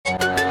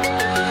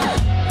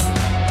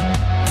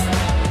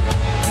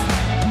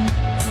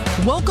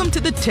Welcome to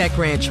the Tech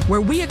Ranch,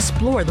 where we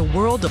explore the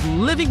world of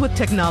living with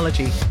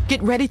technology.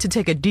 Get ready to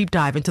take a deep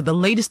dive into the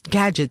latest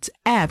gadgets,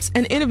 apps,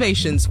 and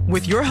innovations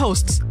with your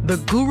hosts, the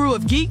Guru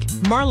of Geek,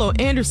 Marlo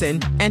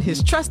Anderson, and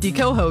his trusty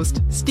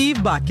co-host, Steve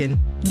Bakken.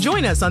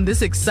 Join us on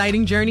this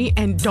exciting journey,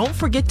 and don't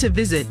forget to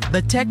visit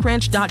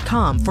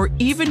thetechranch.com for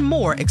even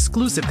more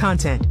exclusive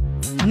content.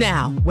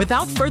 Now,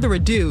 without further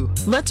ado,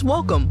 let's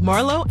welcome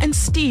Marlo and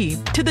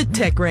Steve to the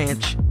Tech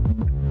Ranch.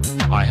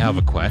 I have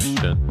a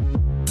question.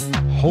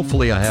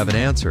 Hopefully I have an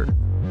answer.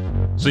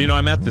 So,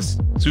 I'm at this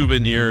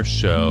souvenir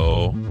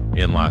show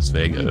in Las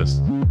Vegas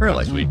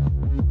last week.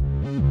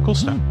 Cool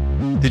stuff.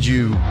 Did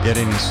you get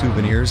any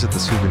souvenirs at the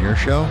souvenir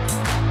show?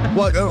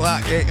 Well, all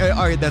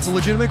right, that's a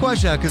legitimate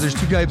question because there's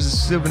two types of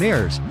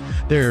souvenirs.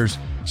 There's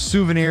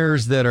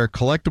souvenirs that are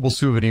collectible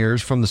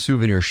souvenirs from the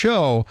souvenir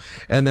show,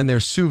 and then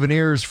there's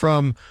souvenirs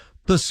from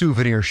the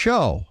souvenir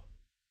show.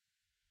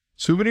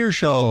 Souvenir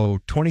Show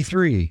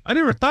 23. I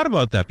never thought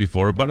about that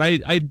before, but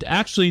I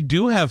actually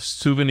do have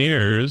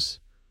souvenirs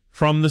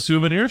from the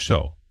souvenir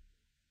show.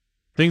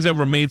 Things that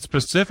were made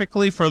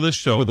specifically for the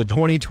show. For the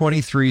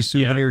 2023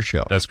 souvenir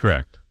show. That's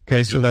correct.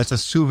 Okay, so that's a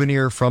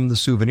souvenir from the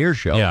souvenir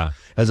show. Yeah.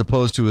 As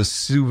opposed to a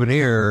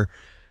souvenir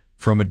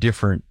from a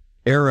different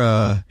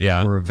era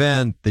or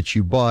event that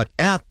you bought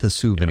at the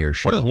souvenir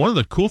show. One of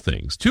the cool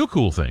things, two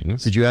cool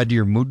things. Did you add to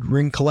your mood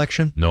ring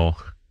collection? No.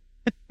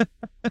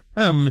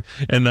 And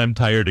I'm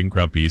tired and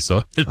grumpy,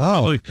 so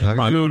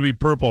my mood would be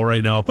purple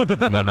right now. So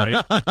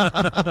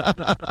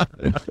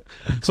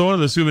one of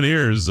the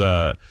souvenirs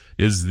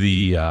is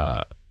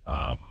the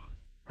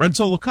Red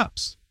Solo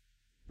cups.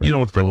 You know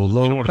what a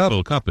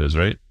Solo cup is,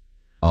 right?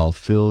 I'll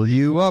fill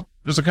you up.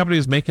 There's a company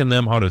that's making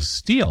them out of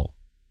steel.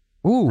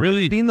 Ooh,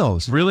 really seen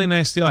those. Really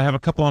nice steel. I have a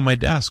couple on my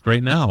desk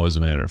right now, as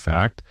a matter of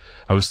fact.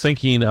 I was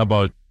thinking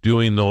about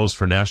doing those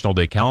for National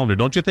Day calendar.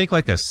 Don't you think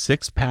like a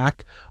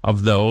 6-pack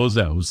of those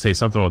that would say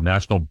something about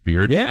National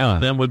Beer Day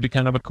on them would be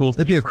kind of a cool thing?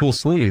 That'd be a cool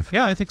sleeve.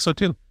 Yeah, I think so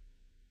too.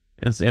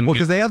 And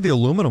because they have the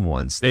aluminum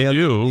ones. They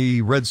do.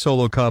 The Red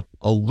Solo Cup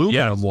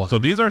aluminum ones. So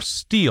these are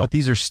steel. But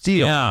these are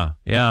steel.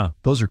 Yeah.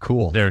 Those are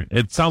cool.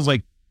 It sounds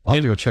like I'll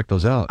have to go check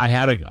those out. I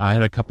had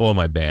a couple in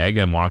my bag.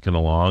 I'm walking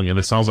along, and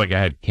it sounds like I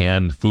had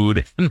canned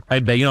food in my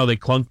bag. They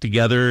clunked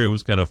together. It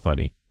was kind of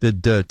funny.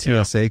 Did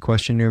TSA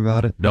question you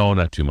about it? No,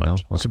 not too much. No?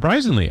 Well,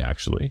 surprisingly,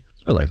 actually.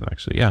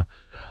 Yeah.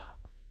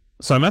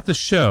 So I'm at the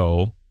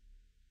show,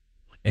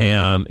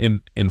 and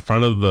in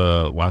front of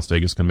the Las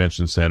Vegas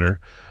Convention Center,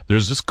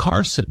 there's this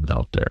car sitting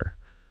out there.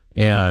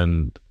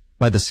 And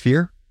by the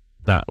Sphere?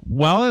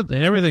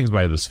 Everything's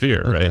by the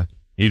Sphere, okay. Right?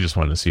 You just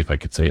wanted to see if I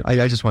could say it.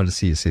 I just wanted to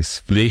see you say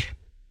Sphere.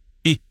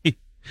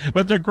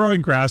 But they're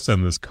growing grass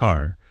on this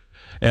car.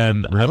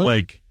 And really? I'm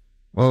like...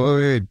 Well,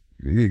 wait.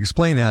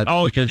 Explain that.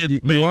 Oh, because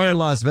you are in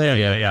Las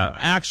Vegas. Yeah.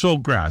 Actual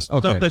grass. Okay.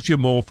 Stuff that you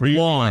mow for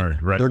lawn.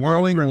 Right. They're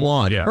growing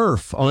lawn.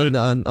 Turf on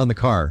the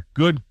car.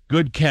 Good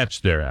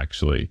catch there,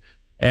 actually.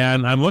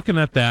 And I'm looking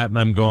at that and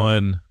I'm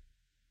going,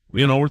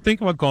 we're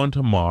thinking about going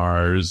to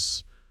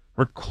Mars.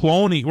 We're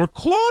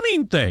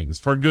cloning things,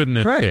 for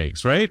goodness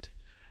sakes, right?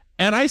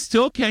 And I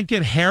still can't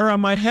get hair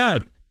on my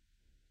head.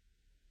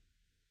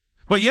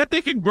 But yet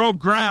they can grow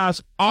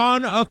grass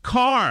on a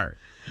car.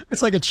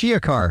 It's like a chia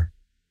car.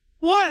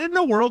 What in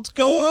the world's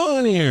going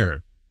on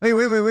here?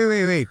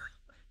 Wait.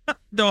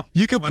 No,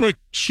 you can put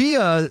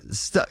chia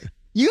stuff.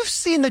 You've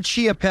seen the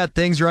chia pet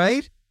things,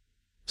 right?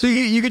 So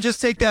you could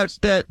just take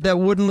that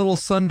wooden little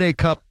sundae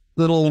cup,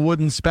 little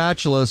wooden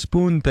spatula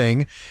spoon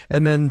thing,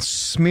 and then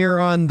smear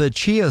on the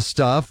chia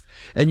stuff,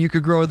 and you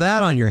could grow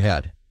that on your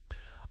head.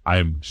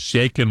 I'm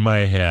shaking my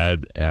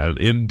head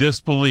in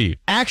disbelief.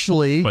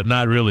 Actually, but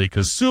not really,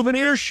 because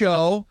souvenir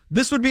show.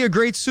 This would be a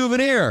great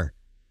souvenir.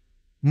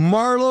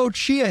 Marlo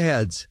chia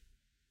heads.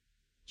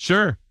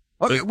 Sure.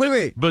 Okay,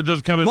 wait. But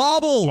just come in.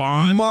 Bobble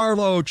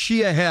Marlo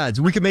chia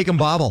heads. We could make them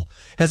bobble.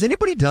 Has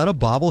anybody done a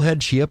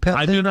bobblehead chia pet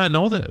I thing? do not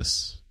know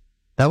this.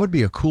 That would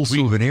be a cool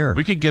souvenir.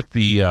 We could get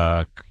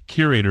the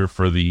curator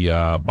for the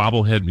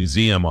bobblehead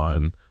museum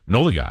on,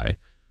 know the guy,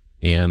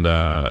 and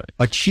a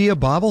chia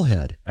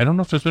bobblehead. I don't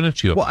know if there's been a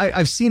chia. Well,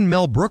 I've seen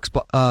Mel Brooks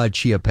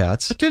chia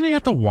pets. But then you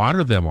have to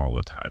water them all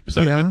the time. Is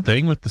that a good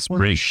thing with the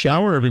spray? Well,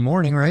 shower every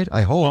morning, right?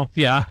 I hope. Well,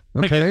 yeah.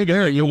 Okay,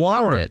 there you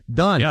water it.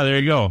 Done. Yeah, there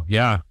you go.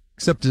 Yeah.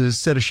 Except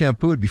instead of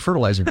shampoo, it'd be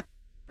fertilizer.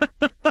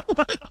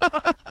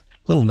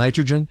 Little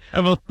nitrogen. I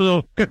have a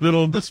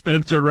little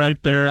dispenser right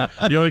there.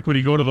 Like when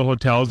you go to the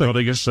hotels,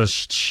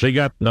 they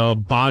got the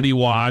body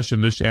wash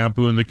and the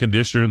shampoo and the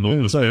conditioner and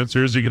the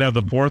dispensers. You can have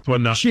the fourth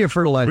one now. Chia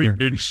fertilizer.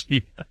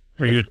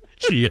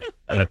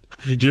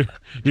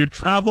 Your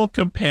travel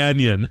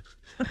companion.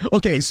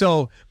 Okay,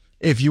 so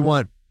if you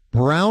want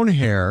brown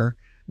hair,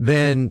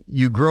 then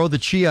you grow the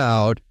chia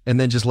out and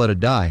then just let it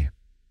die.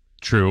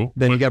 True.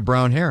 Then you got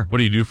brown hair. What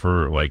do you do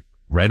for like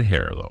red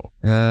hair though?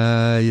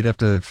 You'd have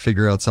to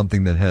figure out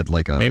something that had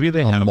like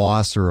a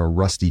moss or a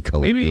rusty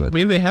color to it.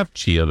 Maybe they have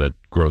chia that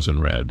grows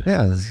in red.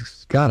 Yeah,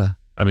 it's gotta.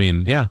 I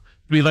mean, yeah.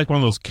 It'd be like one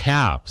of those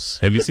caps.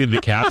 Have you seen the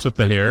caps with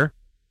the hair?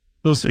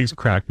 Those things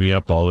crack me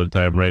up all the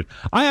time, right?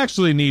 I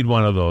actually need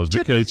one of those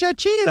because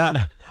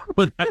chia.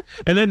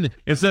 and then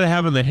instead of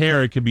having the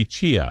hair, it could be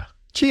chia.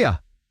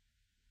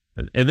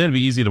 And then it'd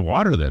be easy to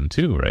water then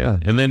too, right? Yeah.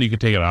 And then you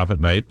could take it off at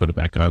night, put it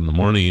back on in the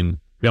morning,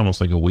 be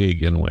almost like a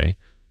wig in a way.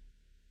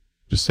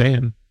 Just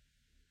saying.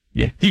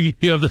 Yeah, you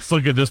have this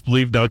look of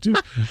disbelief now too.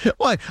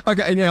 What?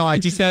 Okay, I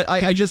just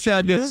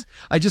had this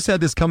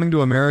Coming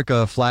to America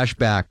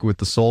flashback with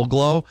the Soul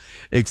Glow,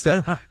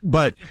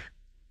 but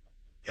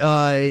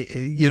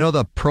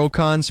the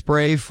Procon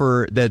spray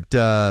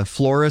that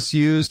florists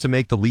use to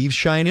make the leaves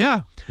shiny.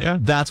 Yeah.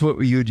 That's what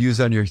you'd use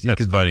on your.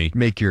 That's funny.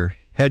 Make your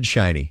head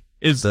shiny.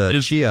 Is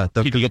chia?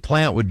 The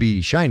plant would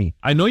be shiny.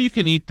 I know you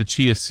can eat the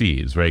chia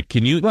seeds, right?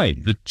 Can you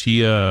eat the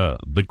chia,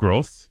 the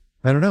growth?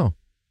 I don't know.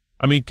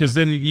 I mean, because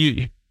then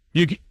you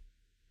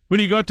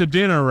when you go out to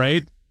dinner,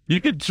 right? You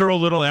could throw a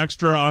little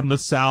extra on the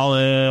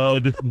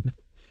salad,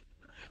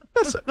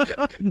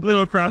 a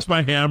little across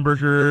my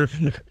hamburger.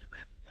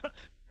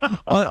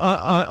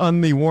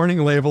 On the warning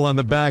label on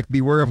the back,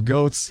 beware of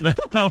goats. By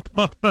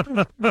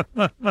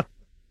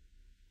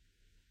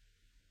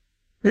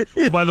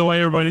the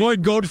way, everybody,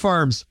 avoid goat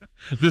farms.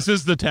 This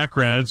is the Tech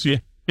Ranch. You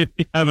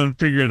haven't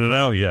figured it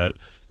out yet.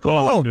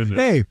 Oh,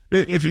 hey,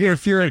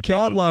 if you're a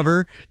cat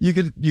lover, you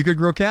could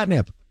grow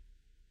catnip.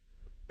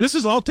 This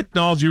is all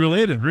technology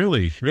related,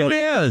 really. It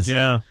is.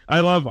 Yeah, I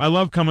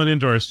love coming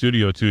into our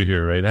studio too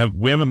here. Right,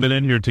 we haven't been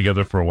in here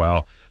together for a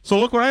while, so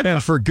look what I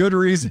found. For good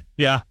reason.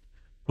 Yeah,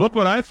 look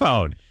what I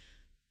found.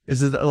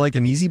 Is it like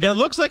an easy button? It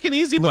looks like an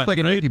easy button. Looks like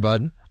an easy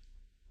button.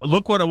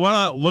 Look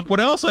what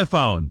else I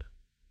found.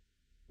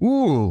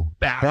 Ooh,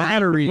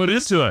 batteries. Put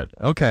into it.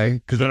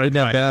 Okay, because I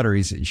didn't have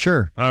batteries.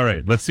 Sure. All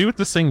right, let's see what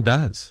this thing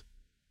does.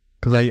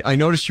 Because I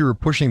noticed you were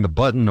pushing the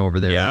button over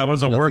there. Yeah, it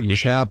wasn't working.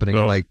 What's happening?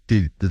 So, like,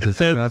 dude, it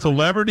says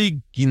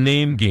celebrity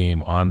name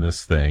game on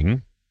this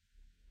thing.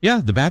 Yeah,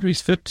 the batteries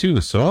fit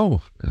too.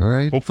 So, all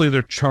right. Hopefully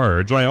they're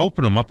charged. Well, I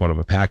open them up out of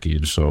a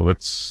package, so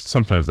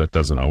sometimes that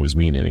doesn't always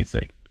mean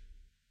anything.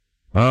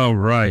 All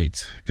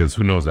right, because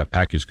who knows, that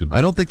package could.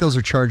 I don't think those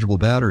are chargeable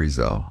batteries,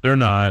 though. They're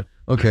not.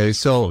 Okay,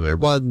 so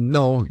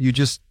no, you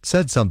just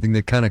said something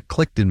that kind of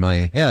clicked in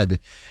my head.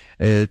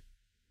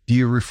 Do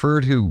you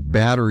refer to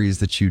batteries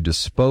that you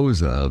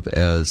dispose of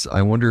as,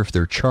 I wonder if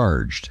they're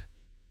charged?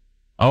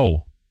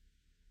 Oh.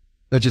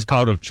 That just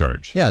out of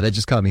charge. Yeah, that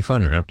just caught me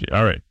funny.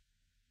 All right.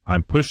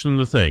 I'm pushing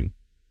the thing.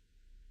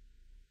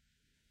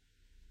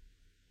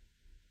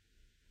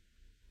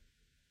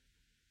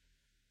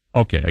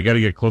 Okay, I got to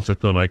get closer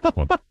to the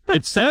microphone.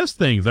 It says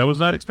things. I was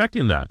not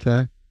expecting that.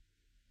 Okay.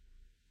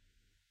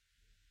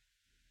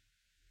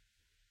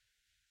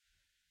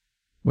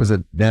 Was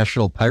it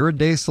National Pirate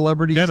Day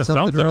celebrity? Yeah, it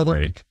sounds that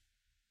way.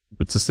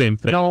 It's the same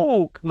thing.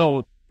 No,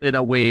 in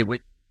a way.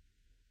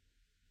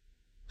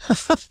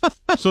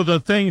 So the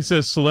thing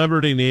says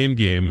celebrity name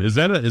game. Is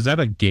that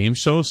a game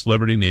show,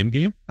 celebrity name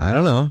game? I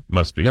don't know.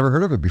 Must be. Never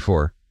heard of it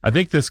before. I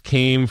think this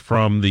came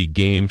from the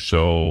game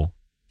show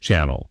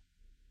channel.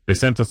 They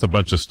sent us a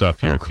bunch of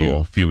stuff here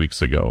a few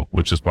weeks ago,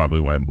 which is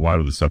probably why a lot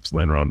of the stuff's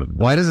laying around.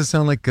 Why does it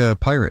sound like a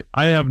pirate?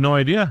 I have no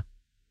idea.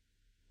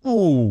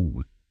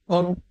 Oh,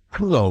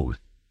 close.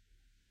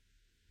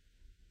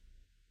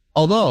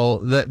 Although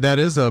that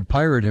is a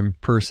pirate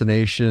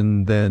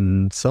impersonation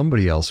than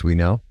somebody else we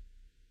know.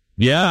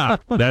 Yeah,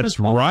 that's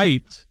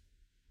right.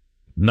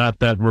 Not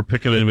that we're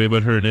picking anybody,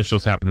 but her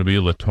initials happen to be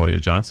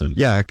LaToya Johnson.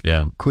 Yeah.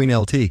 Queen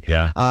LT.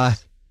 Yeah.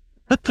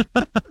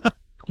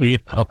 Queen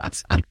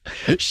LT.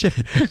 Shit.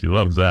 She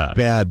loves that.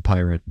 Bad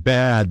pirate.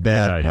 Bad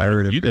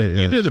pirate. You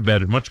did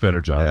a much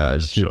better job.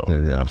 Yeah,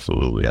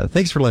 absolutely. Yeah.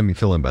 Thanks for letting me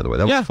fill in, by the way.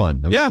 That was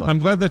fun. I'm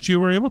glad that you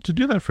were able to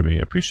do that for me.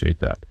 I appreciate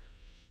that.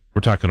 We're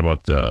talking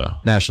about the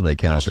National Day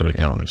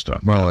calendar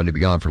stuff. Marlo had to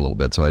be gone for a little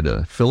bit, so I had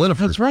to fill in.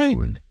 That's right.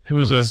 It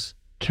was a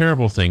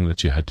terrible thing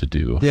that you had to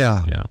do.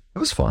 Yeah. It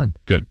was fun.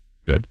 Good.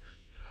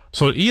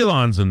 So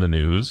Elon's in the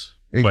news.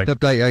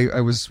 Except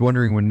I was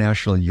wondering when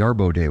National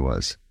Yarbo Day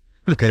was.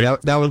 Okay,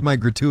 that was my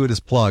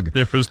gratuitous plug.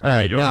 All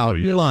right, now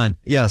Elon.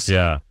 Yes.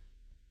 Yeah.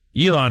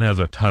 Elon has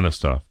a ton of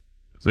stuff.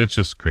 It's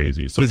just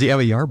crazy. So does he have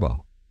a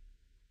Yarbo?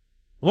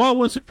 Well, it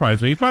wouldn't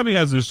surprise me. He probably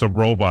has just a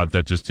robot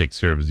that just takes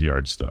care of his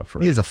yard stuff.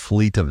 Right? He has a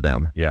fleet of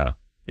them. Yeah.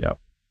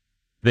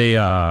 They,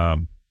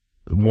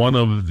 one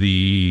of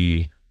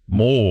the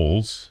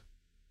moles,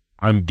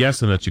 I'm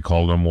guessing that you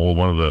called him a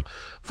mole,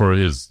 for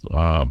his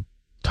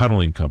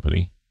tunneling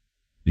company,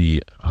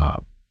 the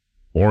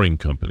boring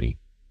company.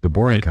 The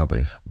boring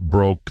company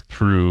broke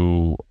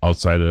through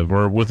outside of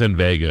or within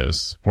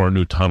Vegas for a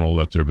new tunnel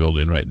that they're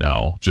building right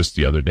now, just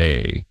the other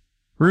day.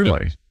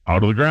 Really?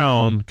 Out of the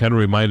ground, kind of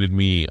reminded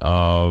me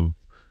of,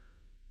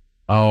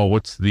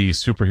 what's the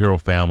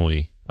superhero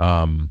family?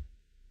 Help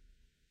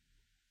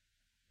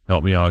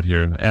me out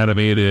here.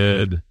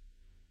 Animated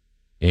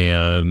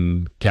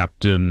and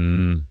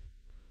Captain,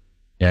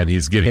 and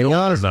he's getting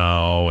older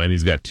now, and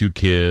he's got 2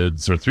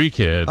 kids or 3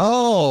 kids.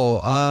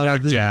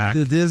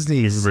 The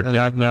Disney's.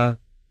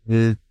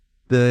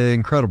 The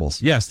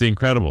Incredibles. Yes, The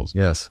Incredibles.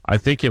 Yes. I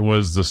think it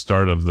was the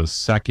start of the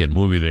second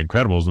movie, The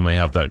Incredibles, when they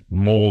have that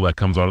mole that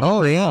comes out of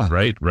Oh, yeah.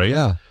 Right?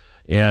 Yeah.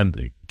 And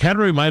it kind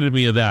of reminded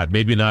me of that.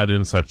 Maybe not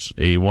in such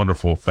a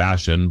wonderful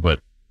fashion, but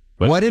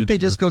Why didn't they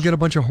just go get a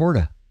bunch of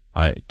Horta?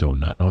 I do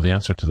not know the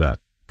answer to that.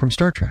 From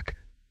Star Trek.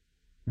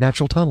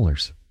 Natural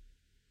tunnelers.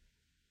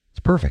 It's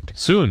perfect.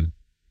 Soon.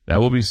 That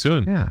will be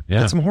soon. Yeah.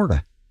 Get some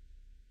Horta.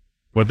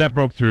 But that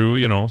broke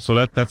through, so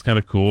that's kind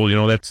of cool.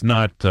 That's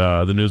not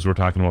the news we're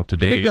talking about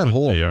today. Big that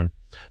hole. They are.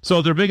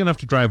 So they're big enough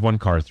to drive one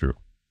car through.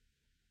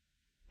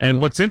 And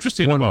what's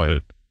interesting about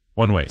it,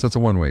 one way. So it's a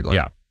one-way.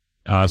 Yeah.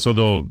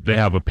 So they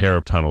have a pair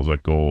of tunnels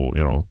that go,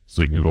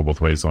 so you can go both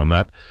ways on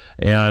that.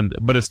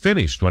 But it's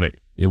finished when it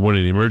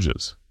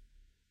emerges.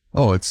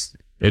 Oh, it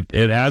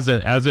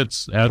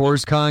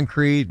pours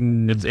concrete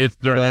and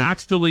they're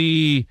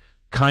actually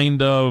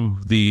kind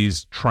of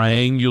these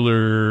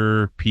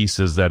triangular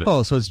pieces that.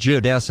 So it's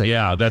geodesic.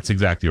 Yeah, that's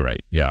exactly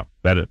right. Yeah,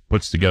 that it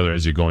puts together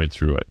as you're going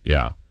through it.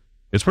 Yeah,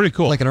 it's pretty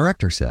cool. Like an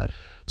erector said.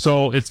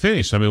 So it's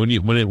finished. I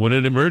mean, when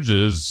it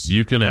emerges,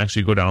 you can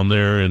actually go down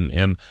there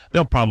and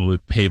they'll probably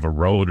pave a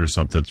road or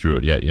something through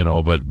it yet,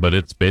 but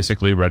it's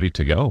basically ready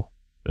to go,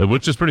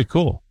 which is pretty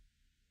cool.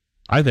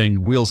 I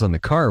think wheels on the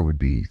car would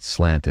be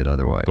slanted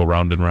otherwise. Go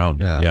round and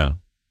round. Yeah.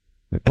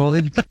 Well,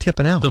 they'd be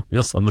tipping out. The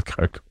wheels on the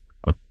car.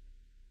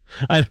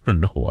 I don't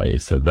know why he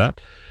said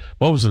that.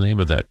 What was the name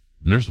of that?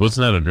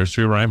 Wasn't that a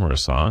nursery rhyme or a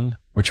song?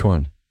 Which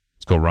one?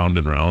 Let's go round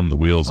and round. The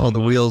wheels. The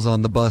wheels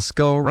on the bus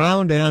go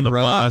round and the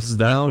round.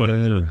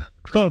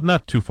 Bus,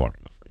 not too far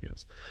enough, I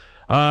guess.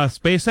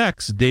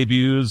 SpaceX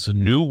debuts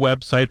new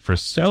website for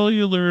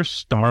cellular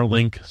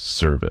Starlink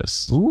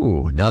service.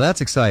 Ooh, now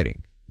that's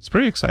exciting. It's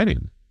pretty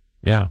exciting.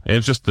 Yeah, and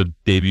it's just the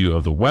debut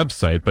of the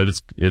website, but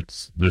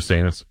they're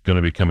saying it's going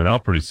to be coming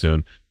out pretty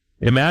soon.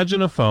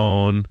 Imagine a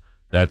phone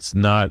that's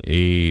not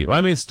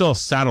it's still a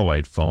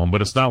satellite phone,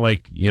 but it's not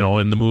like,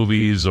 in the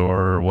movies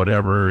or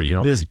whatever,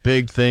 This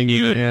big thing.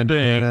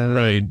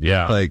 Right,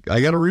 yeah. Like,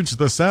 I got to reach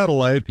the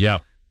satellite. Yeah.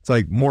 It's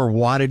like more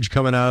wattage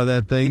coming out of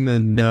that thing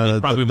than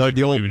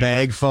the old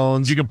bag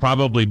phones. You can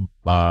probably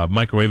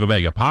microwave a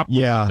bag of popcorn.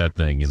 Yeah. That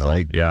thing,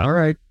 Yeah. All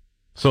right.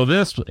 So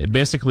this,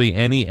 basically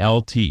any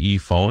LTE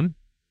phone,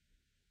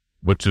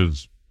 which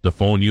is the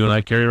phone you and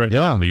I carry right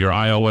now. Your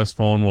iOS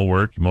phone will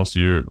work. Most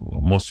of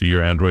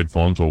your Android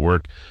phones will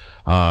work.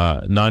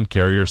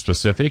 Non-carrier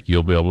specific,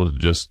 you'll be able to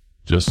just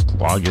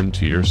log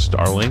into your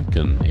Starlink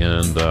and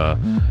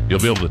you'll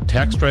be able to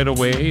text right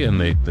away, and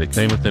they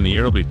claim within a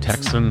year it'll be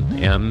texting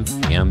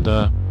and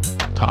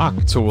talk.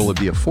 So will it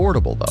be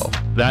affordable though?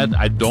 That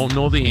I don't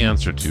know the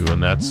answer to,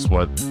 and that's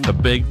what the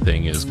big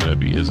thing is going to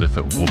be, is if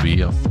it will be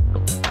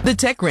affordable. The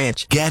Tech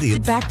Ranch. Get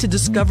it. Back to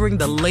discovering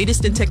the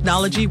latest in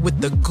technology with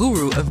the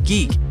guru of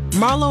geek,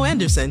 Marlo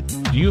Anderson.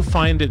 Do you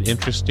find it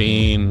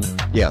interesting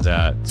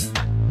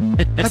that...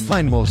 I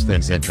find most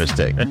things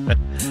interesting.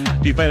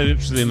 Do you find it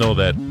interesting, though,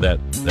 that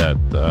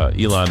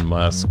Elon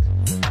Musk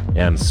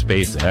and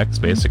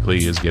SpaceX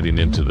basically is getting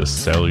into the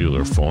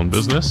cellular phone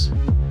business?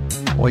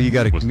 Well, you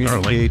got to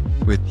communicate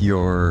with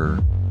your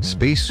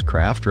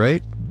spacecraft,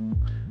 right?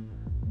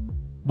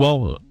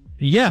 Well,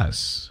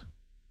 yes.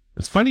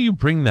 It's funny you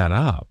bring that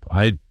up.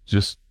 Our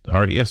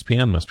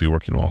ESPN must be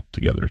working well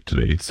together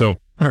today. So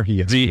our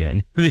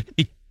ESPN.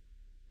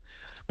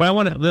 But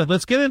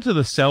let's get into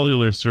the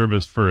cellular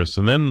service first,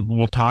 and then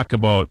we'll talk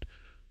about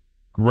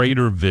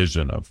greater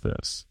vision of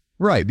this.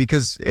 Right,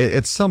 because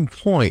at some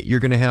point you're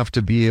going to have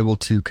to be able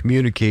to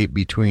communicate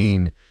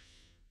between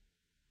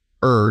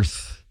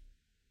Earth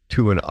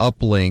to an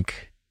uplink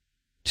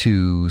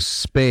to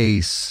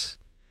space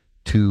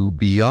to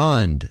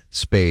beyond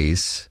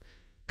space,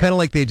 kind of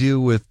like they do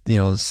with,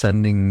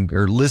 sending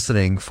or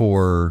listening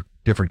for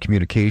different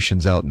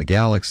communications out in the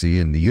galaxy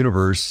and the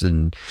universe,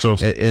 and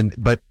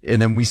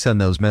then we send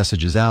those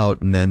messages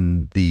out, and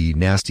then the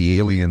nasty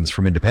aliens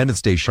from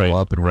Independence Day show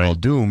up, and we're all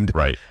doomed.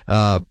 Right.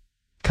 Kind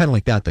of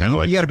like that,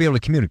 though. You got to be able to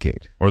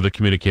communicate. Or the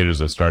communicators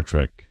that Star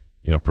Trek,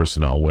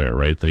 personnel wear,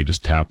 right? They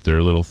just tap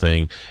their little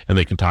thing, and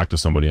they can talk to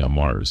somebody on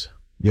Mars.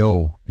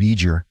 Yo,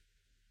 V'ger.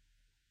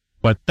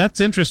 But that's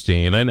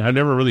interesting. I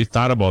never really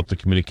thought about the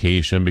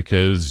communication,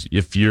 because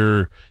if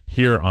you're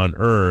here on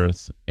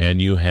Earth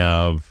and you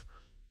have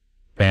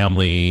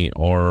family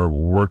or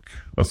work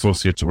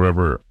associates or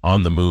whatever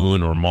on the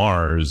moon or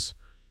Mars,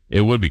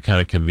 it would be kind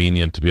of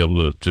convenient to be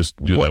able to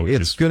just do that.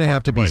 It's going to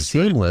have to be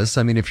seamless.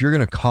 I mean, if you're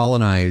going to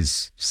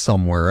colonize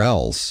somewhere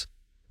else,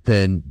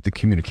 then the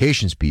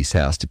communications piece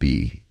has to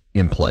be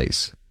in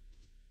place.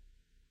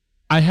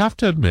 I have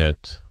to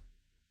admit,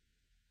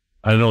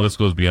 I know this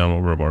goes beyond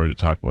what we've already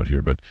talked about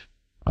here, but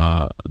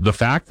the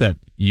fact that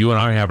you and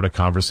I are having a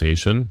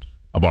conversation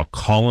about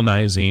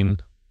colonizing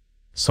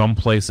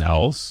someplace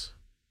else,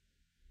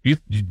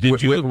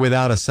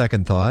 without a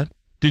second thought,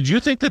 did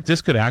you think that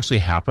this could actually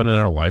happen in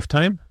our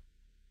lifetime?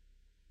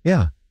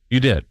 Yeah.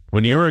 You did.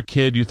 When you were a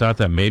kid, you thought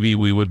that maybe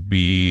we would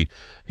be,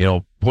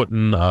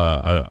 putting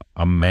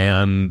a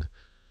manned,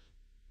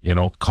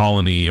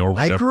 colony or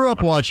whatever. I grew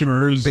up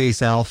watching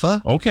Space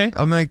Alpha. Okay.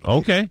 I'm like,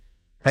 okay.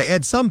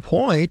 At some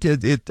point,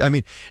 I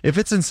mean, if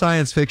it's in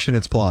science fiction,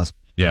 it's plausible.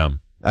 Yeah.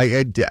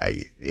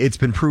 It's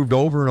been proved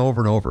over and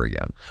over and over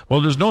again.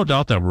 Well, there's no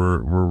doubt that we're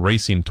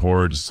racing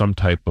towards some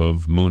type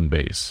of moon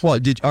base. Well,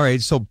 all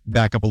right, so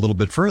back up a little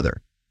bit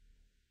further.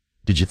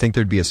 Did you think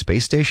there'd be a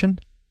space station?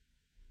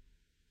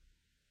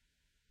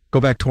 Go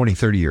back 20,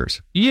 30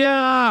 years.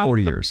 Yeah.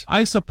 40 years.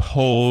 I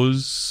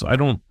suppose.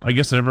 I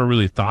guess I never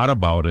really thought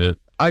about it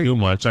too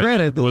much.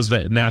 Granted, it was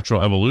that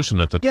natural evolution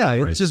at the time.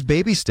 Yeah, it's just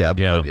baby step.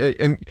 Yeah.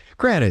 And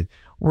granted,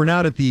 we're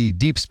not at the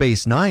Deep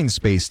Space Nine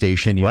space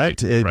station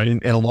yet, right.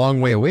 And a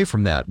long way away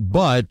from that.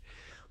 But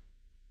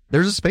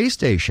there's a space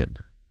station.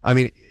 I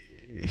mean,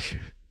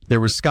 there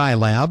was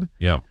Skylab.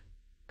 Yeah.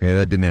 Okay,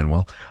 that didn't end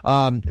well.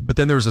 But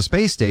then there was a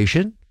space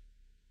station,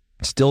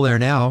 still there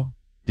now.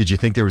 Did you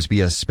think there was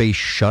be a space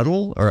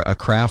shuttle or a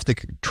craft that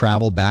could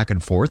travel back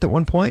and forth at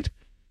one point?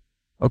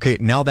 Okay,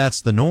 now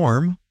that's the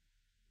norm.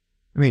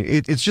 I mean,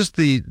 it's just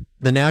the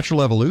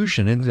natural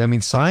evolution. And I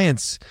mean,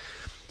 science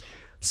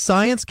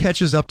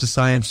catches up to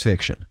science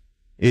fiction.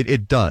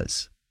 It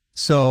does.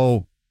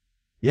 So,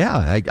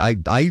 yeah,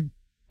 I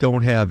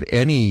don't have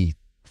any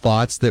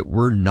thoughts that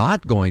we're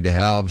not going to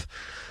have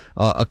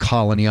a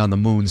colony on the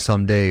moon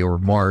someday or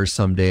Mars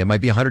someday. It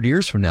might be 100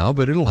 years from now,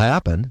 but it'll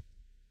happen.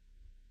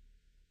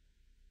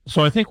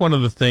 So I think one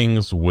of the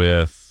things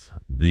with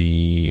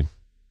I'm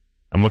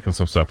looking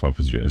some stuff up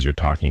as you're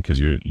talking, because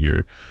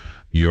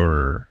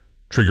you're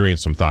triggering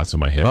some thoughts in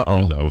my head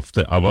of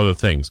other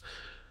things.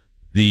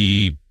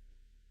 The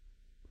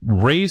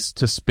race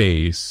to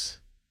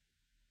space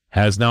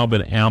has now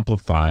been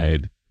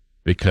amplified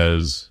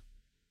because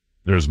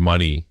there's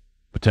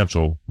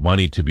potential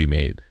money to be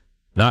made.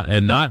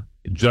 Not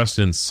just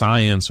in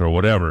science or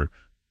whatever.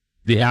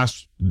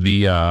 Let's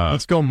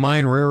go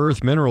mine rare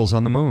earth minerals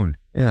on the moon.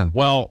 Yeah.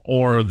 Well,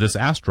 or this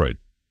asteroid.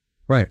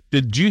 Right.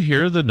 Did you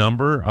hear the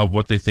number of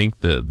what they think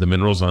the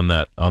minerals on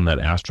that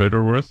asteroid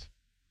are worth?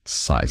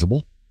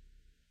 Sizable.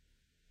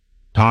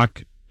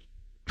 Talk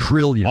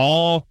trillion.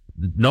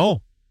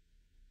 No.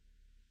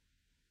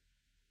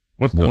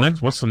 What's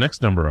the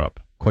next number up?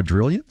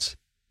 Quadrillions?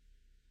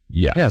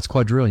 Yeah. Yeah, it's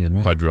quadrillion,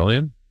 right?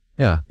 Quadrillion?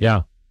 Yeah.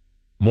 Yeah.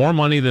 More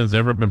money than has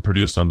ever been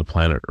produced on the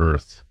planet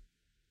Earth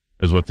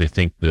is what they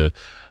think the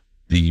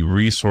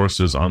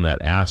resources on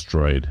that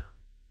asteroid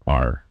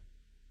are.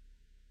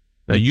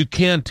 Now, you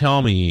can't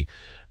tell me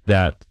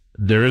that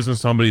there isn't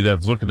somebody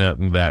that's looking at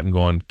that and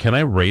going, can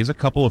I raise a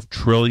couple of $1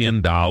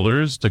 trillion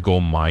to go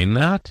mine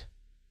that?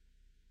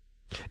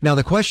 Now,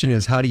 the question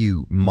is, how do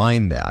you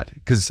mine that?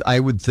 Because I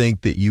would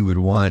think that you would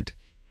want...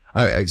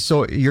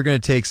 so you're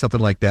going to take something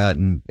like that,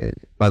 and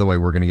by the way,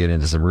 we're going to get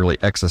into some really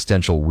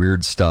existential,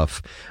 weird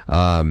stuff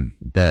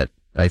that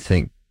I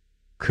think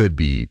could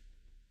be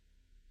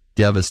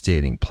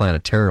devastating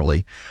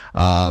planetarily.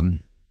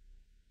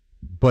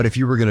 But if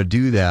you were going to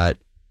do that,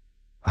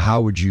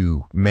 how would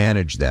you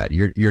manage that?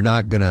 You're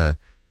not going to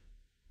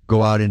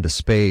go out into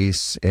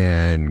space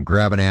and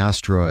grab an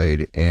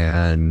asteroid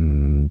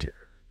and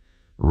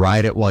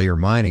ride it while you're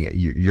mining it.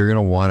 You're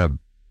going to want to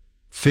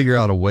figure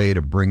out a way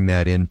to bring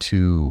that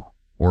into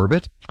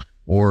orbit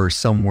or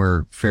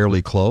somewhere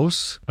fairly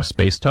close. A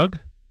space tug?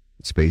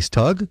 Space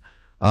tug.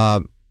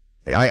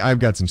 I've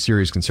got some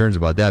serious concerns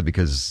about that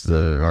because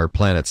our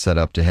planet's set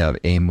up to have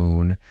a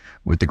moon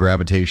with the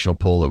gravitational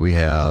pull that we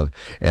have.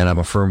 And I'm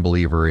a firm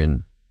believer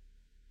in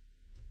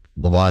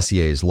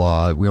Lavoisier's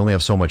law. We only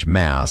have so much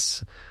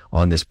mass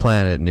on this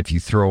planet. And if you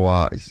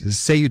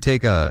say you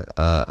take an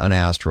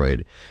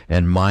asteroid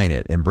and mine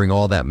it and bring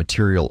all that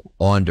material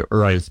onto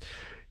Earth,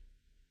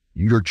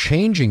 you're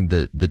changing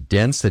the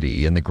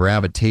density and the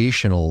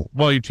gravitational.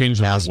 Well, you change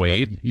the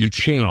weight. You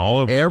change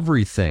all of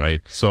everything.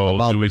 Right. So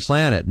about the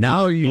planet.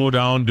 Now you slow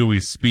down. Do we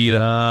speed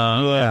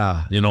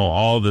up? Yeah.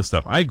 All this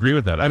stuff. I agree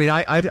with that. I mean,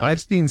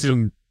 I've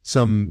seen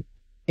some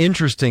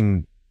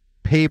interesting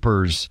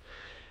papers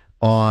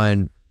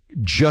on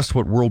just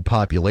what world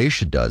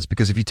population does,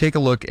 because if you take a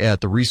look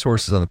at the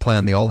resources on the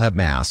planet, they all have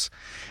mass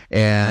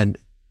and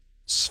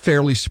it's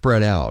fairly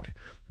spread out.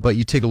 But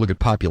you take a look at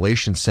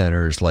population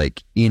centers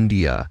like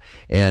India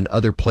and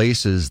other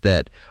places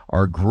that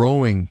are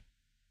growing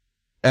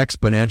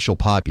exponential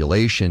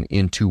population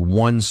into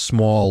one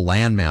small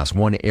landmass,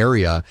 one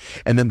area,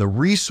 and then the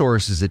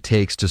resources it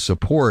takes to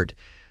support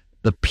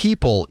the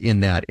people in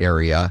that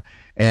area.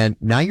 And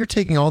now you're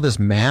taking all this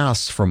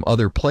mass from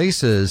other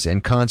places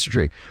and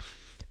concentrate.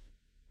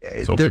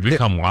 So it could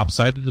become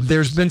lopsided?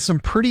 There's been some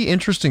pretty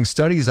interesting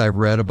studies I've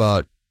read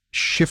about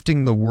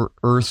shifting the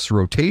Earth's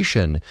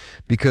rotation,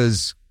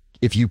 because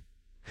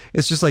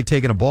it's just like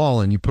taking a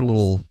ball and you put a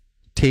little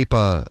tape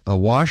a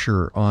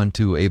washer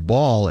onto a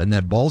ball and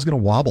that ball's going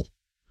to wobble.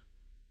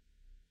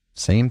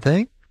 Same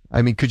thing.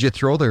 I mean, could you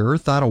throw the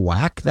Earth out of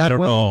whack that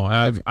way?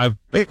 I don't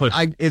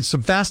know. It's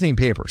some fascinating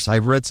papers.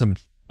 I've read some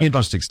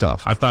interesting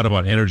stuff. I've thought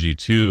about energy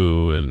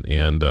too, and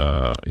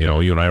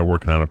you and I are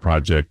working on a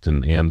project,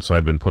 and so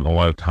I've been putting a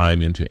lot of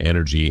time into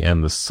energy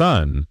and the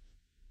sun.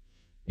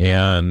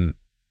 And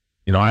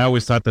I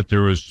always thought that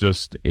there was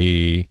just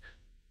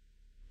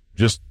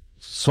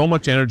so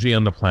much energy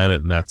on the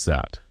planet, and that's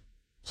that.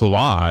 It's a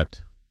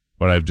lot,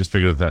 but I've just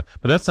figured that.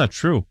 But that's not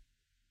true.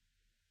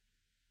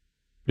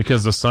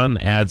 Because the sun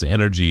adds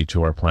energy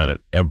to our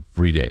planet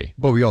every day.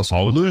 But we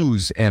also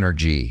lose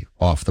energy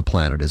off the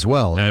planet as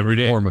well. Every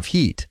day. In the form of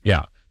heat.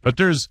 Yeah.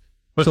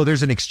 So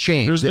there's an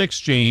exchange. There's an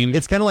exchange.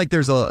 It's kind of like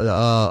there's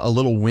a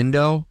little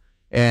window,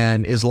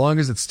 and as long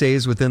as it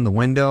stays within the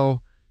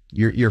window,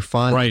 you're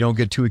fine. Right. You don't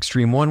get too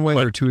extreme one way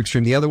or too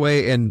extreme the other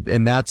way,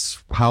 and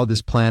that's how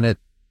this planet.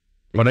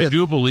 But I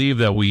do believe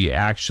that we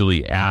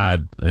actually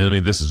add, I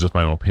mean, this is just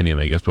my own opinion,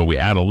 I guess, but we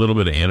add a little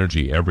bit of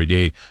energy every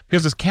day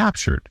because it's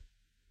captured.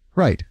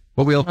 Right.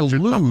 But we also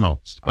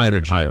lose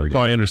energy. So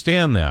I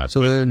understand that.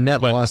 So the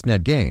net loss,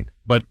 net gain.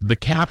 But the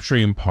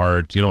capturing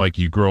part, like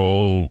you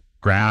grow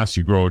grass,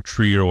 you grow a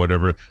tree or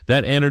whatever,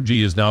 that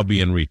energy is now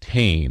being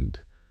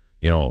retained,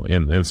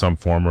 in some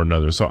form or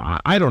another. So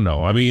I don't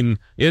know. I mean,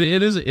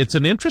 it's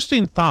an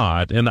interesting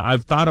thought. And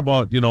I've thought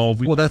about,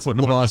 that's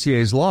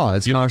Lavoisier's law.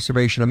 It's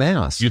conservation of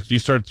mass. You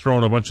start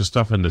throwing a bunch of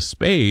stuff into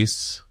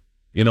space,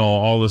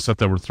 all the stuff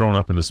that we're throwing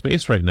up into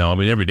space right now. I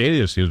mean, every day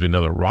there seems to be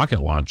another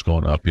rocket launch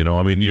going up,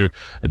 I mean,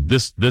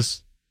 this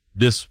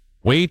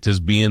weight is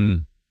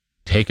being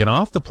taken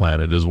off the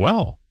planet as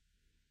well.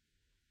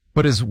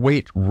 But is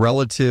weight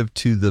relative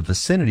to the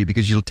vicinity?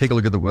 Because you'll take a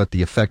look at what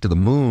the effect of the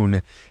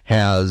moon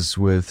has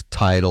with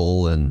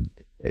tidal. And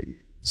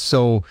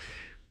so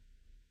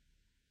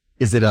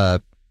is it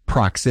a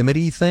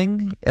proximity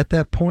thing at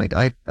that point?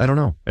 I don't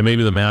know. And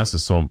maybe the mass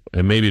is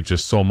maybe it's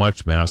just so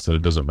much mass that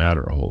it doesn't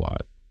matter a whole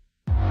lot.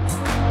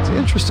 It's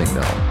interesting,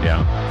 though.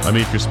 Yeah. I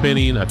mean, if you're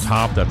spinning a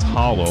top that's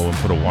hollow and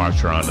put a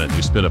washer on it, and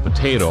you spin a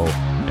potato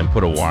and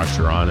put a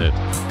washer on it,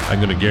 I'm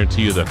going to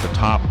guarantee you that the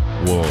top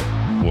will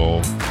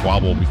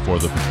wobble before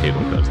the potato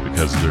does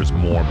because there's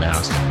more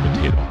mass to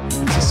the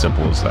potato. It's as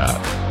simple as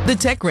that. The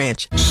Tech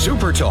Ranch.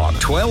 Supertalk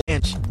 12.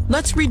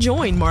 Let's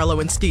rejoin Marlo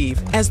and Steve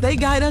as they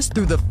guide us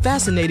through the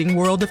fascinating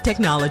world of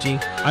technology.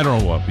 I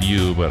don't know about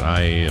you, but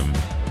I am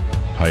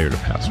tired of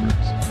passwords.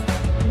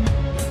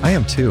 I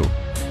am too.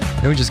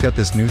 And we just got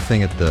this new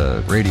thing at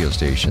the radio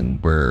station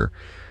where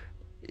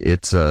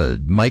it's a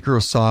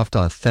Microsoft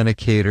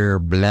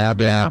Authenticator, blah,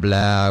 blah,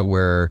 blah,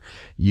 where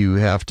you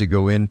have to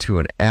go into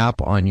an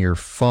app on your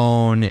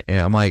phone.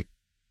 And I'm like,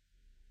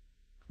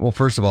 well,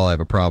 first of all, I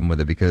have a problem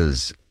with it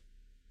because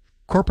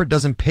corporate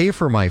doesn't pay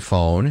for my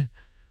phone.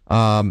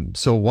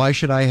 So why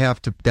should I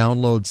have to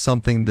download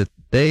something that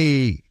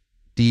they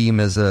deem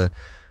as I'm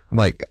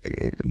like,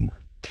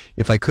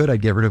 if I could,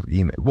 I'd get rid of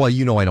email. Well,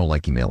 I don't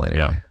like email anyway.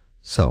 Yeah.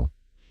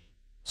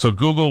 So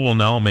Google will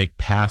now make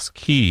pass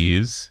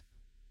keys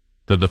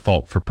the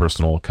default for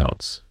personal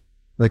accounts.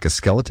 Like a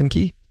skeleton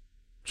key?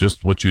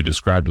 Just what you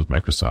described with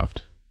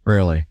Microsoft.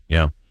 Really?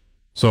 Yeah.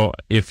 So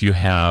if you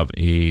have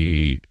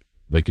a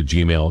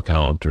Gmail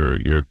account or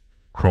your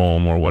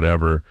Chrome or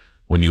whatever,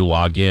 when you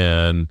log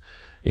in,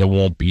 it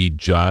won't be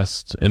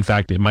in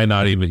fact, you might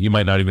not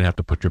even have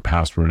to put your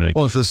password in.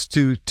 Well, if this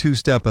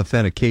two-step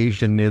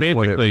authentication is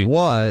what it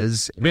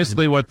was.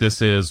 Basically what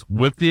this is,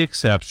 with the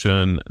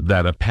exception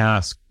that a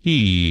pass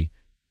key,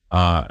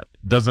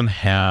 doesn't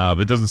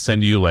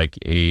send you like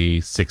a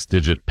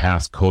 6-digit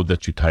passcode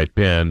that you type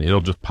in.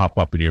 It'll just pop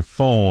up in your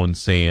phone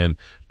saying,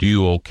 do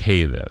you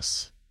okay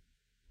this?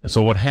 And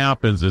so what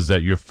happens is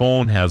that your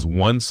phone has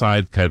one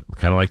side, kind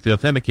of like the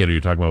authenticator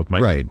you're talking about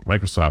with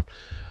Microsoft.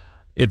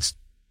 It's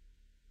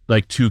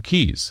like two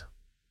keys.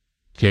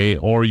 Okay.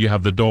 Or you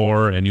have the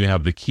door and you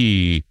have the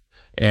key.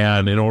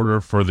 And in order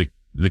for the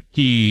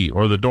key,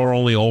 or the door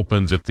only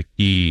opens if the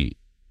key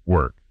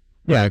works.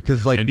 Yeah,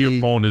 because and your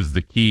phone is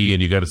the key,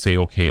 and you got to say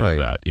okay to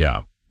that.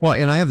 Yeah. Well,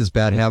 and I have this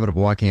bad habit of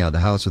walking out of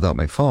the house without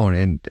my phone,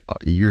 and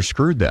you're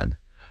screwed then.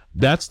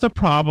 That's the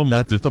problem.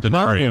 That's the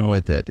problem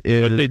with it.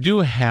 But they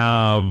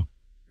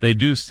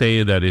do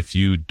say that if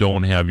you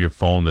don't have your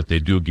phone, that they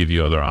do give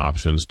you other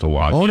options to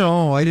log. Oh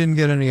no, I didn't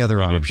get any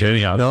other options.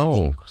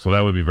 No, so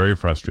that would be very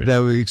frustrating. That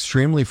would be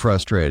extremely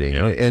frustrating,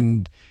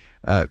 and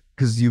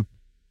because you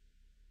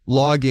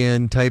log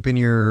in, type in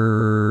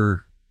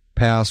your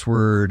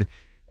password.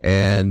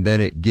 And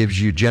then it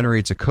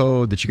generates a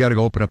code that you got to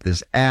go open up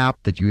this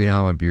app that you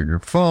now have on your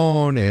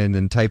phone and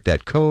then type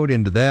that code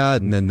into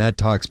that. And then that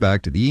talks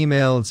back to the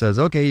email and says,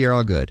 okay, you're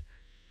all good.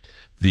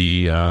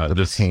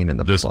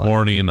 This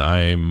morning,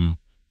 one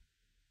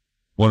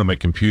of my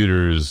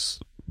computers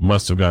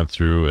must have gone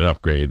through an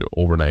upgrade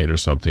overnight or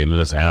something.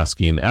 And it's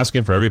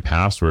asking for every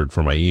password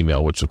for my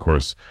email, which of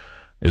course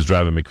is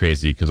driving me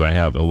crazy because I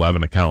have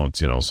 11 accounts,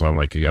 so I'm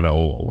like, you got to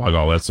log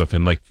all that stuff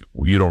in. Like,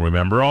 you don't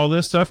remember all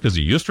this stuff because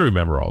you used to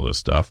remember all this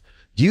stuff.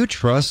 Do you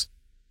trust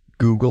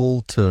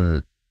Google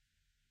because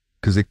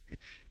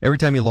every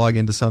time you log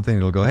into something,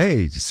 it'll go,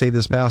 hey, say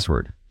this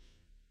password.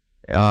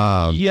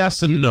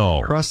 Yes and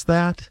no. Trust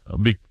that?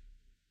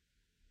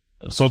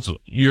 So it's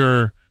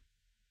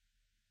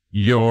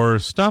your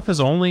stuff is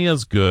only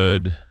as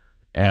good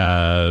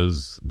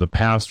as the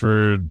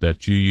password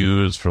that you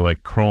use for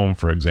like Chrome,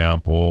 for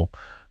example,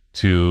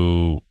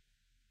 so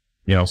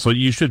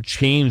you should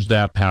change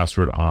that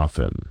password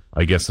often,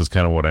 I guess is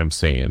kind of what I'm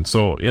saying.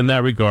 So in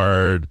that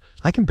regard,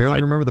 I can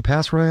barely remember the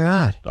password I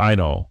got. I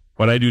know,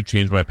 but I do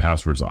change my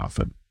passwords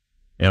often,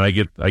 and I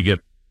get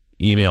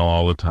email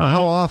all the time.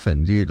 How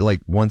often? Do you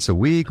like once a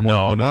week?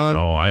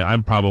 No.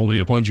 I'm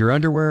probably Change your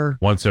underwear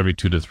once every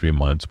 2 to 3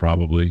 months,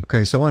 probably.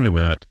 Okay, so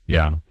underwear.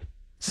 Yeah.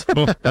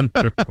 So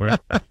underwear.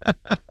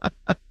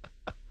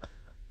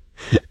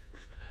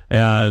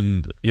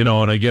 And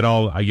and I get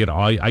all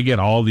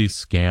these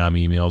scam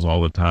emails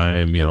all the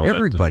time.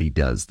 Everybody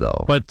does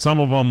though. But some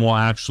of them will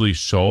actually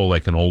show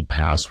like an old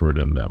password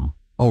in them.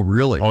 Oh,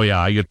 really? Oh yeah,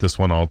 I get this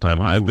one all the time.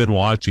 I've been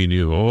watching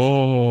you.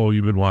 Oh,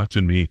 you've been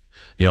watching me.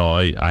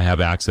 I have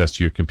access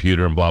to your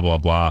computer and blah blah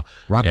blah.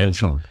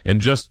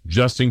 And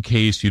just in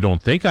case you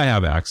don't think I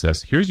have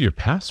access, here's your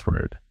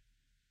password.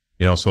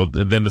 So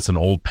then it's an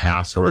old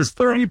password. There's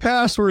 30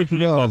 passwords.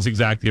 That's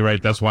exactly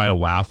right. That's why I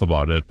laugh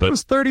about it. But it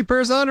was 30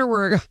 pairs of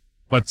underwear.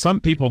 But some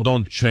people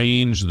don't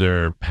change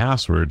their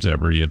passwords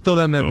every. So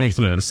then that makes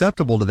it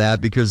susceptible to that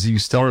because you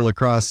stumble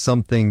across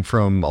something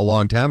from a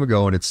long time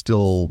ago and it's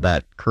still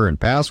that current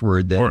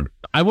password. Or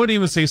I wouldn't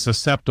even say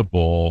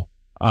susceptible.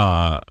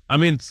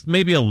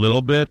 Maybe a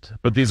little bit,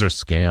 but these are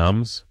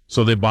scams.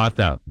 So they bought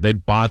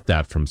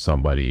that from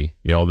somebody,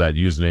 that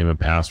username and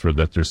password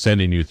that they're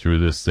sending you through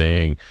this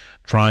thing,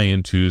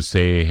 trying to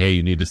say, hey,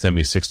 you need to send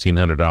me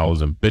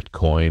 $1,600 in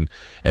Bitcoin.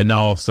 And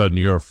now all of a sudden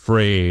you're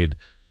afraid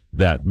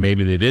that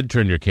maybe they did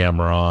turn your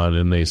camera on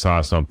and they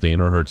saw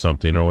something or heard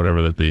something or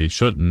whatever that they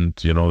shouldn't,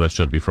 that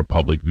shouldn't be for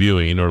public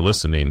viewing or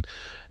listening.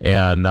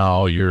 And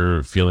now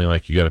you're feeling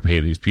like you got to pay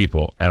these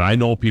people. And I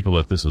know people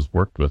that this has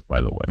worked with,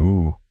 by the way.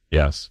 Ooh.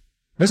 Yes.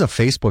 There's a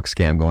Facebook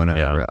scam going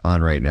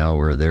on right now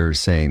where they're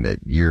saying that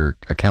your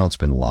account's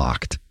been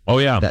locked. Oh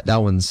yeah.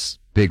 That one's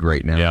big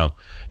right now. Yeah.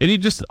 And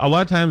a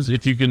lot of times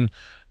if you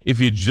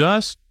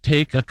just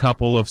take a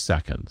couple of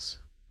seconds.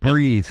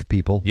 Breathe,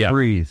 people. Yeah.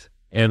 Breathe.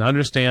 And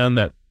understand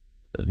that,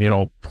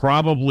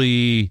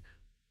 probably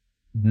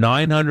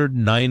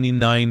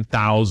 999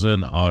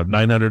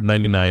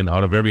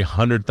 out of every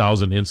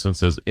 100,000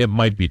 instances, it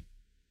might be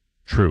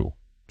true.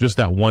 Just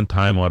that one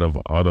time out of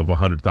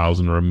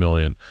 100,000 or a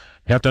million.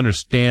 You have to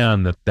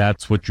understand that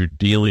that's what you're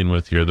dealing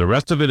with here. The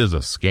rest of it is a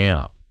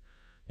scam.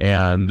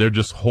 And they're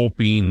just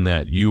hoping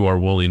that you are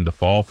willing to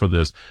fall for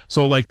this.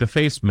 So like the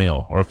face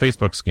mail or a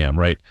Facebook scam,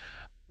 right?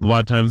 A lot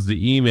of times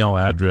the email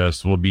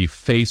address will be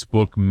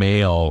Facebook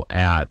mail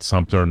at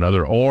something or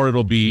another, or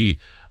it'll be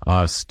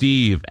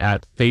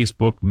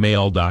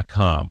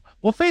steve@facebookmail.com.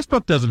 Well,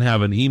 Facebook doesn't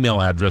have an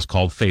email address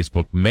called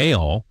Facebook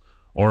Mail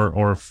or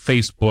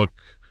Facebook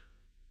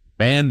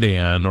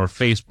Mandan or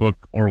Facebook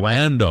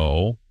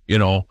Orlando,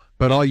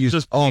 But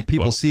all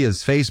people see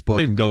is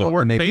Facebook and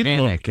they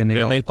panic and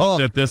they think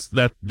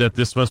that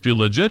this must be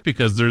legit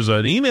because there's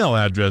an email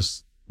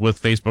address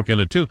with Facebook in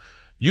it too.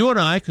 You and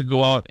I could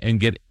go out and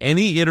get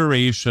any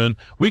iteration.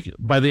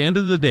 By the end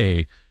of the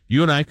day,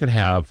 you and I could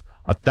have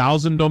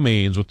 1,000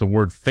 domains with the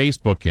word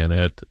Facebook in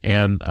it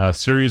and a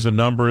series of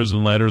numbers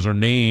and letters or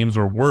names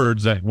or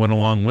words that went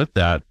along with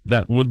that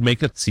would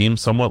make it seem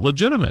somewhat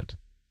legitimate.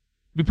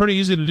 It'd be pretty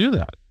easy to do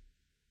that.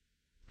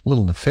 A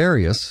little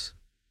nefarious.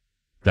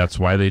 That's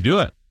why they do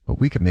it. But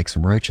we could make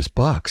some righteous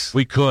bucks.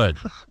 We could.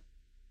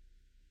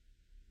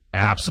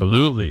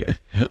 Absolutely.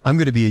 I'm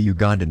going to be a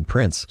Ugandan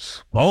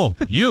prince. Oh,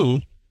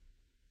 you?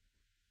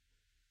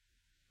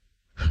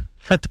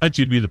 I thought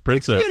you'd be the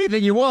princess.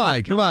 Anything you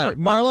want. Come on.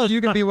 Marlo,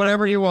 you can be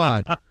whatever you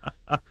want.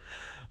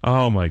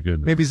 Oh, my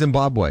goodness. Maybe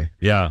Zimbabwe.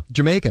 Yeah.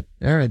 Jamaican.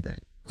 All right.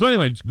 So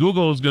anyway,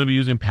 Google is going to be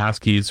using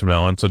passkeys from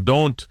now on. So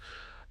don't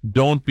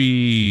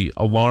be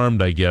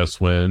alarmed, I guess,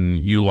 when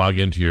you log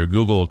into your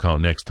Google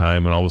account next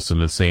time and all of a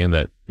sudden it's saying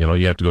that,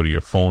 you have to go to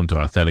your phone to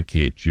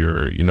authenticate it's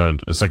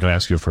not going to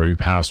ask you for your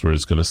password.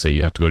 It's going to say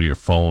you have to go to your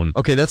phone.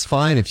 Okay, that's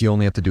fine if you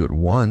only have to do it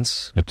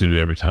once. You have to do it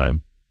every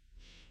time.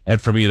 And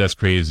for me, that's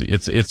crazy.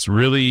 It's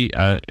really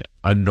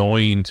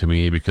annoying to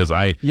me because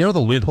the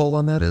loophole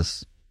on that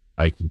is?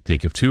 I can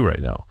think of 2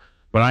 right now,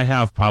 but I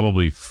have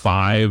probably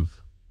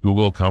 5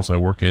 Google accounts I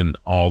work in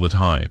all the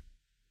time,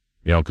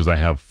 because I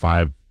have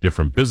 5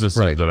 different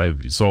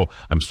businesses so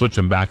I'm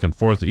switching back and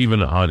forth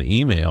even on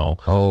email.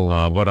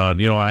 But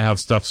on, I have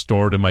stuff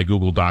stored in my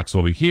Google Docs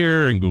over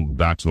here and Google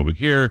Docs over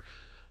here.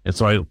 And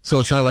so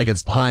it's not like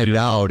it's timed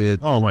out.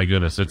 Oh my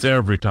goodness. It's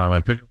every time I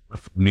pick up,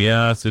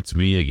 yes, it's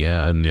me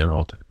again,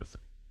 type of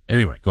thing.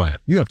 Anyway, go ahead.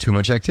 You have too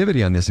much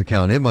activity on this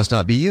account. It must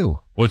not be you.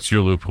 What's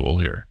your loophole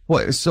here?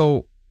 What?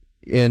 So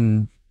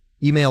in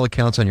email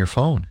accounts on your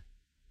phone,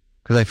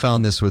 because I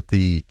found this with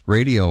the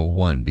radio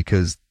one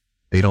because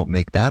they don't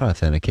make that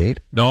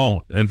authenticate.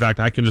 No. In fact,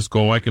 I can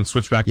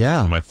switch back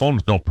to my phone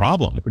with no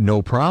problem.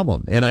 No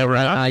problem. And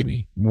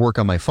I work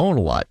on my phone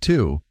a lot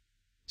too.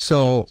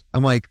 So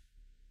I'm like,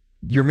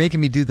 you're making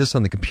me do this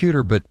on the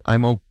computer, but I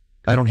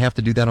don't have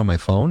to do that on my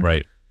phone.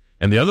 Right.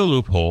 And the other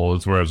loophole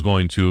is where I was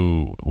going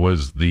to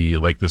was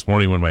this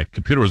morning when my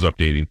computer was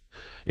updating,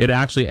 it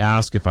actually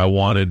asked if I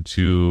wanted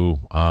to,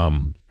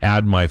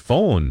 add my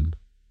phone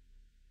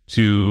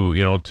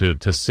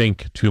to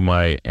sync to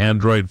my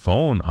Android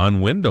phone on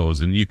Windows,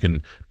 and you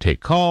can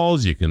take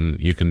calls, you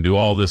can do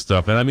all this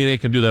stuff. And I mean, they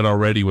can do that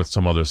already with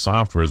some other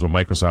softwares, but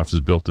Microsoft has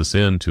built this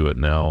into it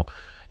now.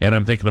 And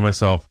I'm thinking to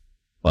myself,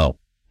 well,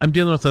 I'm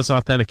dealing with this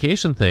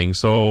authentication thing.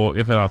 So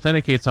if it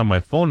authenticates on my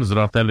phone, is it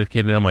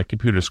authenticated on my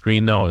computer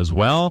screen now as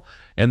well?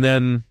 And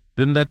then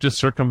didn't that just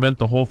circumvent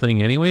the whole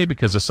thing anyway?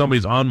 Because if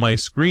somebody's on my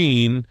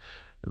screen,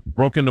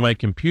 broke into my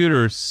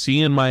computer,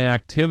 seeing my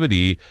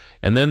activity,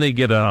 and then they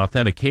get an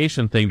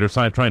authentication thing, they're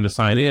trying to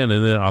sign in,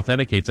 and then it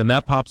authenticates, and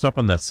that pops up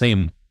on that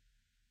same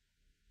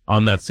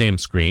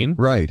screen.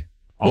 Right.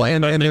 Well,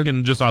 and they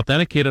can just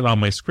authenticate it on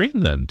my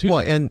screen then, too. Well,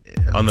 and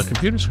on the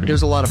computer screen.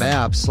 There's a lot of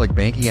apps, like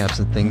banking apps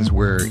and things,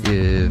 where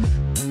if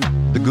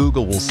the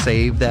Google will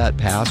save that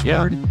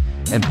password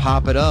and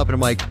pop it up, and I'm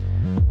like,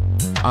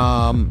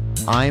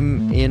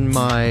 I'm in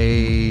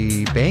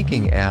my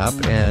banking app,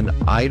 and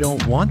I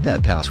don't want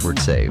that password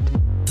saved.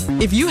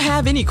 If you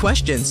have any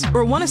questions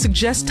or want to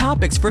suggest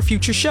topics for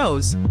future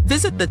shows,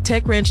 visit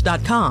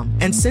thetechranch.com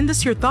and send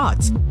us your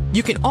thoughts.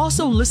 You can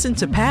also listen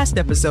to past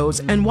episodes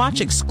and watch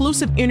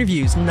exclusive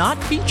interviews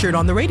not featured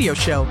on the radio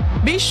show.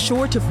 Be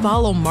sure to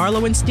follow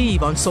Marlo and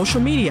Steve on social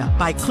media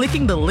by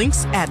clicking the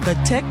links at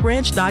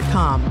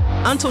thetechranch.com.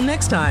 Until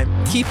next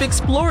time, keep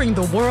exploring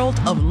the world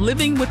of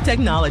living with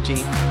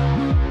technology.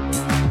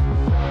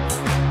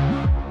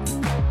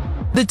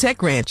 The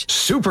Tech Ranch.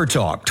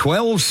 Supertalk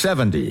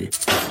 1270.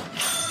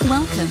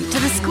 Welcome to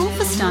the School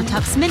for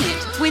Startups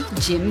Minute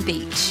with Jim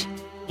Beach.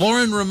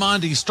 Lauren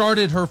Raimondi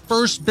started her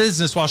first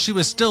business while she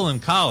was still in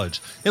college.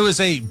 It was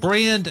a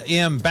brand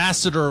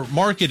ambassador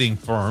marketing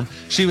firm.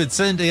 She would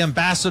send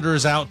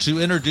ambassadors out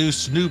to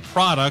introduce new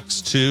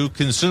products to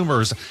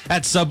consumers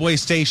at subway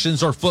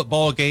stations or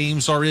football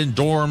games or in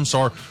dorms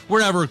or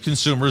wherever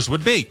consumers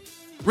would be.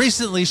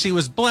 Recently, she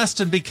was blessed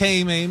and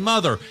became a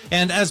mother.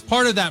 And as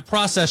part of that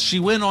process,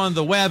 she went on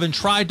the web and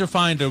tried to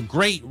find a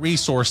great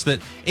resource that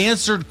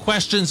answered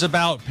questions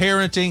about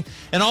parenting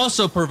and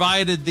also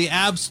provided the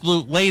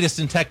absolute latest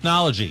in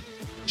technology.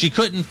 She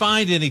couldn't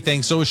find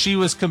anything, so she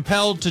was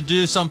compelled to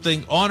do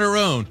something on her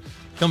own,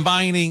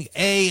 combining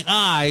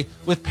AI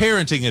with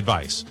parenting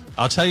advice.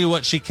 I'll tell you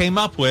what she came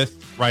up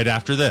with right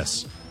after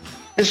this.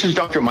 This is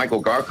Dr.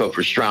 Michael Garko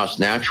for Strauss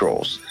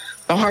Naturals.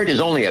 The heart is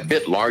only a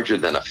bit larger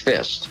than a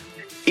fist.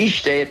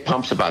 Each day it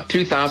pumps about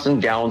 2,000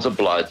 gallons of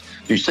blood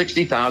through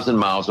 60,000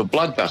 miles of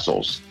blood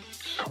vessels.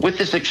 With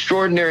this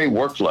extraordinary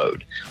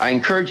workload, I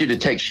encourage you to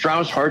take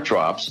Strauss Heart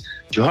Drops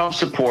to help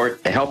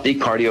support a healthy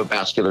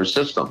cardiovascular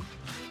system.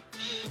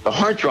 The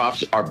Heart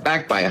Drops are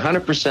backed by a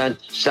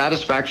 100%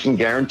 satisfaction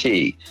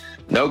guarantee.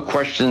 No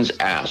questions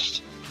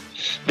asked.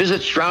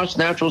 Visit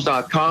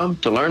StraussNaturals.com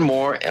to learn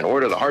more and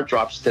order the Heart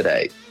Drops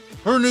today.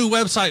 Her new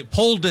website,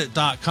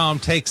 polledit.com,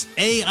 takes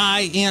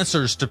AI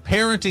answers to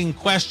parenting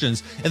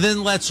questions and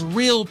then lets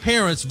real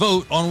parents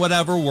vote on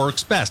whatever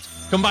works best,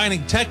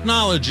 combining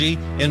technology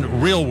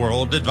and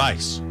real-world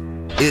advice.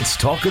 It's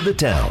Talk of the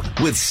Town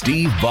with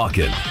Steve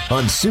Bakken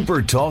on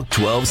Supertalk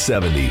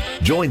 1270.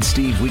 Join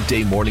Steve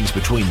weekday mornings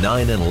between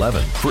 9 and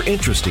 11 for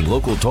interesting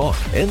local talk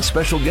and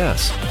special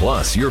guests,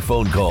 plus your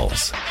phone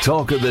calls.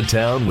 Talk of the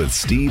Town with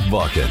Steve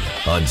Bakken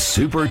on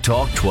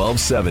Supertalk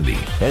 1270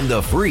 and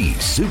the free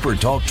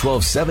Supertalk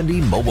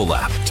 1270 mobile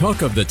app.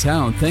 Talk of the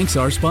Town thanks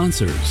our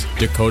sponsors: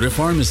 Dakota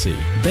Pharmacy,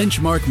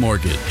 Benchmark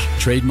Mortgage,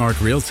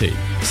 Trademark Realty,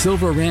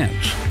 Silver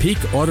Ranch, Peak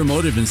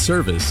Automotive and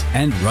Service,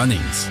 and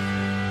Runnings.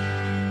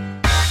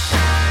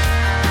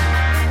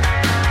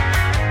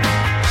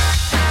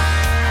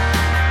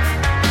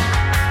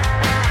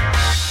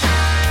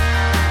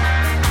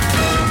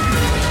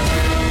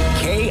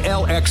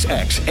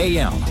 KLXX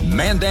AM,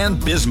 Mandan,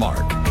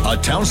 Bismarck, a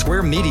Town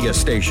Square media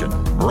station,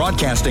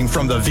 broadcasting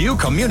from the View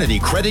Community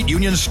Credit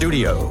Union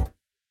studio.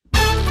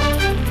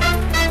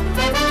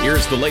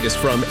 Here's the latest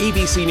from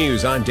ABC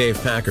News. I'm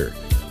Dave Packer.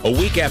 A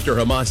week after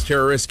Hamas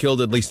terrorists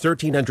killed at least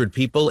 1,300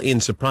 people in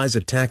surprise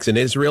attacks in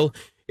Israel,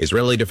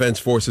 Israeli Defense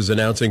Forces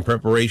announcing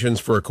preparations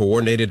for a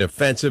coordinated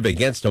offensive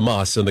against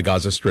Hamas in the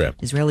Gaza Strip.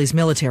 Israel's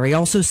military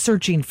also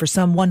searching for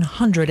some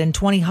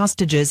 120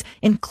 hostages,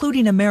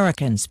 including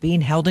Americans,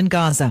 being held in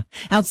Gaza.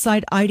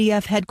 Outside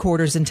IDF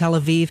headquarters in Tel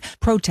Aviv,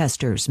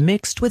 protesters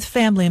mixed with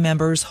family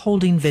members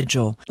holding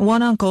vigil.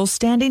 One uncle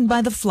standing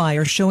by the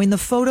flyer showing the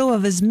photo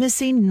of his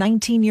missing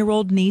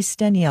 19-year-old niece,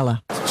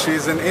 Daniela.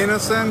 She's an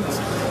innocent,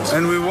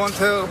 and we want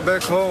her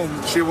back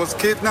home. She was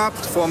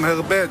kidnapped from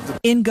her bed.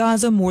 In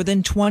Gaza, more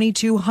than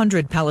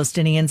 2,200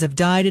 Palestinians have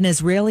died in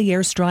Israeli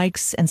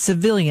airstrikes, and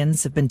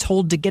civilians have been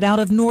told to get out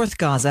of North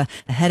Gaza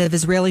ahead of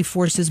Israeli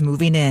forces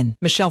moving in.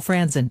 Michelle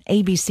Franzen,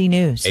 ABC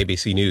News.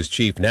 ABC News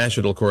Chief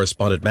National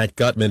Correspondent Matt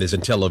Gutman is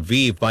in Tel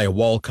Aviv by a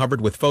wall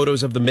covered with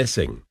photos of the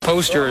missing.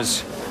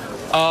 Posters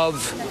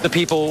of the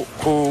people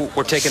who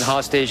were taken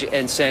hostage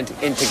and sent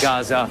into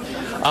Gaza.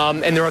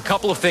 And there are a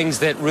couple of things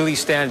that really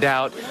stand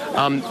out.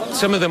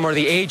 Some of them are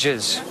the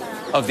ages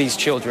of these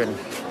children.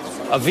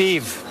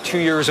 Aviv, 2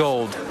 years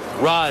old.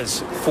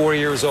 Raz, 4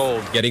 years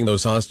old. Getting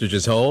those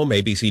hostages home,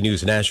 ABC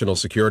News national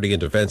security and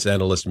defense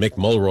analyst Mick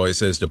Mulroy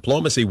says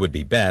diplomacy would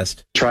be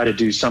best. Try to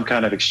do some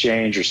kind of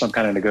exchange or some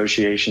kind of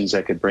negotiations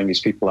that could bring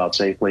these people out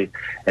safely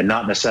and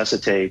not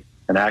necessitate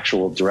an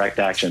actual direct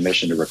action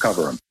mission to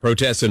recover them.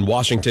 Protests in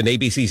Washington.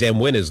 ABC's Em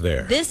Nguyen is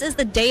there. This is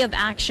the day of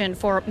action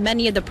for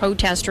many of the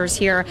protesters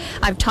here.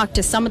 I've talked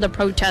to some of the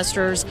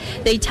protesters.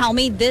 They tell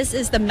me this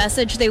is the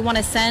message they want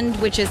to send,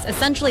 which is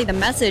essentially the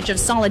message of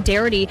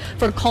solidarity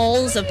for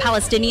calls of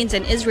Palestinians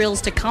and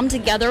Israelis to come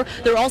together.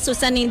 They're also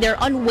sending their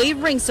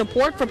unwavering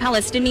support for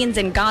Palestinians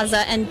in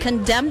Gaza and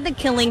condemn the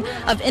killing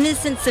of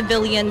innocent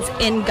civilians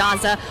in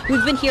Gaza.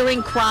 We've been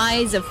hearing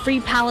cries of free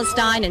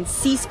Palestine and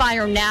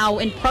ceasefire now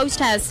in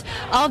protest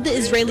of the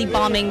Israeli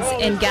bombings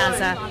in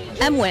Gaza.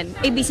 Em Nguyen,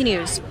 ABC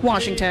News,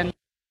 Washington.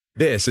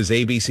 This is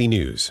ABC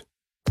News.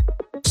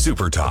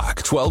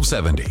 Supertalk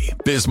 1270,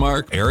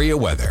 Bismarck area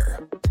weather.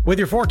 With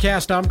your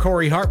forecast, I'm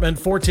Corey Hartman.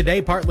 For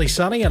today, partly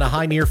sunny and a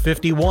high near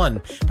 51.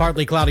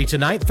 Partly cloudy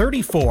tonight,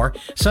 34.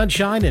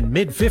 Sunshine and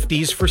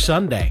mid-50s for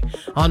Sunday.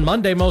 On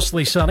Monday,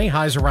 mostly sunny,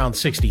 highs around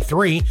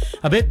 63.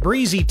 A bit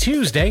breezy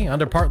Tuesday,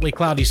 under partly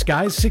cloudy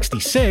skies,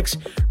 66.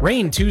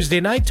 Rain Tuesday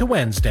night to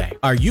Wednesday.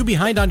 Are you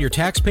behind on your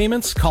tax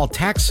payments? Call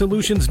Tax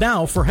Solutions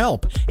now for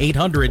help.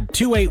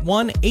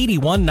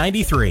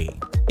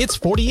 800-281-8193. It's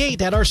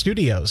 48 at our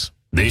studios.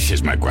 This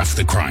is McGruff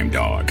the Crime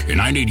Dog,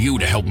 and I need you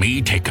to help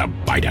me take a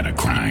bite out of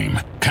crime.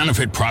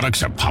 Counterfeit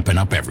products are popping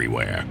up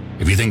everywhere.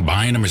 If you think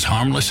buying them is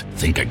harmless,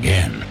 think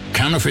again.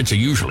 Counterfeits are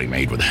usually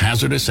made with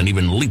hazardous and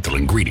even lethal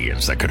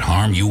ingredients that could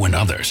harm you and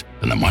others.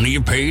 And the money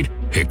you paid,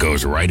 it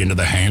goes right into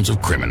the hands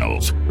of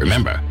criminals.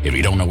 Remember, if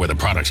you don't know where the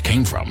products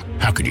came from,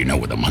 how could you know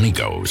where the money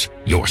goes?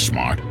 You're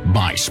smart.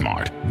 Buy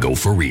smart. Go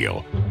for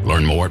real.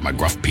 Learn more at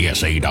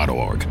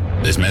mcgruffpsa.org.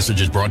 This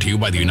message is brought to you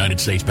by the United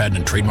States Patent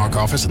and Trademark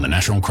Office and the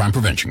National Crime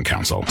Prevention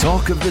Council.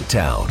 Talk of the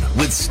Town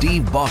with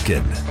Steve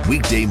Bakken.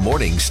 Weekday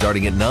mornings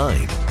starting at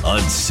 9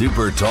 on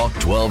Super Talk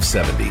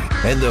 1270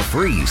 and the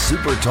free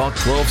Super Talk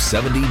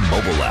 1270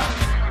 mobile app.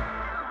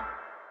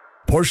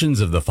 Portions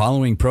of the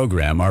following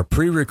program are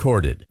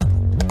pre-recorded.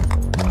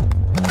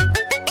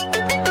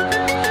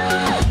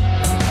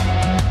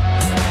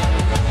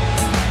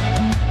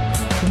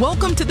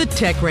 Welcome to the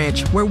Tech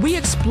Ranch, where we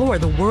explore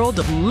the world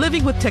of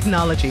living with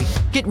technology.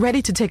 Get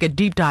ready to take a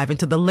deep dive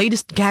into the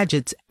latest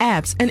gadgets,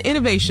 apps, and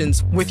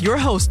innovations with your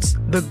hosts,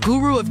 the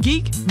Guru of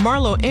Geek,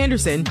 Marlo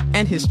Anderson,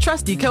 and his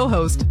trusty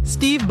co-host,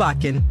 Steve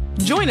Bakken.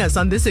 Join us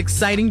on this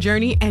exciting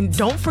journey, and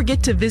don't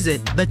forget to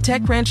visit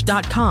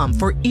thetechranch.com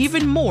for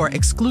even more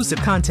exclusive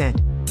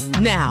content.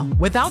 Now,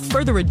 without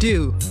further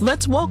ado,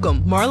 let's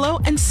welcome Marlo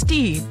and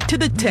Steve to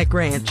the Tech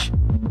Ranch.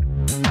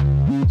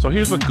 So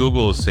here's what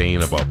Google is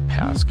saying about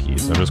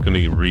passkeys. I'm just going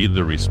to read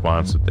the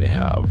response that they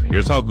have.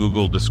 Here's how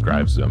Google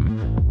describes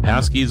them.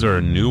 Passkeys are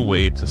a new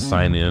way to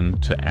sign in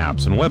to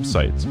apps and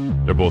websites.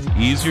 They're both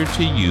easier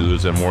to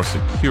use and more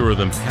secure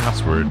than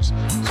passwords,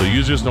 so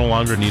users no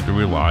longer need to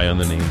rely on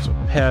the names of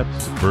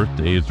pets,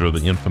 birthdays, or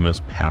the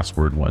infamous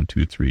password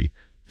 123. Did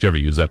you ever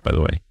use that, by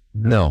the way?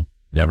 No.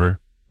 Never?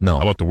 No.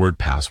 How about the word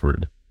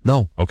password?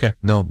 No. Okay.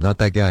 No, not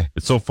that guy.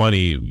 It's so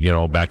funny,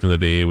 back in the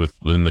day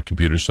in the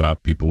computer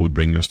shop, people would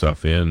bring their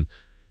stuff in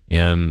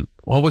and,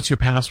 well, what's your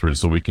password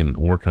so we can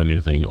work on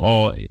your thing?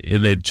 Oh,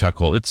 and they'd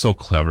chuckle. It's so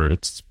clever.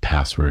 It's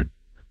password.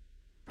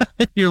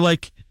 You're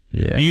like,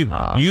 yeah. You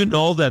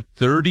know that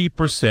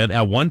 30%,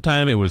 at one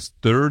time it was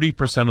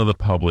 30% of the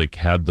public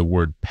had the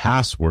word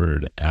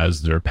password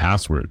as their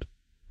password.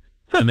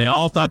 And they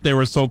all thought they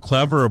were so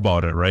clever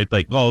about it, right?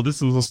 Like, oh,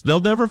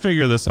 they'll never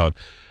figure this out.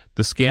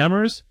 The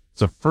scammers, it's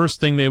the first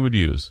thing they would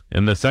use.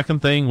 And the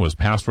second thing was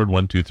password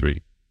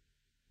 123.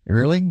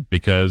 Really?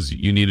 Because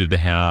you needed to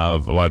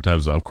have, a lot of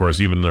times, of course,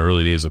 even in the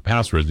early days of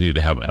passwords, you needed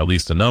to have at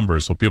least a number.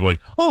 So people are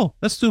like, oh,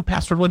 let's do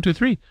password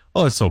 123.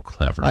 Oh, it's so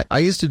clever. I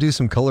used to do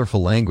some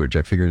colorful language.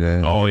 I figured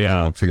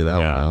figure that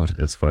one out.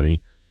 It's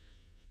funny.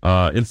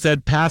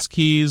 Instead,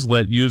 passkeys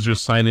let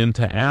users sign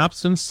into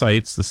apps and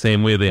sites the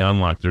same way they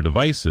unlock their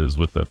devices,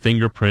 with a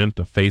fingerprint,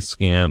 a face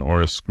scan,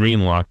 or a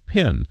screen lock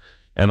PIN.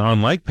 And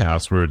unlike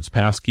passwords,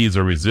 passkeys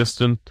are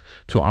resistant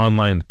to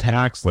online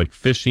attacks like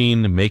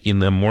phishing, making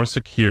them more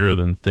secure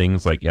than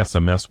things like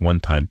SMS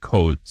one-time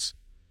codes.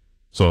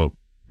 So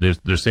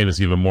they're saying it's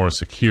even more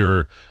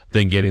secure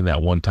than getting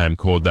that one-time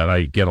code that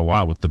I get a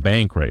lot with the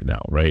bank right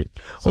now, right?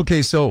 So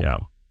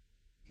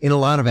in a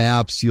lot of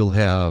apps, you'll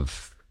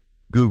have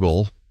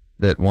Google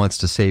that wants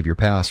to save your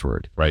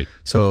password. Right.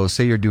 So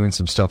say you're doing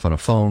some stuff on a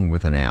phone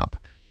with an app,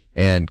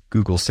 and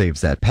Google saves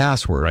that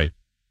password. Right.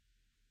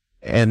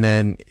 And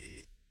then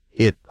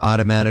it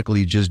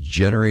automatically just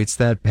generates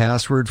that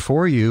password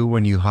for you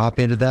when you hop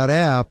into that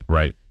app.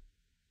 Right.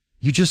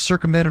 You just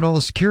circumvented all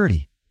the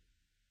security.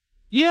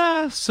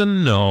 Yes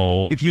and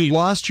no. If you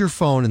lost your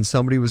phone and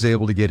somebody was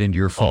able to get into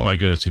your phone. Oh my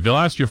goodness. If you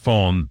lost your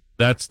phone,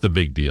 that's the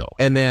big deal.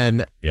 And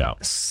then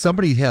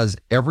somebody has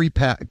every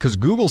because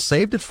Google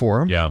saved it for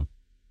them. Yeah.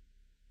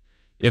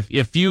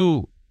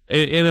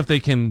 If they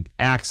can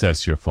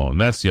access your phone,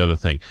 that's the other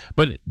thing.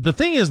 But the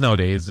thing is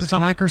nowadays,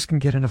 hackers can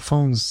get into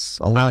phones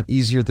a lot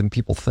easier than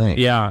people think.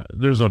 Yeah,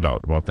 there's no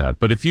doubt about that.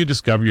 But if you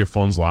discover your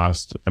phone's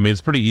lost, I mean,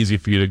 it's pretty easy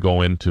for you to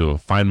go into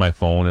Find My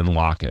Phone and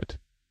lock it.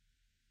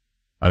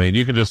 I mean,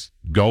 you can just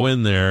go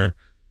in there.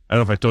 I don't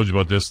know if I told you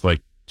about this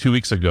like 2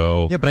 weeks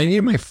ago. Yeah, but I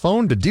need my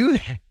phone to do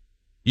that.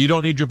 You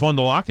don't need your phone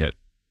to lock it.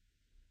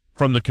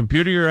 From the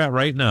computer you're at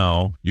right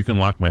now, you can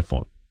lock my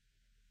phone.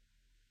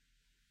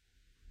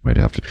 Might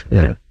have to.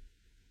 Yeah.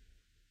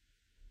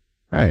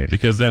 Right.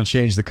 Because then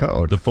change the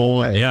code. The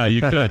phone. Yeah,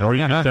 you could. Or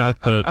you have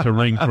to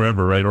ring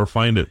forever, right? Or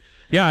find it.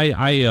 Yeah,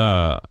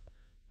 I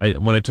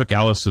when I took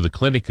Alice to the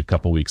clinic a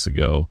couple weeks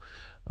ago,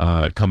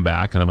 come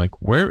back and I'm like,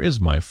 where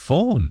is my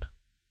phone?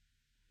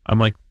 I'm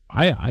like,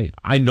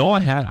 I know I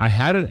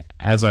had it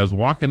as I was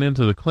walking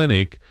into the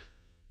clinic,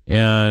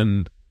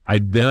 and I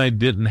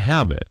didn't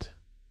have it.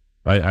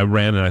 I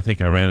ran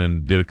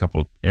and did a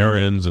couple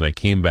errands, and I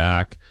came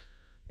back,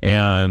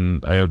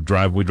 and we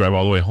drive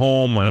all the way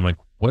home, and I'm like,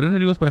 what did I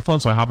do with my phone?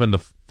 So I hop in to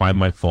find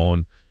my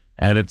phone,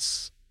 and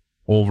it's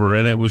over,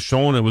 and it was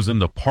showing it was in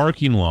the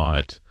parking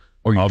lot.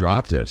 Or you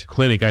dropped it.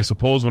 Clinic, I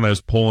suppose, when I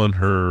was pulling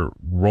her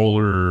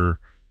roller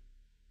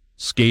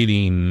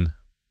skating,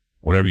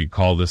 whatever you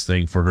call this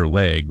thing for her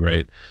leg,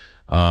 right?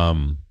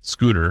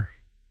 Scooter.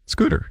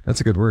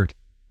 That's a good word.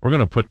 We're going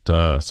to put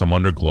some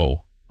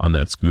underglow on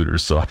that scooter.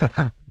 So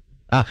it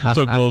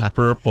glows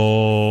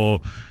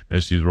purple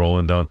as she's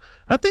rolling down.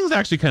 That thing's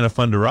actually kind of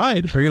fun to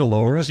ride. Are you going to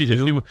lower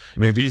it?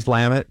 Maybe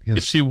slam it?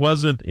 If she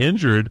wasn't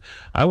injured,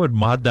 I would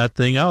mod that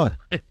thing out.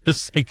 I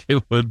just think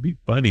it would be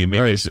funny. Maybe.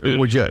 All right, so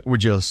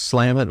would you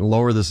slam it and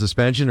lower the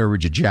suspension, or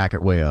would you jack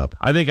it way up?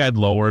 I think I'd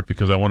lower it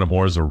because I want it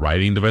more as a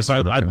riding device.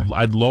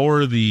 I'd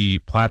lower the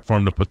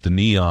platform to put the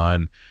knee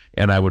on,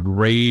 and I would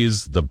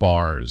raise the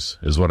bars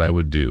is what I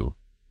would do.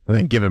 I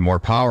think give it more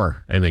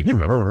power. I think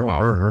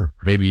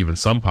maybe even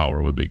some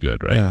power would be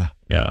good, right?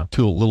 Yeah.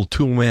 Little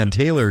Toolman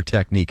Taylor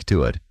technique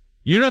to it.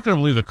 You're not going to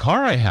believe the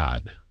car I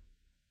had.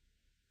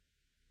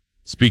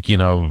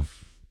 Speaking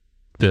of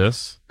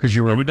this, because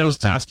you remember those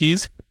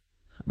passkeys?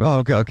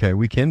 Oh, okay,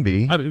 we can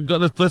be.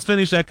 Let's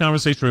finish that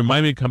conversation.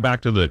 Remind me to come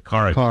back to the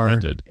car I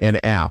rented.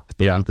 And app.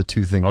 Yeah, the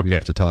two things we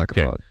have to talk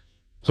about.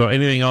 So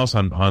anything else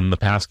on the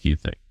passkey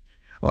thing?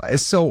 Well,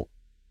 so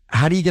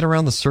how do you get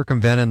around the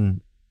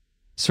circumventing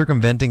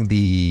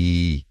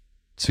the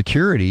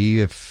security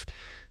if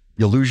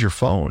you lose your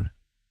phone?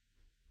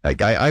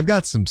 I've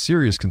got some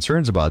serious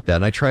concerns about that,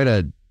 and I try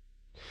to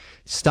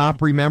stop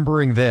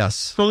remembering this.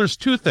 So there's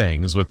two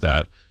things with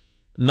that.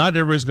 Not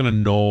everybody's going to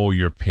know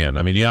your PIN.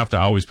 I mean, you have to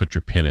always put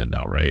your PIN in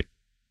now, right?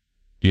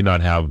 Do you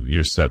not have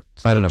your set?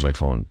 I don't have my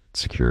phone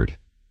secured.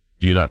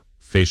 Do you not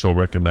facial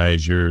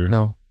recognize your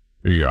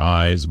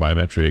eyes,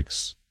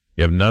 biometrics?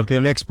 You have nothing.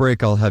 Okay, next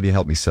break, I'll have you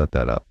help me set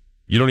that up.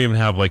 You don't even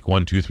have like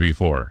 1, 2, 3,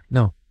 4.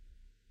 No.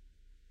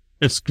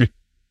 I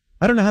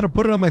don't know how to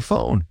put it on my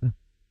phone.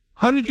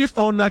 How did your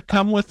phone not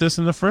come with this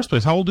in the first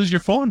place? How old is your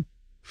phone?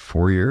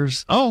 4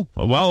 years. Oh,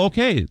 well,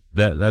 okay.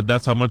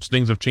 That's how much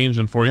things have changed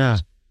in 4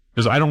 years.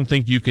 Because I don't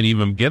think you can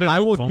even get it.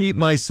 I will keep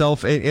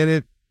myself,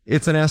 and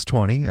it's an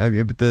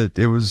S20.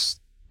 It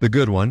was the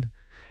good one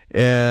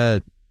at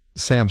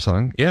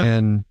Samsung. Yeah.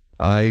 And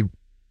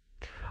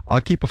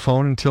I'll keep a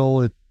phone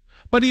until it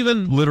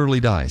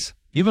literally dies.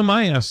 Even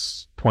my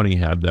S20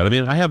 had that. I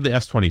mean, I have the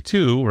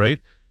S22,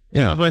 right?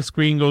 Yeah. My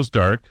screen goes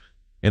dark,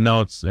 and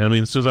now as soon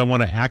as I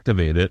want to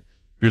activate it,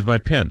 here's my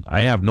PIN.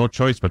 I have no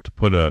choice but to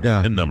put a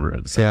PIN number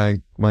in.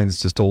 See, mine's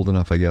just old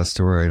enough, I guess,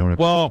 to where I don't have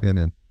to put PIN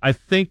in.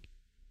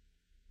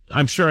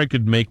 I'm sure I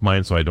could make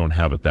mine so I don't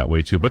have it that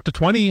way too. But the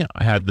 20,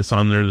 I had this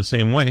on there the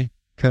same way.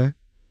 Okay.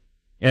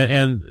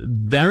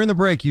 And during the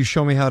break, you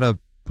show me how to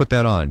put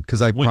that on,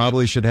 because I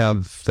probably should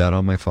have that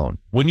on my phone.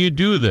 When you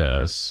do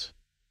this,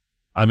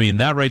 I mean,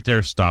 that right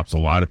there stops a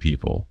lot of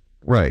people.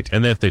 Right.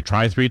 And if they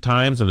try 3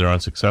 times and they're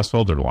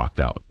unsuccessful, they're locked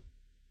out.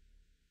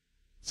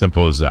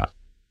 Simple as that.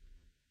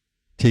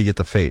 Till you get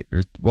the fate.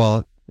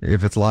 Well,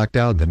 if it's locked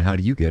out, then how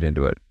do you get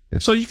into it?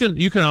 So you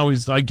can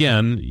always,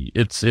 again,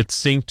 it's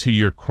synced to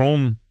your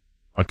Chrome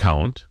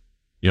account,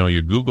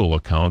 your Google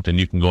account, and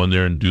you can go in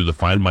there and do the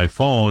Find My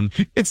Phone.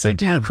 It's the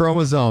 10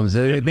 chromosomes.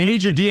 They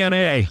need your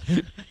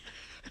DNA.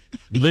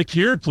 Click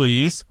here,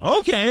 please.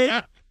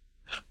 Okay.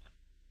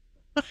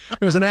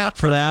 There's an app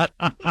for that.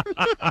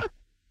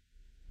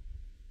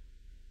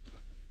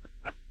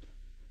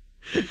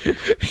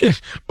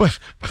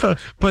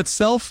 but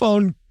cell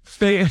phone,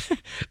 they're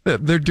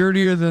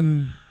dirtier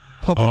than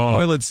public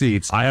toilet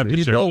seats.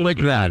 Don't lick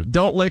that.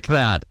 Don't lick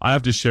that. I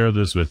have to share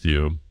this with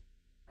you.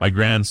 My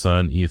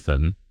grandson,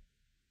 Ethan,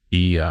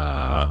 he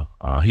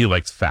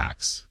likes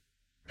facts,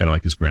 kind of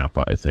like his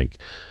grandpa, I think.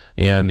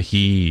 And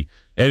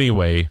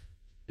anyway,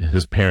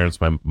 his parents,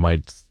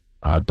 my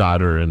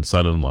daughter and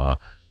son-in-law,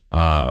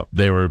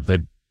 they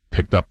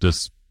picked up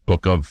this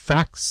book of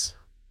facts,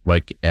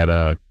 like at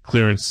a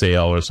clearance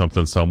sale or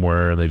something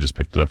somewhere, and they just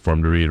picked it up for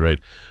him to read, right?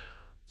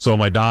 So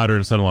my daughter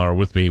and son-in-law are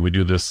with me. We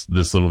do this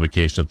little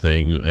vacation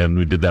thing, and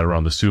we did that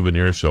around the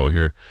souvenir show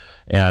here.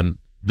 And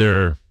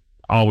they're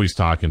always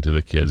talking to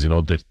the kids.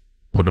 They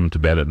put them to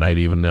bed at night,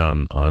 even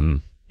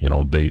on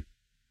they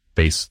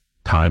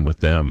FaceTime with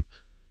them.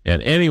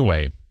 And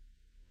anyway,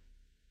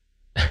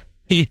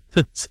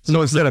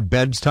 so instead of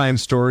bedtime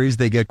stories,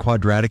 they get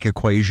quadratic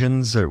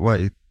equations or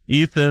what?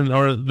 Ethan,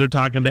 or they're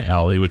talking to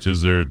Allie, which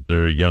is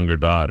their younger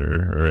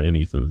daughter, and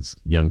Ethan's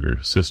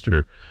younger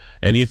sister.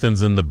 And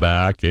Ethan's in the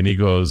back, and he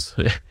goes,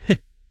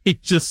 he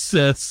just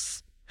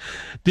says,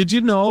 did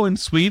you know in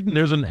Sweden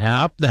there's an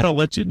app that'll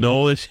let you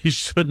know that you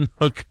shouldn't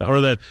hook,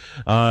 or that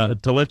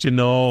to let you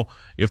know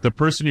if the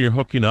person you're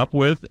hooking up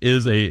with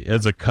is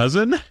a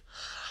cousin?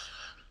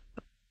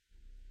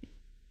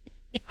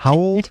 How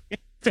old?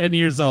 10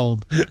 years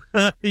old.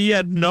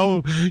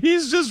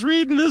 He's just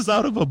reading this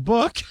out of a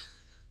book.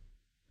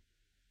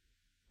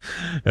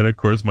 And of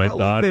course, my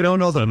daughter. They don't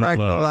know the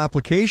practical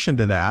application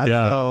to that.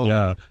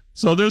 Yeah.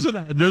 So there's an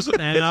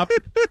app.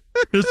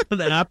 There's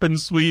an app in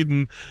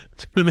Sweden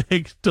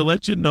to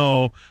let you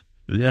know,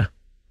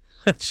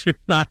 that you're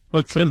not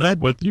hooking up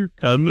with your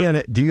cousin.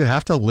 Yeah, do you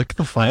have to lick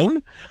the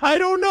phone? I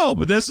don't know,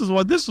 but this is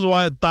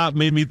why I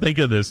made me think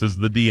of this is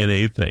the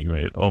DNA thing,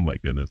 right? Oh my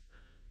goodness,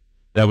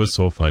 that was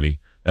so funny.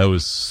 I'm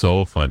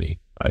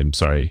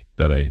sorry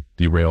that I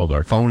derailed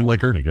our phone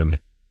licker again.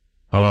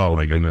 Oh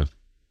my goodness.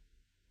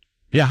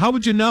 Yeah, how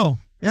would you know?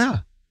 Yeah.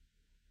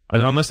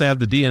 Unless they have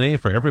the DNA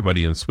for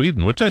everybody in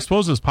Sweden, which I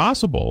suppose is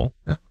possible.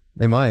 Yeah,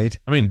 they might.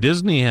 I mean,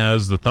 Disney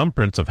has the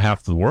thumbprints of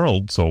half the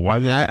world, so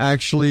why?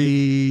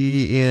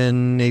 Actually,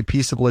 in a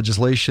piece of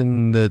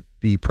legislation that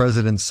the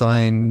president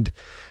signed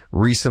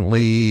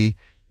recently,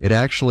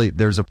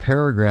 there's a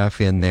paragraph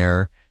in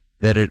there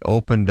that it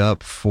opened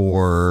up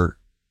for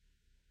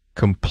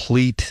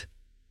complete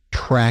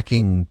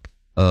tracking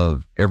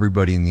of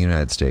everybody in the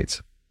United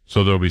States.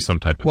 So there'll be some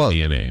type of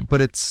DNA.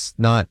 But it's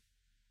not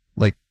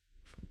like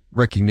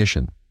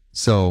recognition.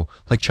 So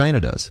like China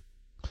does.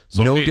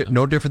 So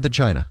no different than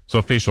China.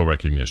 So facial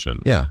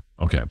recognition. Yeah.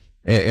 Okay.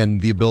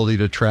 And the ability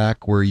to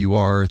track where you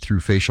are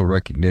through facial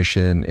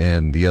recognition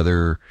and the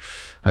other,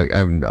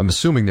 I'm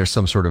assuming there's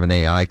some sort of an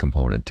AI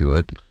component to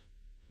it.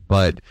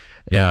 But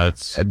yeah,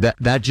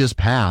 that just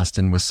passed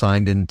and was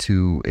signed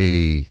into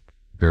a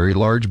very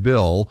large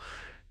bill.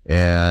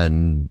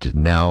 And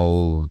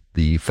now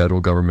the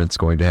federal government's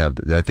going to have,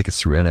 I think it's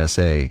through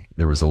NSA.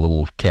 There was a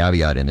little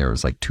caveat in there. It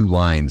was like 2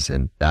 lines,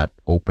 and that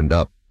opened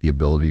up the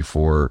ability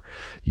for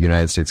the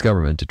United States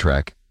government to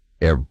track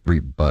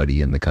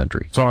everybody in the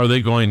country. So are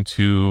they going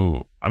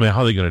to, how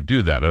are they going to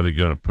do that? Are they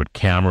going to put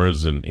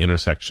cameras and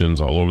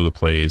intersections all over the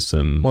place?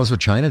 And well, that's what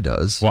China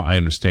does. Well, I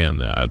understand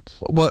that.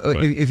 Well,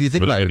 if you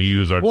think about it. We're going to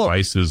use our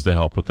devices to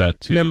help with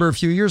that too. Remember a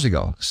few years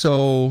ago.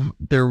 So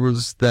there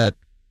was that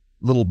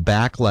little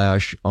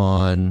backlash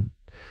on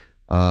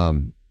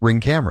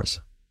Ring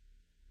cameras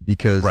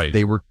because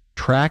they were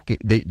tracking,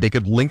 they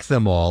could link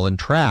them all and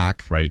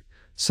track. Right.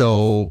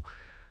 So,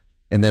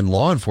 and then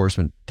law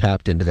enforcement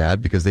tapped into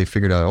that because they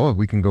figured out,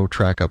 we can go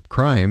track up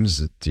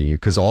crimes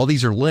because all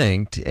these are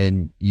linked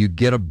and you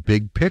get a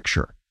big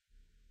picture.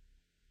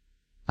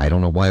 I don't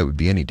know why it would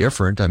be any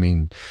different. I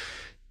mean,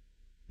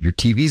 your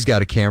TV's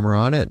got a camera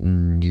on it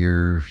and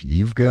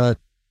you've got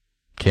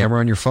camera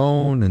on your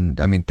phone. And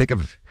I mean,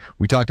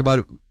 we talked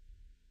about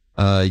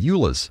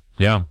EULAs.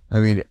 Yeah. I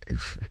mean,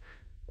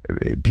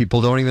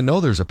 people don't even know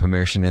there's a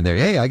permission in there.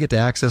 Hey, I get to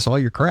access all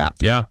your crap.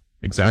 Yeah,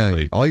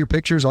 exactly. All your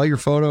pictures, all your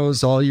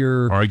photos,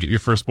 or I get your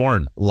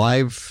firstborn.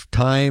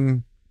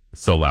 Lifetime.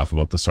 Still laugh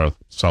about the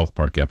South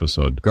Park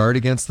episode. Guard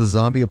Against the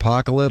Zombie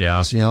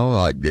Apocalypse. Yeah.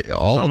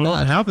 All of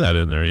that. Have that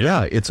in there.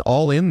 Yeah, it's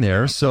all in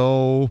there.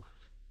 So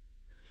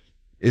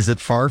is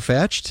it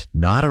far-fetched?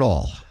 Not at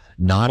all.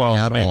 Not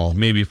at all.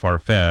 Maybe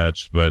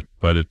far-fetched, but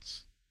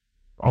it's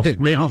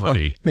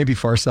reality. Maybe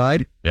Far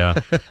Side. Yeah,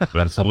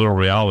 but it's a little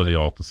reality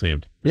all at the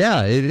same time.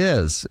 Yeah, it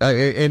is.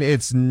 And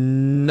it's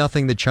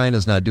nothing that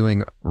China's not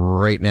doing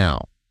right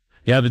now.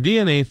 Yeah, the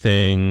DNA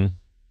thing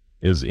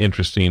is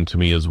interesting to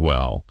me as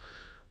well.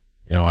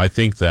 I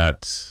think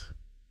that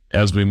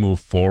as we move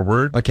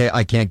forward. Okay,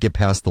 I can't get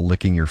past the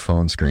licking your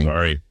phone screen.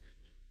 Sorry.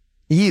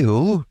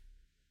 Ew.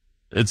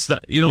 It's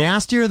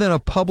nastier than a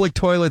public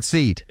toilet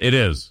seat. It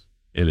is.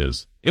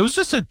 It was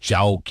just a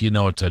joke.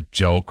 It's a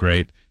joke,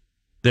 right?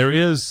 There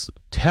is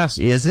tests.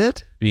 Is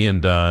it?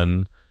 Being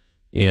done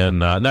in,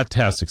 not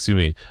tests, excuse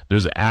me.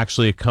 There's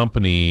actually a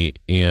company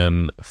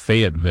in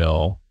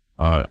Fayetteville,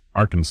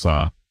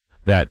 Arkansas,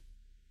 that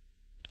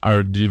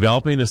are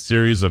developing a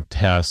series of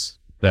tests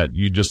that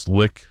you just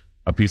lick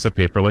a piece of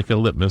paper, like a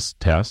litmus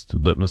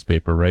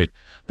paper, right?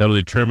 That'll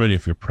determine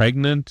if you're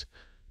pregnant,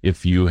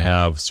 if you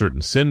have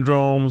certain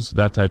syndromes,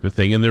 that type of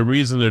thing. And the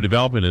reason they're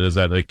developing it is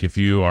that, like, if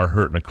you are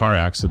hurt in a car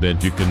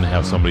accident, you can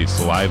have somebody's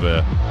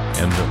saliva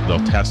and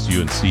they'll test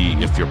you and see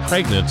if you're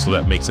pregnant. So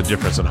that makes a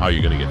difference in how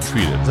you're going to get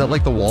treated. Is that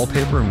like the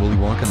wallpaper in Willy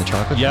Wonka and the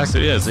Chocolate Factory? Yes,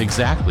 it is.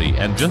 Exactly.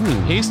 And just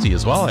tasty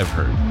as well, I've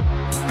heard.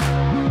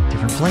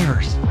 Different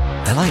flavors.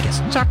 I like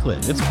it.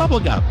 Chocolate. It's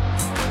bubblegum.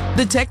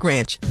 The Tech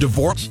Ranch.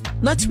 Divorce.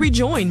 Let's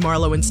rejoin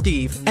Marlo and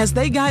Steve as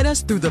they guide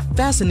us through the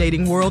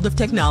fascinating world of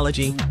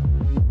technology.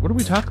 What are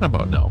we talking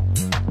about now?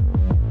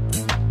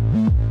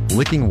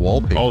 Licking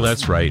wallpaper. Oh,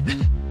 that's right.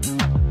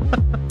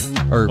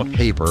 Or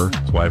paper.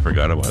 That's why I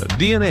forgot about it.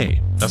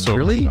 DNA. That's what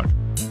really?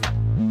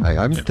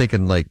 I'm Yeah.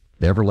 thinking like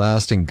the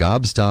everlasting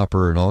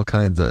gobstopper and all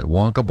kinds of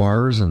Wonka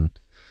bars. And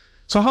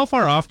so how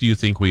far off do you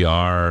think we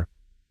are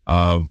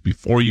of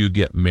before you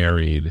get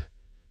married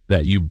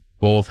that you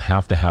both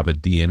have to have a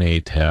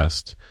DNA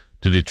test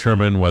to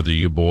determine whether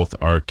you both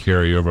are a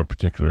carrier of a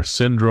particular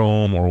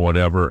syndrome or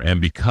whatever, and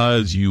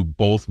because you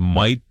both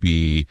might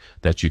be,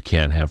 that you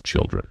can't have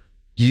children.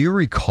 Do you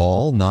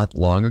recall not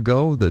long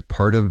ago that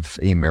part of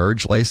a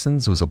marriage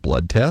license was a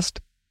blood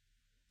test?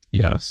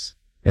 Yes.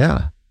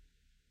 Yeah.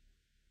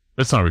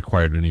 That's not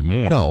required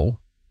anymore. No.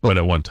 But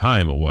at one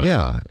time it was.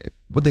 Yeah.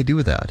 What'd they do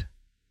with that?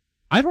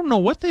 I don't know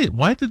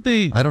why did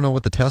they? I don't know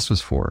what the test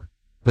was for.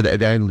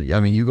 But I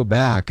mean, you go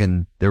back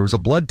and there was a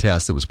blood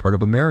test that was part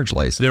of a marriage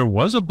license. There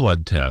was a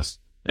blood test.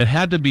 It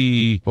had to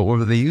be. But what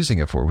were they using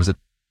it for? Was it?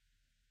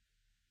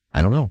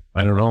 I don't know.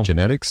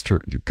 Genetics?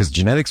 Because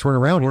genetics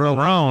weren't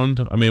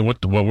around. I mean,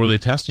 what were they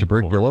testing?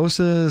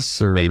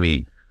 Tuberculosis or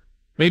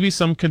maybe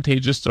some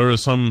contagious or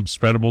some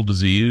spreadable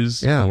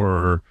disease. Yeah.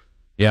 Or,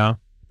 yeah,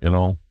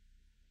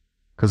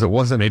 because it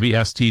wasn't maybe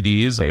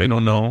STDs. I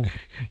don't know.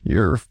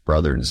 Your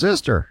brother and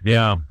sister.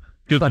 Yeah.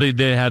 Because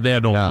they had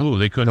no clue.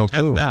 They couldn't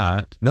test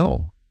that.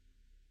 No.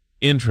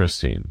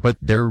 Interesting. But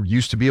there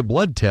used to be a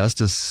blood test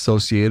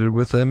associated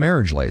with a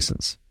marriage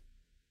license.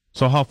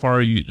 So how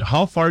far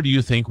do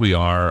you think we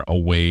are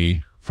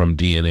away from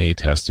DNA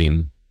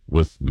testing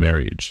with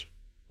marriage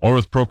or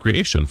with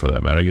procreation for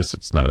that matter? I guess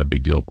it's not a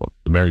big deal about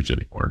the marriage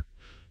anymore.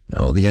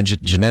 No, the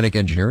genetic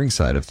engineering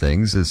side of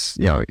things is,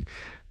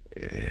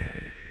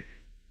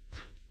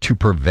 to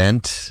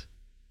prevent,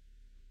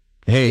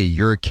 hey,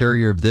 you're a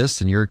carrier of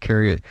this and you're a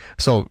carrier.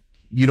 So,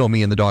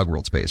 me in the dog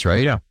world space,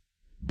 right? Yeah.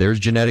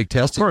 There's genetic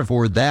testing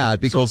for that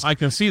because so I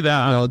can see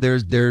that.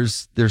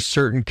 There's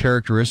certain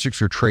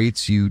characteristics or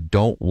traits you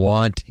don't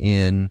want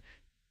in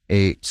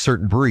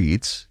certain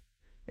breeds,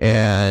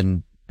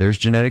 and there's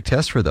genetic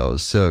tests for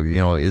those. So,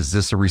 is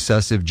this a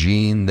recessive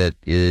gene that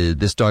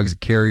this dog's a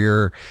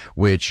carrier,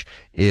 which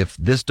if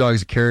this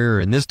dog's a carrier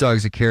and this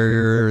dog's a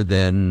carrier,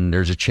 then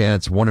there's a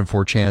chance, 1 in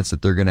 4 chance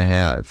that they're going to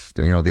have,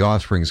 the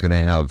offspring is going to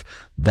have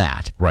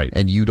that. Right.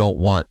 And you don't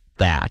want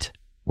that.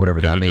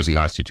 Whatever that may be. It just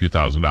cost you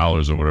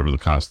 $2,000 or whatever the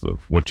cost of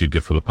what you'd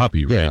get for the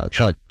puppy, right? Yeah, it's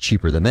a lot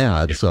cheaper than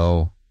that. Yeah.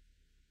 So,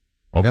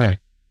 okay. Yeah.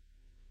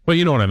 Well,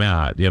 you know what I'm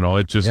at.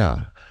 It just,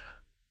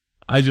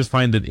 I just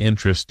find it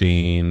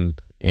interesting.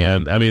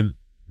 And I mean,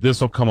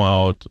 this will come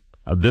out.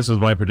 This is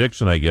my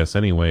prediction, I guess,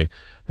 anyway,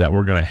 that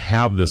we're going to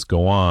have this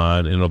go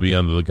on and it'll be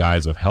under the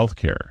guise of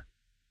healthcare.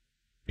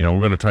 We're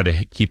going to try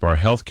to keep our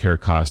healthcare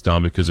costs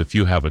down because if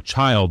you have a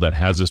child that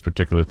has this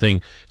particular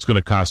thing, it's going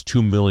to cost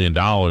 $2 million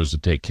to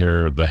take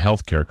care of the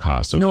healthcare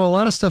costs. A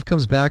lot of stuff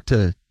comes back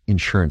to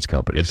insurance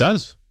companies. It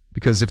does.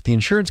 Because if the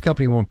insurance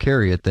company won't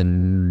carry it,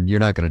 then you're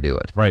not going to do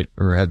it. Right.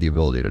 Or have the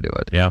ability to do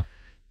it. Yeah.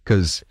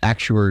 Because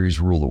actuaries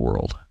rule the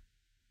world.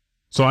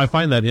 So I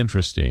find that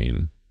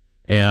interesting.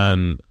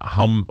 And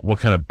what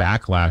kind of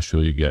backlash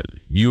will you get?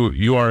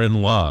 You are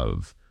in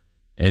love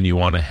and you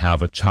want to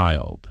have a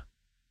child.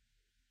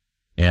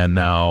 And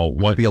now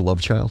what? Be a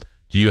love child?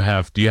 Do you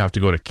have to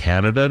go to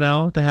Canada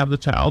now to have the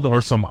child,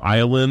 or some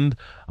island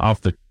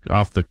off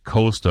the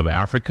coast of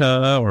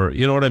Africa, or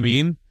you know what I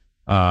mean?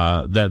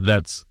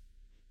 That's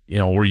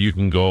where you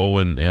can go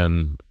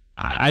and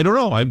I don't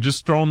know. I'm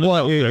just throwing.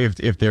 Well,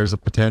 if there's a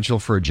potential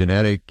for a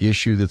genetic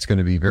issue that's going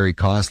to be very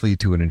costly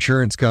to an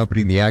insurance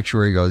company, and the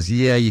actuary goes,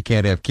 "Yeah, you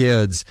can't have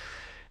kids."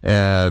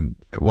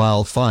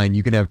 Well, fine,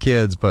 you can have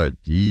kids, but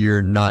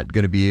you're not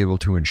going to be able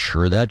to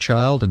insure that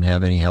child and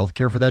have any health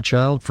care for that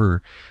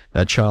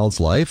child's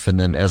life. And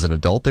then as an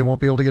adult, they won't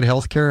be able to get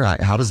health care.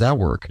 How does that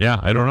work? Yeah,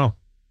 I don't know.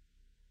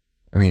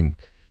 I mean,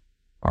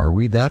 are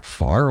we that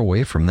far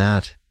away from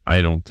that?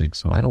 I don't think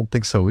so. I don't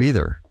think so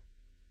either.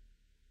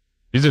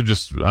 These are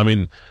just,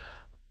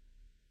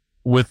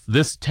 with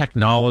this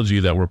technology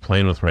that we're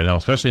playing with right now,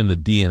 especially in the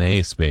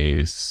DNA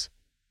space,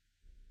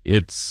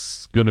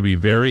 it's going to be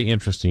very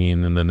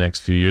interesting in the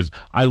next few years.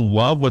 I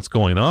love what's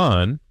going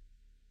on.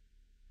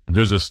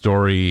 There's a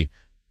story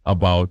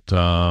about,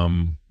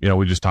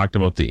 we just talked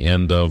about the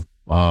end of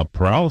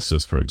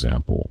paralysis, for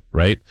example,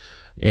 right?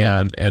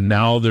 And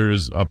now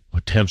there's a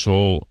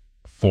potential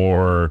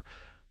for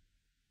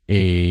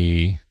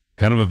a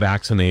kind of a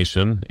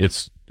vaccination.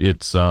 It's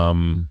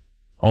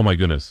oh my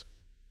goodness.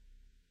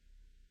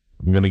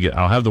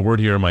 I'll have the word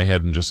here in my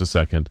head in just a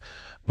second,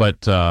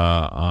 but,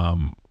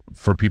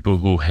 for people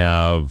who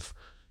have,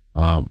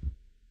 give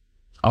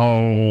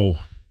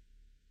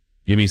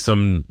me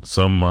some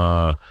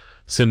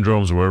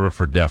syndromes or whatever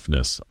for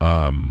deafness.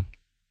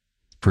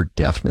 For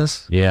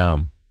deafness? Yeah.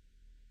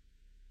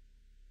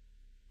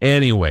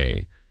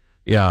 Anyway,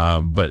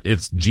 yeah, but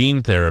it's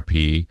gene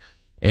therapy,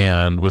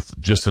 and with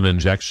just an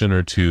injection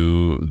or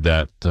two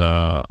that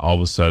all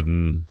of a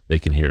sudden they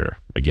can hear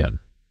again.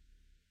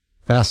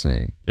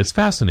 Fascinating. It's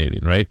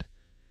fascinating, right?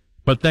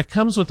 But that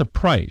comes with a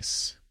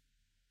price.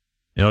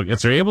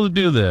 If they're able to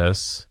do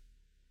this,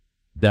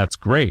 that's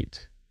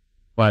great.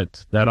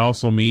 But that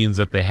also means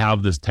that they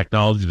have this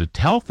technology to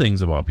tell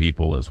things about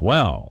people as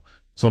well.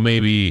 So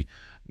maybe,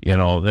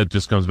 that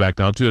just comes back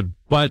down to it.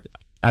 But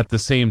at the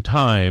same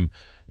time,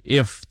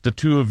 if the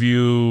two of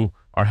you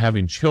are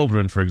having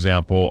children, for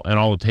example, and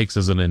all it takes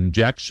is an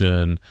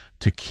injection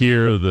to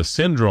cure the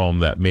syndrome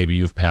that maybe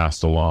you've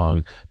passed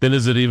along, then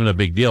is it even a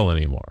big deal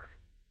anymore?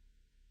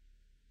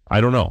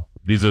 I don't know.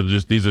 These are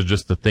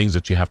just the things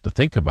that you have to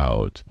think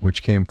about.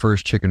 Which came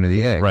first, chicken or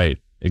the egg? Right.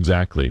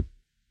 Exactly.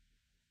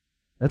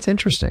 That's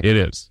interesting. It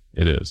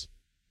is.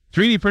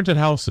 3D printed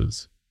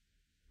houses.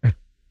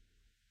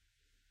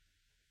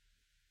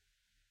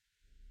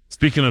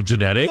 Speaking of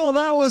genetics. Well,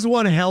 that was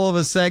one hell of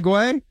a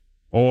segue.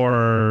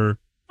 Or,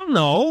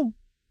 no,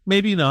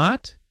 maybe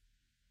not.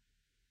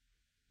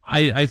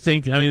 I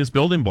think, it's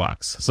building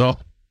blocks. So.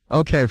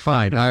 Okay,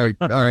 fine. All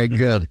right,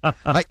 good.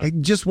 I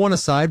just want to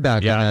side back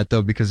on that,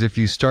 though, because if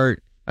you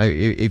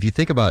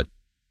think about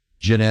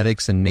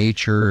genetics and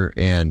nature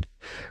and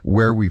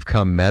where we've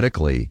come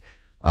medically,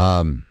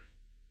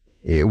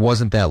 it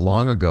wasn't that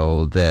long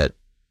ago that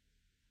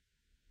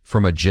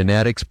from a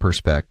genetics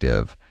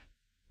perspective,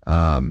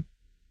 a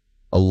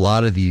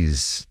lot of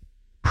these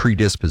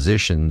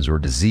predispositions or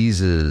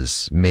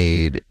diseases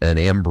made an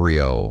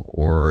embryo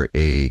or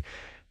a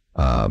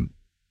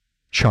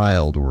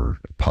child or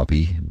a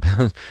puppy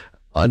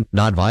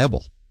not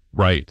viable.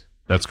 Right.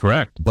 That's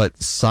correct. But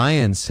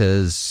science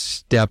has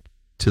stepped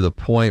to the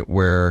point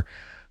where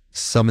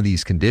a lot of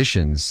these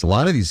conditions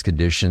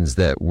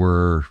that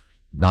were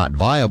not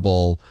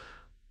viable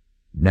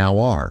now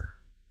are.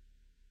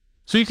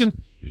 So you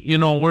can,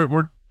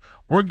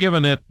 we're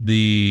giving it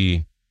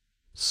the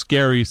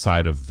scary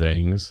side of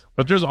things,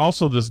 but there's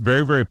also this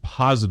very, very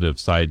positive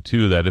side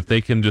too, that if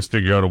they can just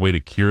figure out a way to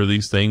cure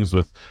these things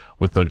with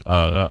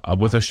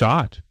a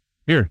shot.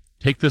 Here,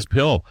 take this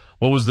pill.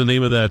 What was the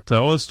name of that?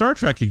 It's Star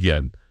Trek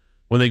again.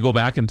 When they go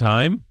back in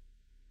time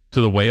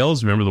to the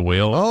whales. Remember the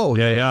whale? Oh,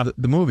 yeah.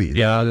 The movie.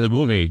 Yeah, the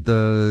movie.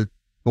 The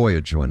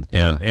Voyage one.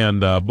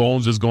 And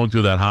Bones is going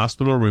through that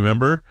hospital,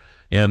 remember?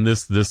 And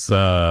this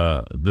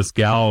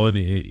gal, and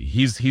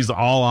he's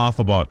all off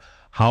about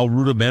how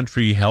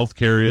rudimentary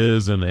healthcare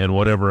is and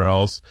whatever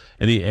else.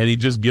 And he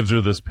just gives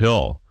her this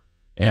pill.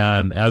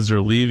 And as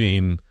they're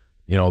leaving,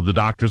 the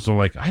doctors are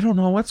like, I don't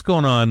know what's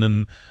going on.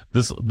 And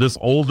this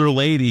older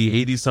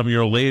lady,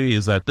 80-some-year-old lady,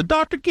 is that the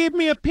doctor gave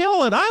me a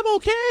pill and I'm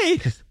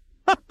okay.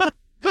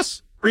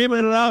 Just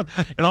screaming it out.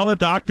 And all the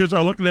doctors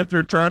are looking at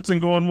their charts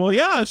and going, well,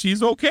 yeah,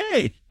 she's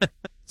okay.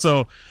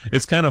 So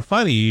it's kind of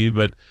funny,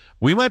 but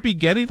we might be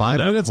getting 5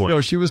 minutes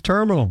ago, she was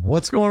terminal.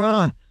 What's going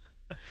on?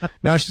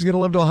 Now she's going to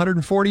live to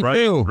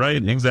 142. Right,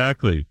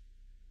 exactly.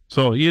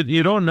 So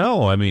you don't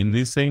know.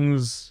 These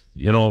things,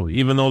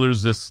 even though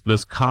there's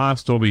this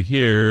cost over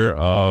here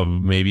of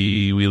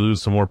maybe we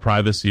lose some more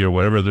privacy or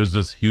whatever, there's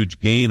this huge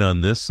gain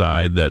on this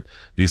side that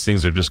these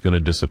things are just going to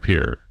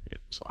disappear.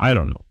 So I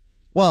don't know.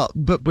 Well,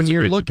 but when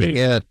you're looking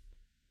at,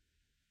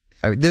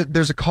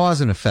 there's a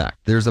cause and effect.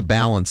 There's a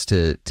balance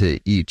to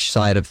each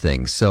side of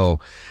things. So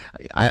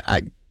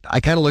I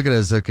kind of look at it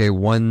as, okay,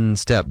 one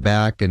step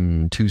back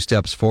and 2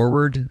 steps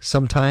forward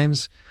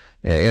sometimes.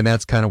 And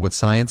that's kind of what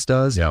science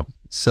does. Yeah.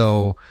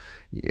 So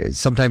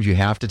sometimes you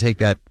have to take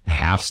that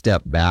half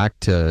step back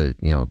to,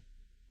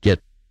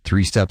 get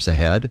 3 steps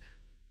ahead.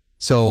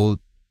 So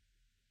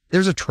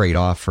there's a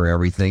trade-off for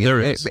everything. There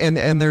is.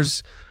 And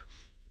there's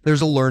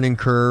a learning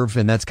curve,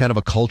 and that's kind of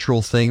a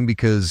cultural thing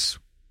because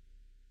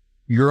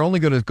you're only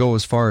going to go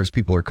as far as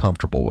people are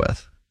comfortable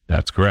with.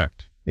 That's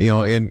correct.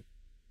 In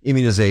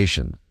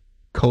immunization,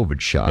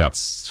 COVID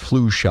shots,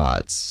 flu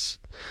shots,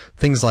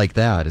 things like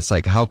that. It's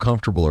like, how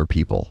comfortable are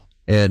people?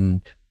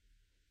 And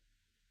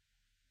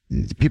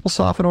people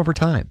soften over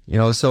time,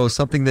 so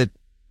something that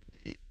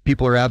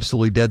people are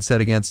absolutely dead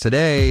set against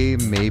today,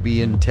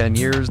 maybe in 10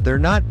 years, they're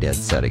not dead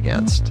set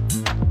against.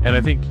 And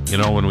I think,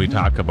 when we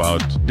talk about,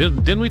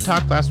 didn't we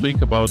talk last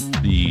week about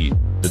the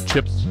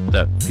chips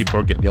that people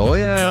are getting? Oh,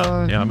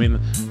 yeah. Yeah,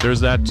 there's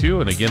that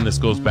too. And again, this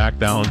goes back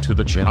down to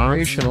the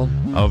generational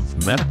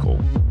of medical.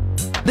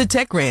 The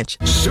Tech Ranch.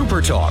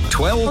 Supertalk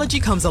 12. Technology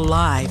comes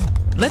alive.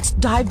 Let's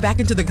dive back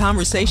into the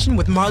conversation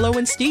with Marlo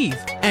and Steve.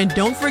 And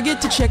don't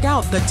forget to check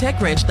out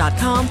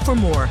thetechranch.com for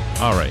more.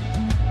 All right.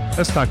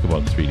 Let's talk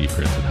about 3D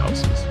printed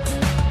houses.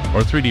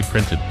 Or 3D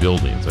printed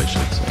buildings, I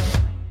should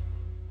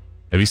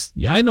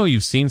say. I know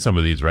you've seen some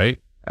of these, right?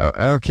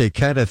 Okay,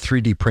 kind of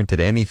 3D printed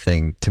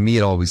anything. To me,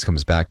 it always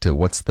comes back to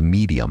what's the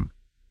medium.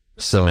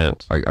 So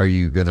cement. Are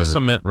you going to...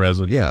 Cement,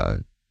 resin. Yeah.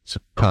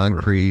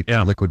 Concrete,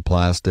 liquid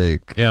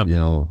plastic,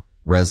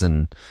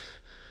 resin.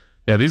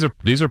 Yeah,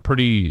 these are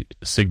pretty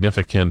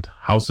significant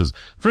houses.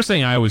 First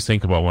thing I always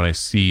think about when I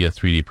see a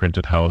 3D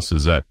printed house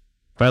is that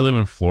if I live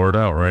in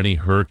Florida or any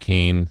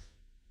hurricane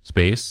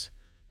space,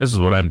 this is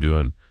what I'm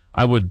doing.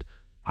 I would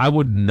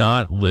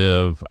not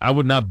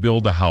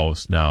build a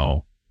house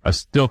now, a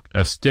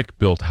stick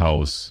built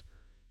house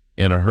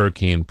in a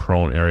hurricane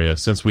prone area,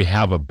 since we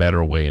have a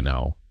better way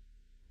now.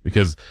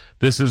 Because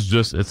this is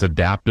it's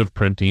adaptive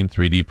printing,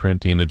 3D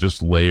printing. It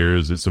just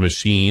layers. It's a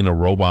machine, a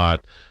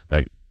robot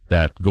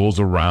that goes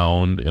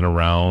around and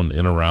around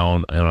and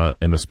around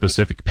in a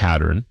specific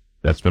pattern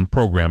that's been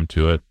programmed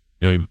to it.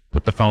 You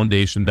put the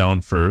foundation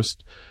down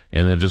first,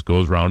 and then it just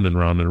goes round and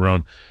round and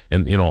round.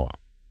 And,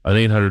 an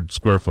 800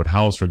 square foot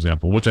house, for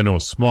example, which I know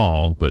is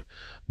small,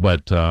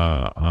 but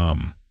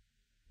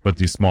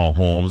these small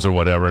homes or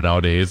whatever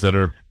nowadays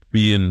they're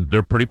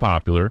pretty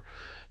popular,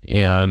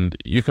 and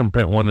you can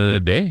print one in a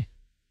day.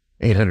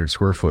 800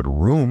 square foot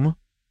room.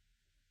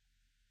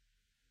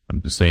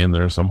 I'm just saying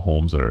there are some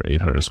homes that are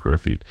 800 square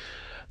feet.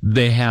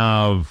 They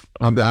have.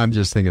 I'm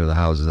just thinking of the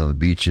houses on the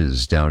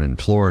beaches down in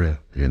Florida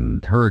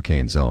in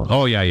hurricane zone.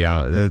 Oh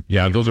yeah.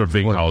 Those are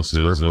big houses.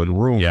 Square foot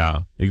room.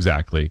 Yeah,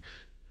 exactly.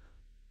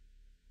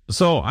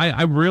 So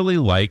I really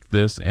like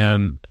this,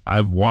 and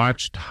I've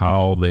watched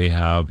how they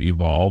have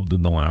evolved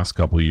in the last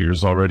couple of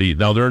years already.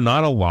 Now, there are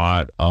not a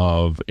lot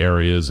of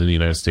areas in the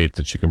United States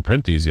that you can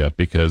print these yet,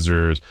 because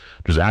there's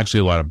actually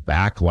a lot of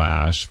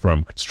backlash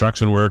from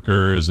construction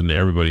workers and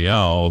everybody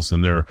else,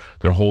 and they're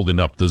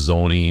holding up the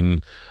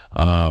zoning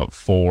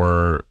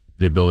for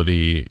the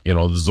ability,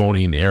 the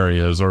zoning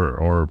areas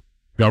or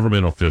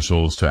government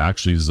officials to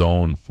actually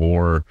zone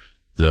for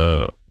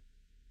the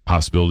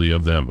possibility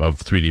of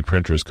 3D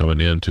printers coming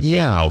into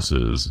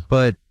houses.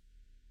 But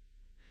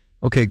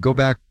okay, go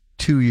back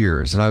 2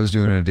 years, and I was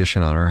doing an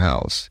addition on our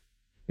house,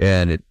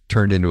 and it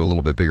turned into a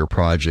little bit bigger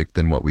project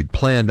than what we'd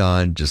planned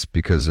on, just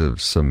because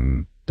of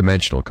some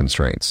dimensional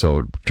constraints. So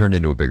it turned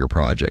into a bigger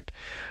project,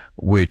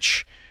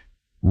 which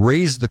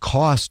raised the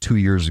cost 2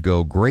 years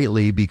ago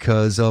greatly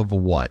because of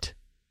what?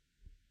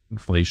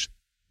 Inflation.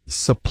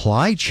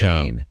 Supply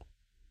chain. Yeah.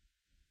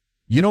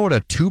 You know what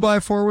a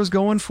 2x4 was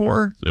going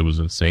for? It was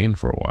insane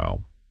for a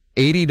while.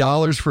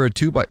 $80 for a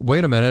 2x.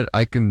 Wait a minute,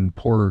 I can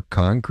pour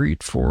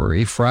concrete for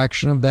a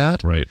fraction of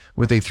that, right?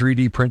 With a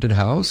 3D printed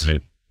house,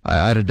 right?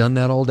 I'd have done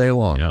that all day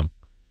long.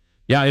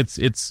 Yeah.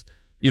 It's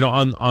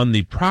on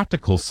the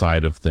practical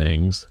side of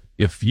things.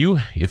 If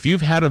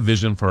you've had a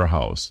vision for a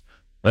house,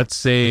 let's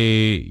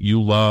say you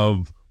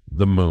love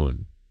the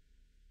moon,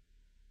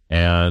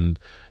 and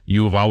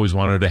you've always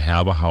wanted to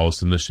have a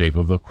house in the shape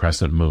of a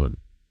crescent moon.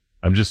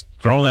 I'm just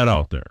throwing that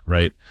out there,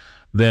 right?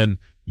 Then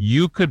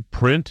you could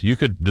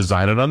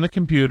design it on the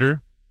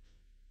computer,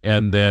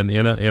 and then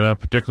in a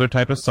particular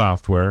type of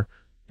software,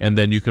 and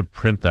then you could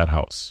print that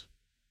house,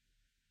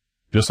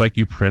 just like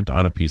you print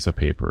on a piece of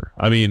paper.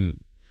 I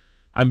mean,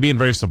 I'm being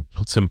very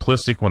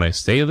simplistic when I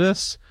say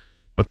this,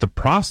 but the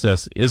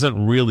process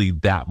isn't really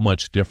that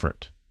much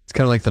different. It's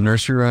kind of like the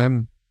nursery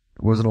rhyme.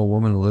 There was an old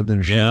woman who lived in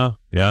a shoe.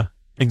 Yeah.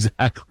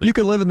 Exactly. You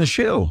could live in the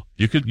shoe.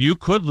 You could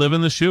live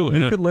in the shoe.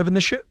 You could live in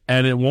the shoe.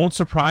 And it won't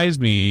surprise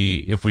me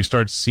if we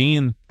start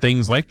seeing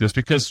things like this,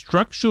 because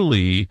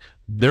structurally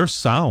they're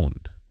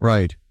sound.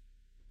 Right.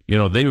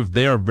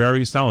 They are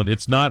very sound.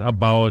 It's not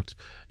about,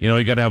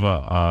 you got to have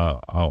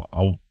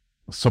a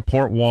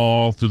support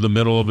wall through the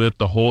middle of it,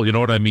 the whole, you know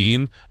what I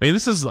mean? I mean,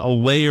 this is a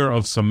layer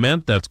of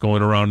cement that's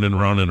going around and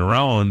around and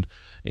around,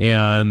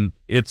 and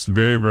it's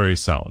very, very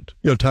sound.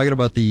 Talking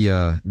about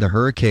the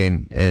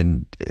hurricane,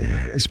 and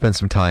I spent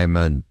some time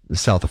on the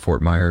south of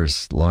Fort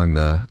Myers along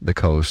the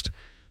coast.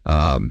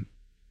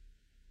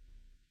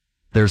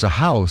 There's a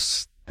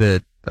house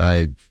that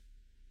I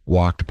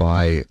walked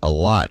by a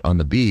lot on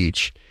the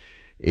beach.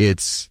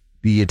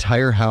 The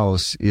entire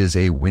house is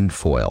a wind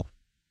foil.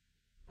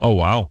 Oh,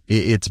 wow.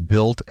 It's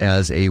built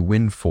as a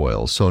wind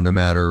foil. So no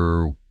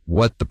matter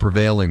what the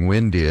prevailing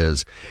wind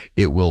is,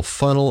 it will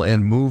funnel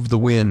and move the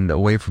wind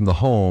away from the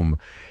home.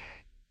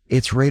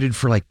 It's rated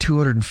for like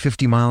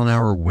 250 mile an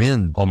hour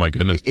wind. Oh my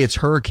goodness. It's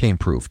hurricane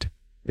proofed.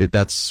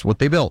 That's what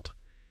they built,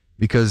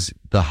 because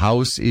the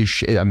house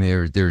is,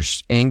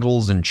 there's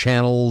angles and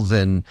channels,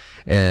 and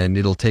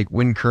it'll take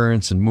wind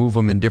currents and move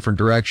them in different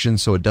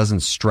directions so it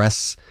doesn't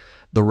stress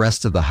the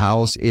rest of the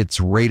house. It's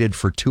rated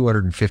for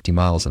 250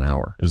 miles an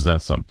hour. Is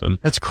that something?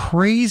 That's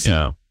crazy.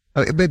 Yeah.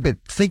 But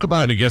think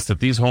about it. I guess that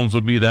these homes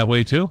would be that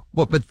way too.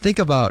 Well, but think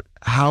about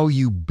how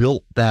you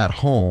built that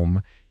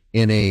home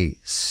in a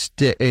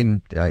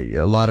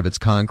lot of it's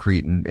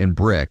concrete and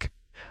brick,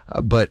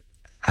 but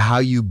how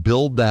you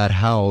build that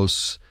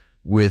house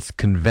with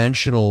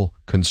conventional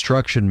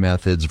construction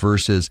methods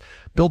versus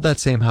build that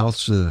same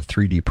house with a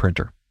 3D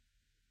printer.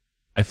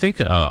 I think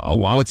a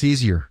lot. What's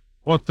easier?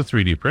 What's the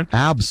 3D print?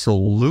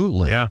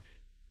 Absolutely. Yeah.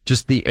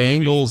 Just the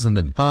angles and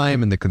the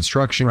time and the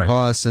construction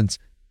costs. And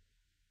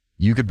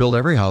you could build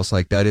every house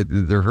like that.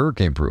 They're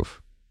hurricane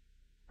proof.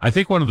 I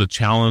think one of the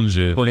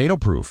challenges, tornado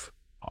proof,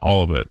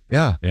 all of it.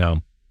 Yeah.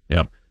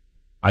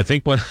 I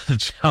think one of the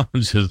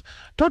challenges,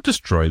 don't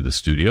destroy the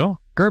studio.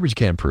 Garbage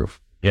can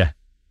proof. Yeah.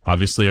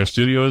 Obviously our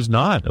studio is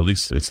not, at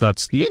least it's not.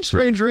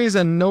 Strange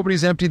reason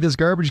nobody's emptied this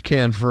garbage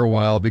can for a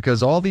while,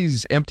 because all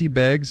these empty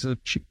bags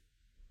of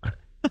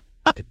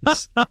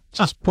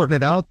just putting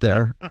it out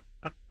there.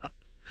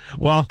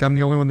 Well, I'm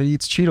the only one that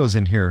eats Cheetos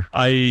in here.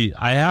 I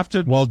have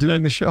to, while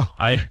doing the show.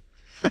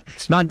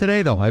 It's not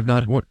today though. I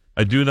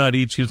do not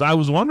eat Cheetos. I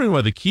was wondering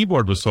why the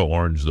keyboard was so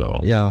orange though.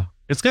 Yeah.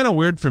 It's kind of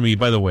weird for me,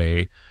 by the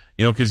way,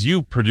 because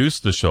you produce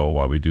the show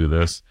while we do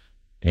this,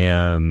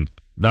 and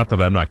not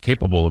that I'm not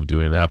capable of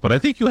doing that, but I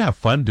think you have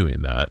fun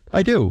doing that.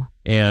 I do.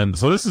 And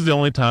so this is the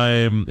only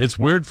time. It's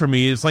weird for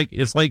me. It's like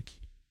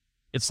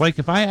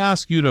if I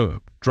ask you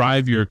to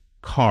drive your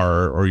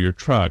car or your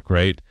truck,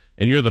 right,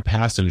 and you're the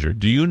passenger,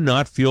 do you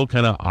not feel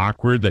kind of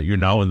awkward that you're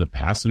now in the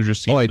passenger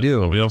seat? Oh, I do.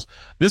 Nobody else?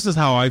 This is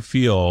how I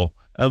feel,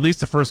 at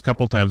least the first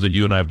couple times that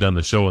you and I have done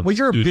the show. Well,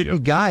 you're a busy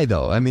guy,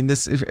 though. I mean,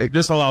 this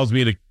allows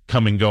me to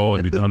come and go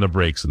and be on the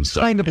breaks and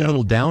stuff. Kind of a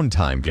little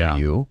downtime for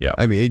you. Yeah.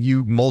 I mean,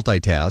 you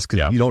multitask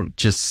because you don't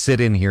just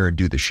sit in here and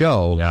do the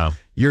show. Yeah.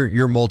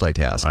 You're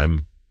multitasking.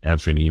 I'm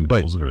answering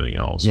emails and everything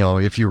else. You know,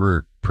 if you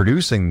were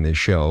producing this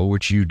show,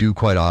 which you do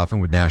quite often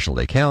with National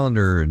Day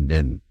Calendar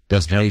and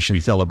Destination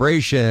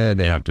Celebration,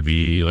 you have to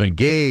be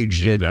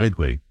engaged.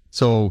 Exactly.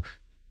 So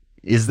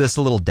is this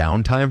a little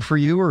downtime for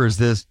you, or is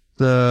this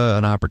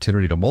an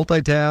opportunity to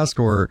multitask?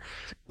 Or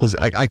because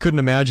I couldn't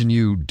imagine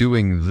you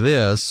doing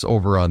this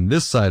over on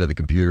this side of the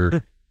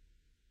computer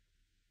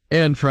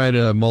and try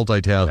to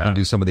multitask and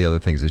do some of the other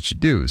things that you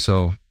do.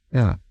 So,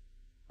 yeah.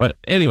 But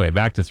anyway,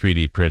 back to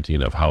 3D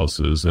printing of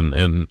houses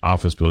and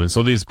office buildings.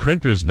 So these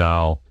printers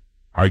now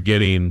are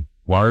getting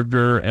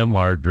larger and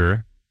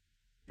larger.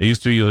 They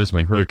used to use this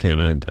my hurricane,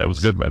 and that was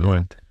good, by the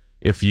way.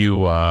 If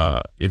you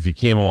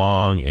came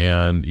along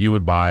and you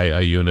would buy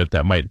a unit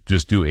that might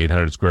just do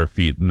 800 square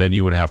feet, and then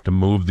you would have to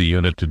move the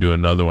unit to do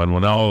another one.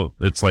 Well, now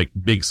it's like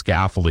big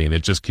scaffolding.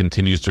 It just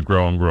continues to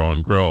grow and grow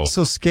and grow.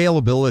 So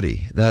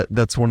scalability,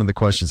 that's one of the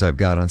questions I've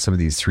got on some of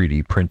these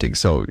 3D printing.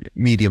 So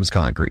medium's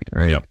concrete,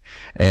 right? Yep.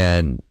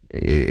 And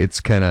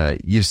it's kind of,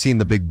 you've seen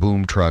the big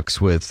boom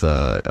trucks with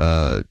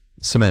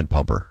cement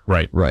pumper.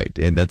 Right. Right.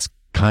 And that's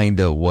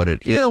kind of what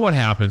it is. You know what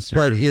happens.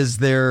 But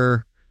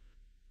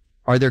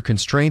are there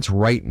constraints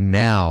right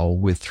now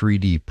with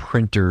 3D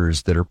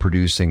printers that are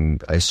producing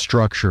a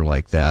structure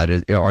like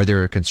that? Are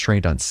there a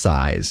constraint on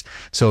size?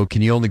 So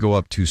can you only go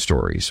up 2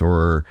 stories,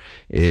 or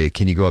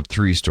can you go up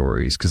 3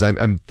 stories? Because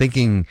I'm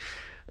thinking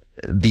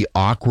the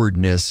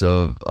awkwardness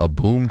of a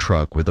boom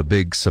truck with a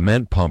big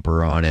cement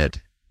pumper on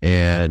it,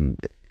 and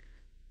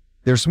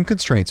there's some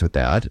constraints with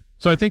that.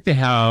 So I think they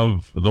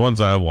have, the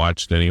ones I've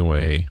watched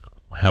anyway,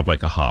 have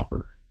like a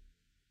hopper.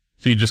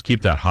 So you just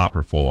keep that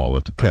hopper full all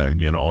the time,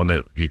 you know, and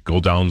it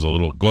goes down a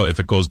little. If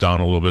it goes down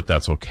a little bit,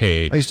 that's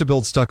okay. I used to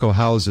build stucco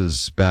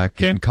houses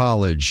back in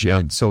college,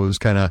 and so it was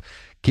kind of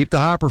keep the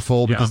hopper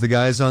full because the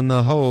guys on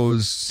the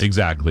hose,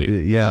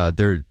 exactly,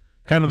 they're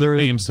kind of the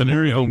same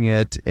scenario.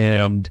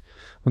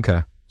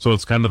 Okay, so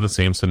it's kind of the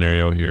same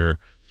scenario here,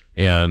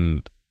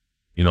 and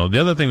you know, the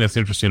other thing that's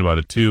interesting about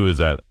it too is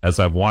that as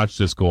I've watched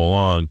this go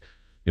along,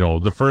 you know,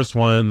 the first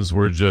ones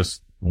were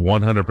just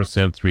 100%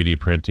 3D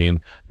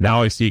printing.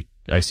 Now I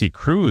see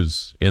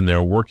crews in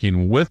there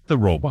working with the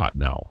robot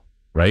now,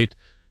 right?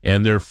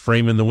 And they're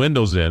framing the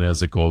windows in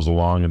as it goes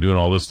along and doing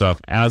all this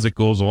stuff as it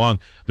goes along.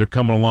 They're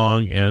coming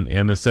along and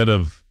instead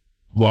of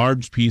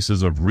large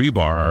pieces of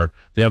rebar,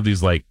 they have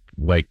these like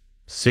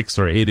 6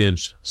 or 8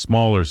 inch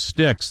smaller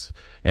sticks.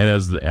 And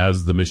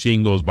as the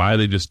machine goes by,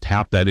 they just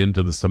tap that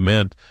into the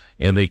cement,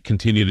 and they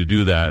continue to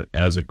do that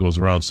as it goes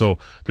around. So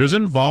there's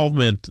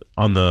involvement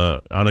on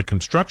a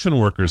construction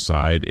worker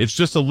side. It's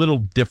just a little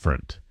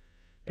different.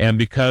 And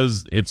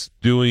because it's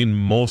doing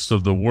most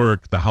of the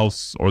work, the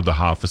house or the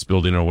office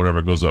building or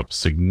whatever goes up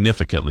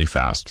significantly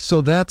fast.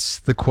 So that's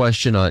the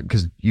question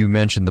because you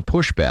mentioned the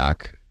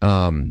pushback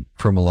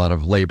from a lot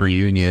of labor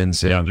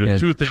unions and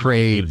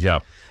trade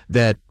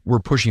that we're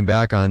pushing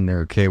back on.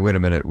 Okay, wait a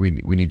minute, we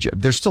need.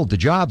 There's still the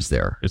jobs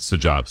there. It's the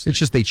jobs. It's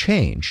just they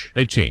change.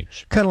 They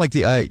change. Kind of like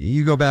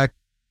you go back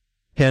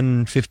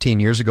 10, 15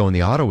 years ago in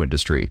the auto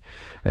industry.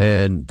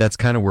 And that's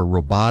kind of where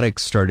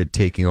robotics started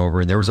taking over.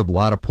 And there was a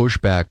lot of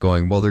pushback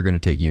going, well, they're going to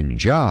take union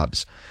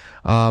jobs.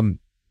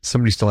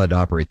 Somebody still had to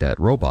operate that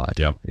robot.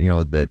 Yeah. You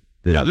know,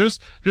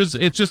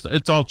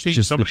 it's all changed.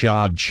 Just the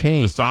job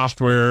changed. The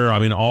software, I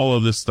mean, all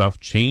of this stuff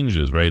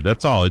changes, right?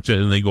 That's all.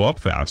 And they go up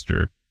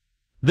faster.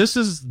 This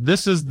is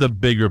the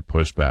bigger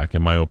pushback,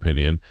 in my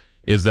opinion,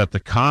 is that the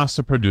cost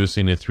of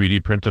producing a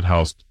 3D printed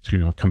house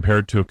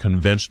compared to a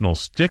conventional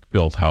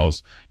stick-built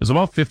house is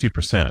about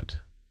 50%.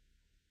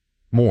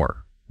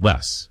 More.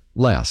 Less.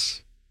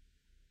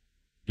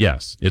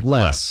 Yes. It's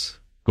less.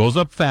 Goes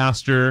up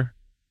faster,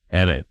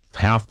 and it's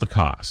half the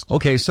cost.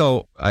 Okay,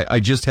 so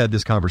I just had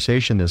this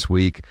conversation this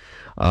week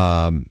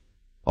on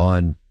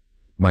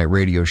my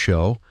radio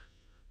show.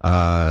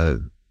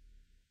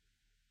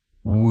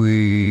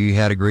 We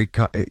had a great,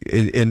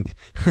 and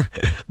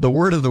the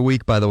word of the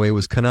week, by the way,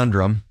 was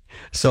conundrum.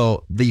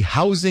 So the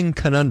housing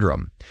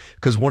conundrum,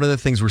 because one of the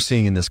things we're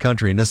seeing in this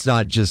country, and it's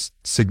not just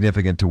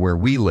significant to where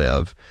we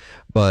live,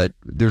 but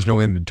there's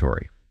no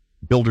inventory.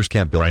 Builders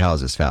can't build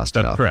houses fast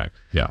enough. That's correct.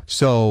 Yeah.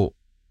 So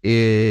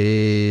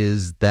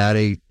is that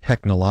a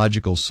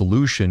technological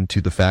solution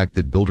to the fact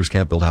that builders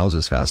can't build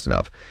houses fast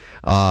enough?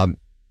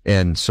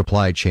 And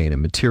supply chain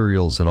and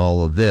materials and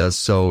all of this.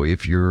 So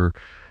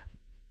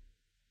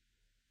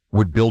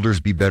would builders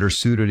be better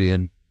suited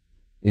in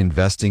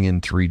investing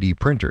in 3D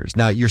printers?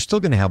 Now, you're still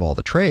going to have all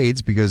the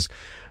trades because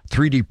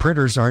 3D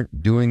printers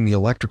aren't doing the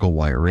electrical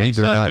wiring.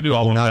 They're not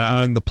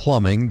doing the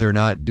plumbing. They're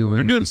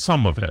doing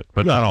some of it,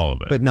 but not all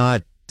of it. But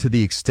not to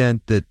the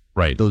extent that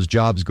those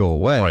jobs go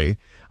away.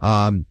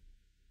 Might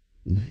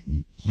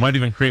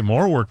even create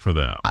more work for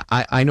them.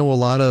 I know a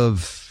lot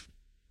of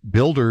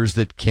builders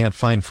that can't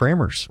find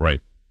framers.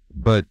 Right.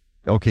 But,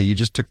 okay, you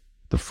just took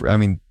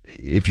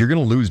if you're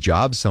going to lose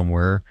jobs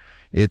somewhere,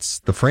 it's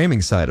the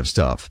framing side of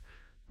stuff.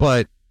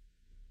 But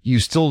you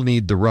still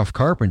need the rough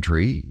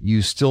carpentry.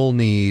 You still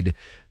need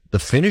the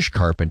finish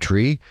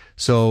carpentry.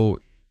 So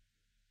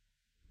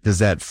does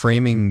that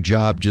framing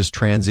job just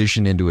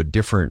transition into a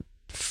different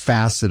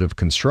facet of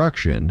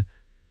construction?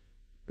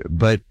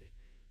 But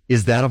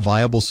is that a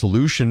viable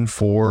solution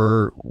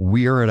for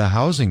we're at a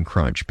housing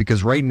crunch?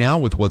 Because right now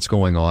with what's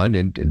going on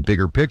in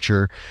bigger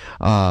picture,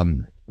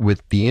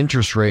 with the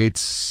interest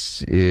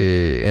rates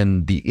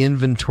and the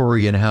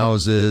inventory in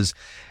houses,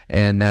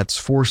 and that's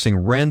forcing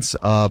rents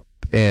up,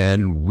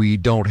 and we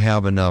don't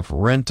have enough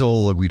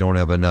rental, we don't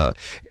have enough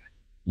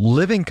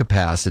living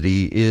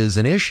capacity is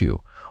an issue.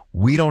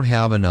 We don't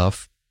have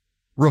enough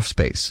roof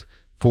space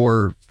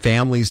for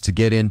families to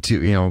get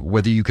into,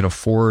 whether you can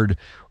afford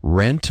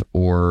rent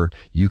or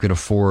you can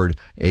afford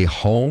a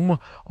home.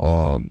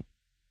 We're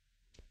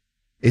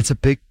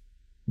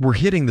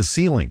hitting the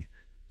ceiling.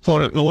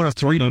 So one of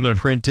 3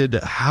 printed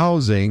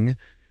housing,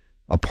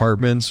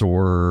 apartments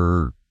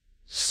or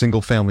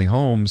single family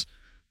homes,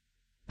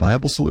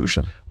 viable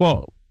solution.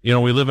 Well, we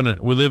live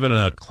in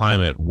a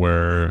climate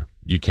where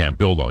you can't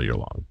build all year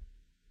long.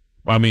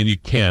 I mean, you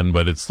can,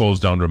 but it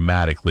slows down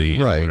dramatically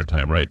in winter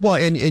time, right? Well,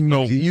 and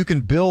you can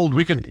build.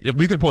 We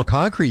can pour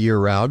concrete year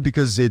round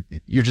because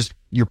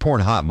you're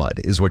pouring hot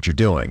mud is what you're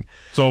doing.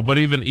 So, but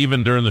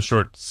even during the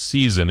short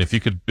season, if you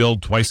could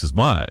build twice as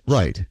much,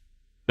 right,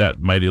 that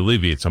might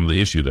alleviate some of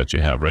the issue that you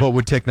have, right? But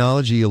would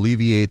technology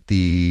alleviate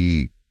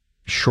the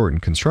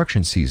shortened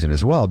construction season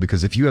as well?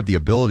 Because if you have the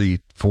ability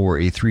for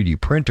a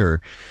 3D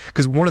printer,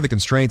 because one of the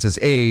constraints is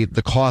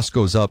the cost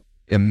goes up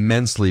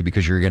immensely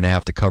because you're going to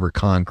have to cover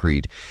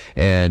concrete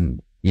and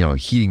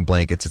heating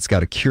blankets. It's got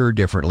to cure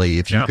differently.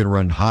 If you can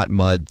run hot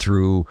mud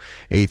through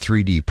a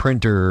 3D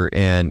printer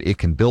and it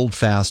can build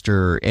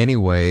faster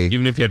anyway,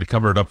 even if you had to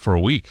cover it up for a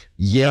week,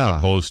 as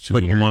opposed to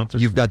a month,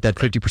 you've got that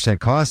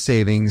 50% cost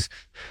savings.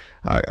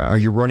 Are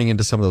you running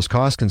into some of those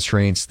cost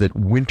constraints that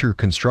winter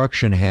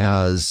construction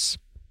has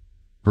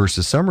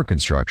versus summer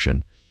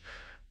construction?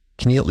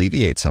 Can you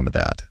alleviate some of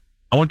that?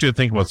 I want you to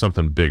think about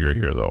something bigger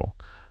here, though.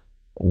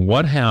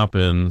 What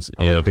happens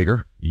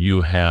if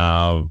you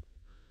have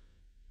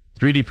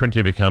 3D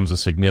printing becomes a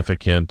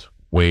significant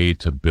way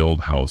to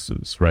build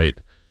houses, right?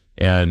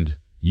 And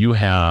you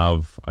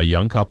have a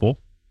young couple,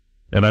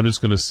 and I'm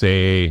just going to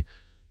say,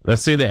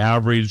 let's say the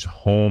average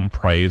home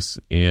price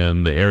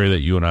in the area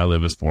that you and I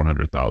live is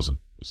 $400,000.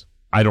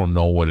 I don't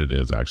know what it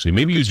is actually.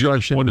 Maybe you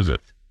judge. What is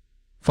it?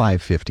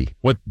 $550.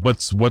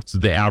 What's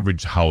the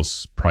average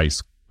house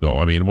price though?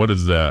 I mean,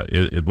 what's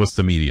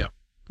the median?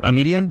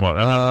 Median?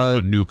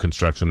 Well, new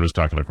construction was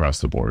talking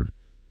across the board.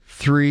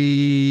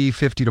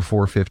 $350 to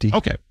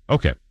 $450.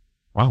 Okay.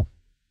 Wow.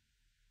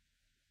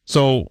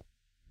 So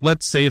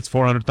let's say it's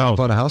 $400,000.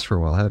 Bought a house for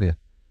a while, have you?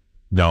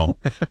 No.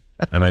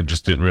 And I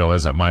just didn't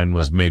realize that mine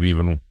was maybe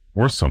even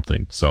worth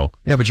something. So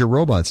yeah, but your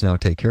robots now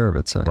take care of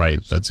it. So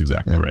right. That's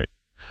exactly right.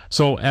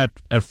 So at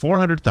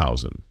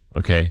 $400,000,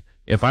 okay,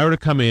 if I were to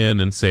come in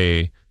and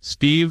say,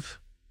 Steve,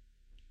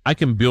 I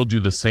can build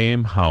you the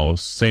same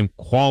house, same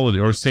quality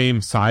or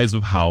same size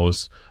of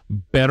house,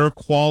 better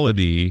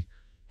quality,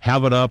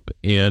 have it up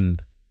in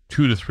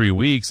 2 to 3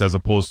 weeks as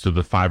opposed to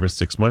the 5 or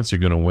 6 months you're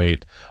going to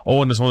wait.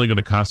 Oh, and it's only going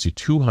to cost you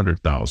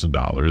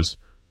 $200,000.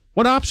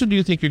 What option do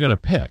you think you're going to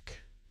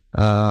pick?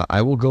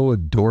 I will go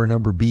with door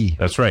number B.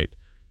 That's right.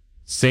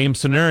 Same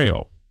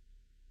scenario.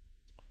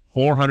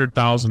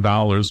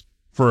 $400,000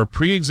 for a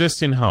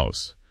pre-existing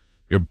house.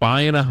 You're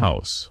buying a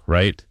house,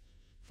 right?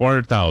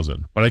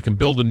 $400,000, but I can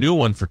build a new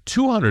one for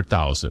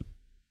 $200,000.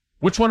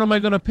 Which one am I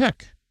going to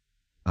pick?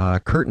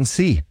 Curtain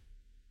C.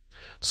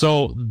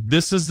 So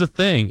this is the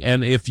thing.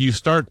 And if you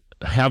start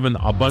having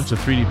a bunch of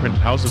 3D printed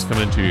houses come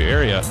into your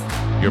area,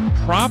 your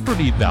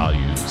property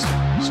values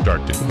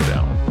start to go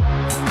down,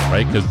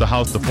 right? Because the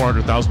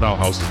 $400,000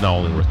 house is now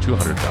only worth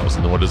 $200,000.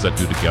 And what does that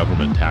do to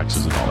government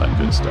taxes and all that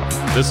good stuff?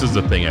 This is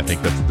the thing. I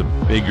think that's the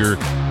bigger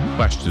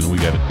question we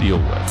got to deal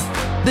with.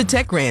 The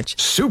Tech Ranch.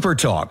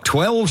 Supertalk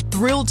 12.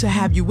 Thrilled to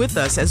have you with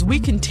us as we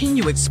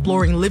continue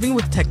exploring living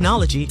with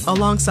technology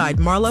alongside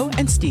Marlo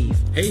and Steve.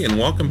 Hey, and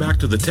welcome back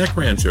to the Tech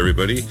Ranch,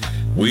 everybody.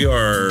 We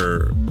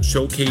are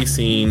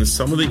showcasing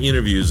some of the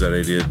interviews that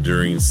I did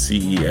during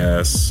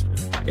CES.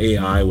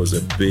 AI was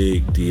a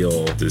big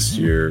deal this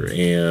year,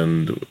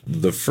 and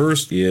the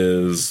first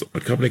is a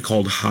company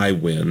called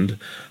Highwind.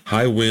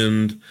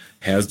 Highwind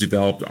has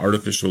developed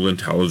artificial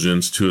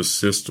intelligence to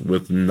assist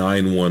with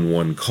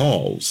 911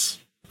 calls.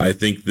 I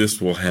think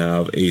this will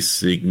have a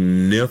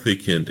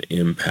significant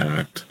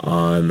impact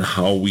on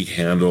how we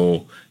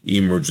handle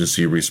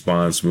emergency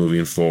response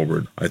moving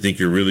forward. I think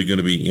you're really going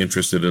to be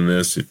interested in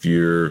this if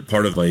you're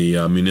part of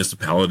a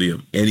municipality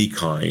of any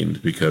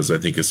kind, because I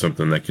think it's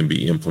something that can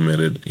be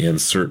implemented and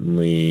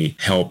certainly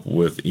help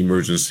with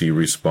emergency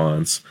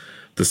response.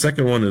 The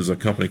second one is a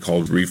company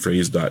called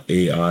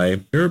Rephrase.ai.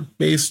 They're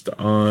based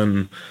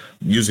on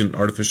using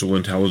artificial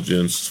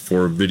intelligence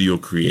for video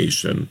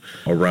creation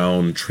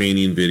around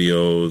training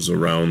videos,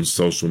 around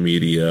social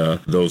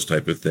media, those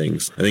type of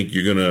things. I think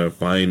you're going to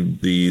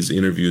find these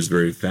interviews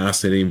very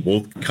fascinating,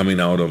 both coming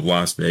out of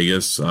Las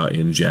Vegas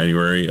in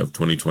January of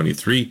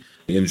 2023.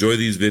 Enjoy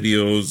these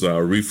videos,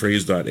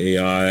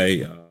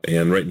 Rephrase.ai,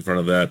 and right in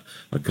front of that,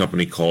 a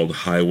company called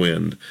High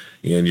Wind.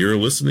 And you're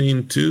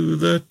listening to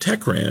the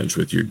Tech Ranch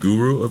with your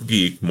guru of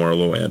geek,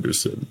 Marlo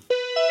Anderson.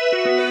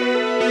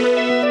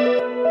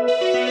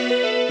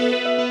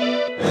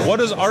 What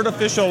does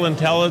artificial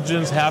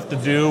intelligence have to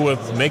do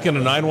with making a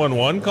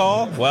 911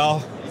 call?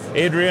 Well,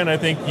 Adrian, I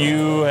think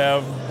you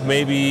have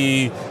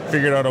maybe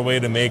figured out a way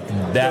to make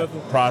that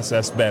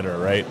process better,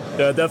 right?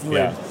 Yeah,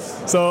 definitely. Yeah.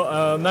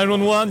 So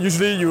 911,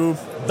 usually you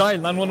dial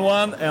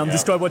 911 and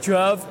describe what you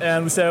have,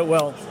 and we say,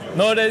 well,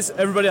 nowadays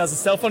everybody has a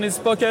cell phone in his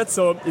pocket,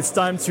 so it's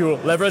time to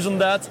leverage on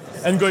that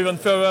and go even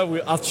further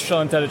with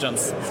artificial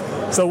intelligence.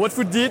 So what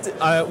we did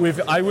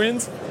with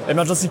iWind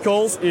Emergency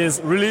Calls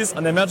is release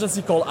an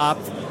emergency call app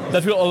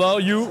that will allow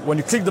you, when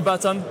you click the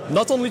button,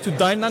 not only to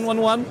dial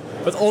 911,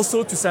 but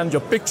also to send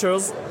your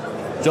pictures,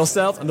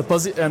 yourself and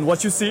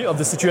what you see of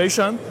the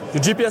situation,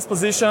 your GPS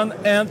position,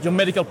 and your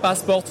medical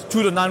passport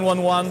to the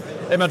 911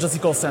 emergency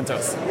call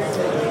centers.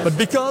 But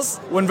because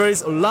when there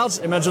is a large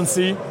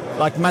emergency,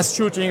 like mass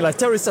shooting, like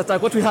terrorist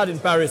attack, what we had in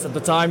Paris at the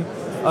time,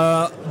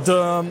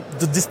 the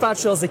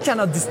dispatchers, they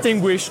cannot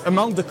distinguish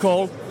among the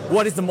call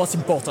what is the most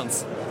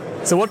important.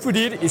 So what we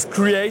did is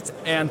create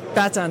and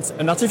patent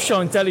an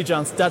artificial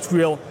intelligence that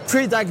will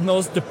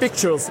pre-diagnose the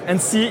pictures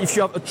and see if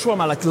you have a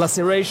trauma like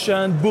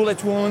laceration,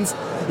 bullet wounds,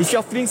 if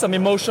you're feeling some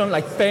emotion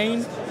like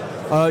pain,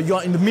 you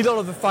are in the middle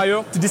of a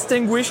fire, to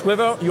distinguish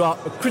whether you are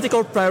a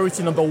critical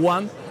priority number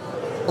one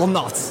or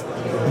not.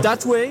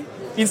 That way,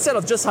 instead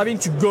of just having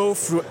to go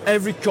through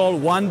every call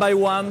one by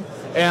one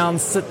and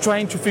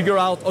trying to figure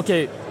out,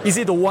 okay, is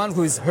it the one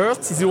who is hurt?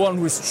 Is it the one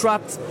who is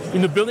trapped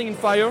in the building in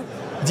fire?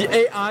 The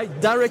AI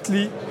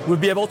directly will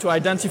be able to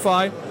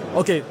identify,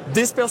 okay,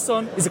 this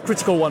person is a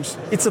critical one.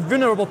 It's a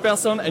vulnerable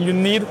person and you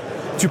need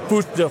to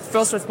put the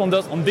first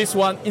responders on this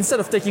one instead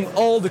of taking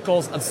all the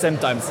calls at the same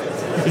time.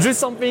 It's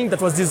just something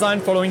that was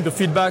designed following the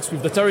feedbacks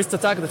with the terrorist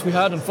attack that we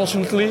had,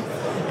 unfortunately.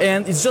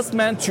 And it's just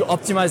meant to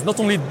optimize not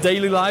only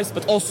daily lives,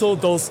 but also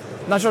those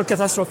natural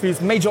catastrophes,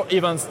 major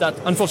events that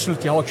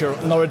unfortunately occur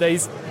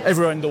nowadays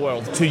everywhere in the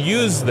world. To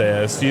use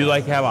this, do you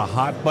like have a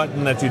hot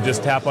button that you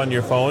just tap on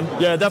your phone?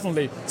 Yeah,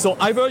 definitely. So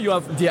either you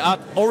have the app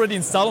already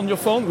installed on your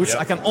phone, which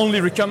I can only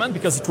recommend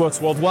because it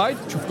works worldwide,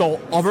 to call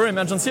over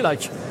emergency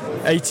like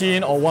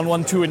 18 or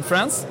 112 in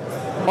France.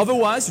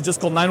 Otherwise, you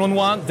just call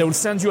 911, they will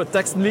send you a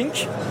text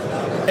link,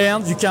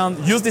 and you can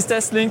use this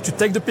text link to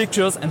take the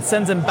pictures and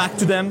send them back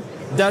to them.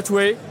 That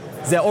way,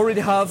 they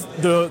already have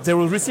they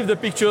will receive the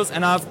pictures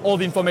and have all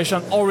the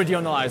information already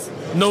analyzed,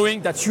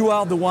 knowing that you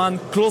are the one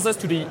closest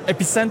to the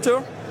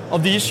epicenter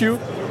of the issue,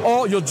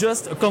 or you're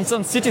just a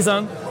concerned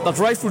citizen that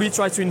rightfully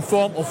tries to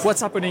inform of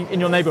what's happening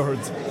in your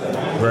neighborhood.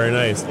 Very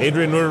nice.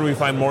 Adrian, where do we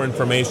find more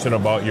information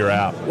about your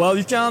app? Well,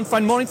 you can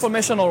find more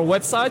information on our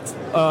website,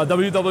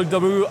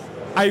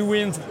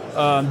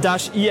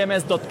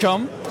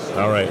 www.iwind-ems.com.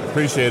 All right.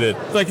 Appreciate it.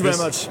 Thank you very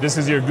much. This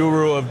is your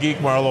guru of geek,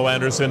 Marlo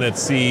Anderson, at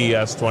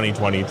CES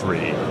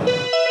 2023.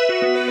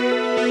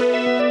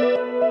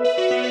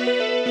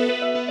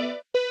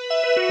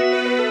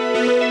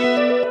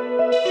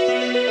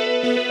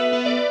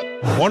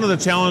 One of the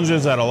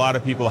challenges that a lot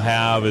of people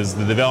have is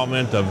the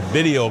development of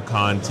video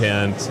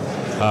content,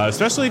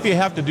 especially if you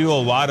have to do a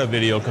lot of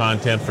video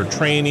content for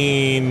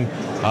training,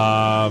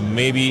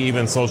 maybe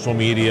even social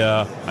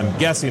media. I'm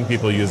guessing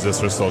people use this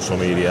for social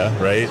media,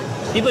 right?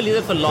 People use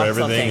it for lots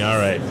of things. All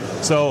right.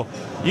 So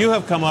you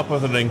have come up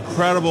with an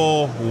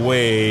incredible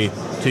way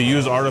to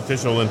use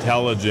artificial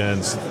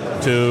intelligence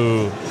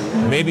to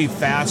maybe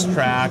fast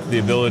track the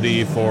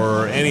ability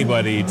for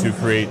anybody to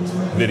create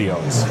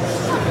videos.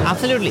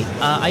 Absolutely.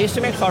 I used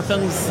to make short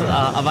films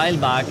a while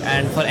back,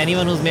 and for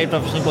anyone who's made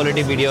professional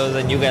quality videos,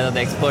 and you guys are the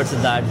experts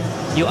at that,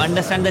 you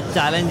understand the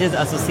challenges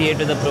associated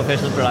with the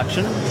professional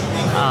production.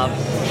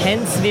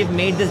 Hence, we've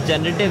made this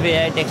generative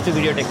AI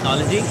text-to-video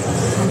technology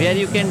where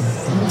you can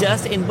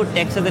just input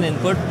text as an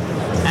input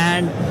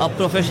and a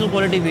professional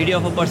quality video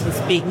of a person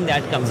speaking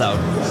that comes out.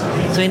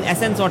 So in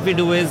essence, what we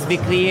do is we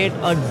create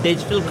a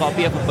digital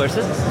copy of a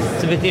person.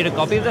 So we create a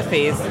copy of the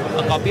face,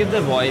 a copy of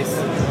the voice,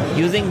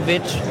 using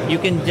which you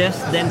can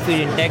just then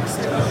feed in text,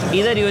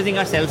 either using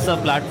our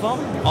self-serve platform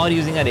or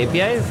using our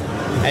APIs,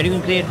 and you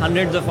can create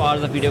hundreds of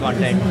hours of video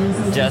content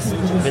just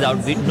without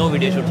no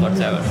video shoots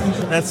whatsoever.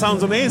 That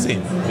sounds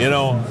amazing. You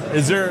know,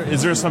 is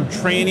there some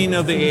training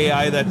of the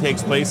AI that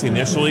takes place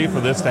initially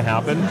for this to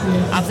happen?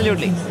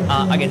 Absolutely.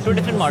 Again, two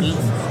different models.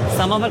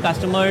 Some of our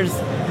customers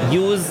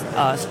use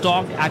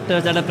stock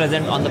actors that are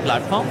present on the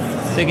platform.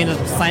 So you can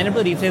just sign up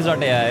to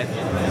Rephrase.ai,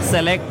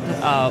 select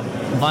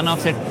one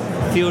of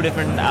few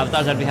different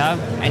avatars that we have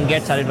and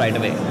get started right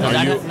away.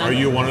 So Are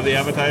you one of the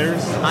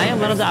avatars? I am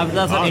one of the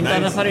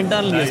avatars for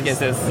internal use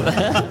cases.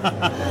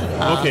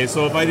 Okay,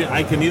 so if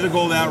I can either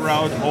go that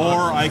route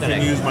or I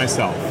can use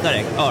myself.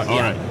 Correct.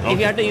 Right. If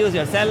you had to use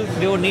yourself,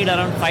 we would need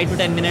around 5 to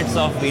 10 minutes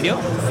of video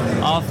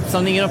of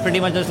something, pretty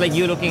much just like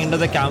you looking into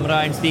the camera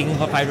and speaking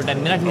for 5 to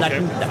 10 minutes.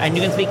 And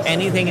you can speak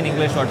anything in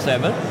English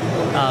whatsoever.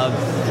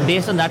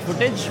 Based on that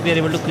footage, we are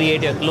able to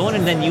create a clone,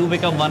 and then you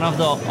become one of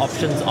the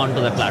options onto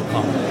the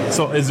platform.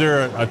 So is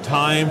there a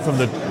time from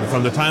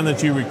the time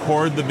that you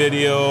record the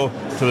video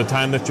to the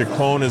time that your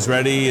clone is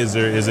ready? Is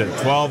it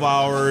 12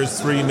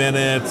 hours, 3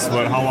 minutes?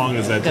 How long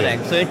is that?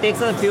 Correct. So it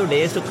takes a few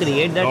days to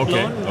create that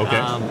clone.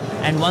 Okay.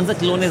 And once the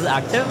clone is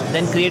active,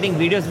 then creating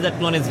videos with that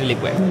clone is really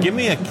quick. Give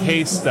me a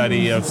case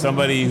study of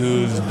somebody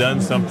who's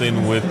done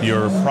something with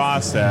your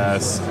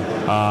process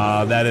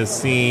that has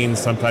seen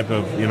some type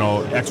of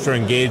extra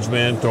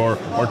engagement or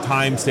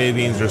time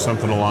savings or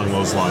something along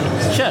those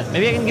lines. Sure.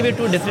 Maybe I can give you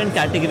 2 different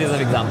categories of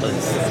examples.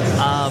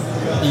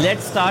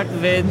 Let's start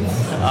with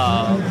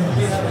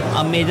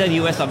a major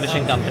US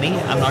publishing company.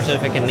 I'm not sure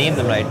if I can name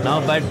them right now,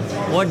 but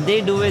what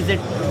they do is they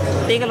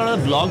take a lot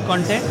of blog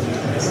content,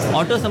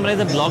 auto-summarize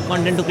the blog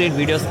content to create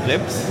video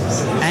scripts,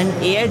 and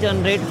AI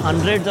generate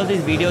hundreds of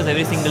these videos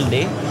every single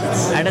day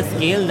at a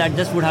scale that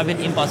just would have been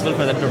impossible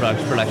for them to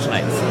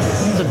productionize.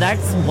 So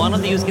that's one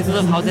of the use cases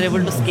of how they're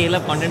able to scale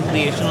up content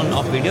creation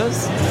of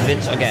videos,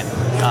 which again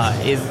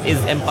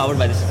is empowered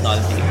by this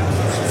technology.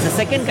 The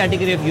second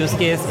category of use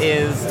case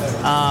is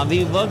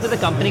we worked with a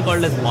company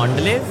called as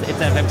Mondelez.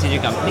 It's an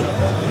FMCG company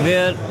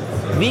where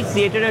we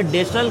created a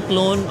digital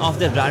clone of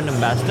their brand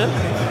ambassador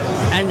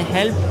and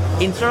helped,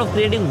 instead of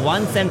creating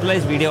one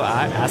centralized video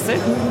asset,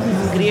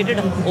 created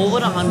over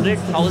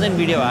 100,000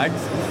 video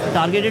ads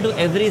targeted to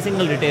every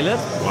single retailer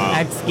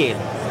at scale.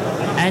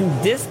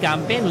 And this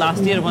campaign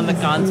last year won the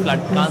Cannes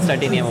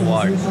Platinum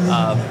Award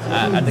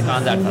at the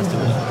Cannes Art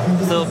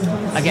Festival. So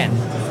again,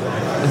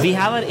 we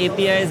have our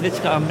APIs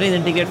which companies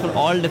integrate for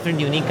all different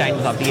unique kinds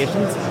of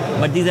applications,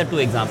 but these are 2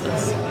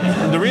 examples.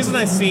 The reason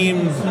I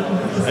seem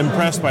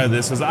impressed by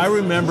this is I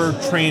remember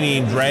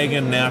training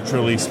Dragon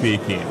Naturally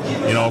Speaking,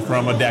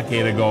 from a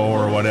decade ago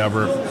or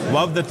whatever.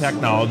 Love the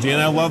technology,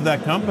 and I love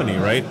that company,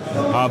 right?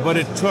 But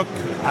it took,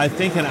 I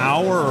think, an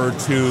hour or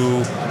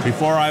 2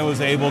 before I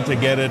was able to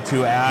get it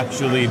to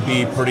actually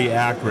be pretty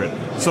accurate.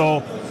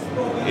 So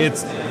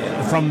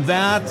from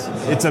that,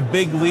 it's a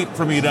big leap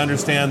for me to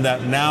understand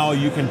that now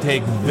you can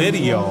take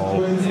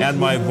video and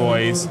my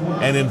voice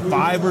and in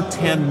 5 or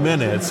 10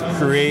 minutes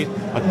create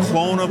a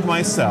clone of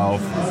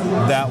myself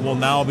that will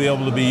now be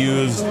able to be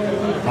used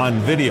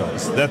on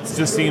videos. That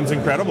just seems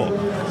incredible.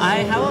 I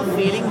have a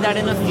feeling that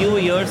in a few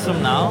years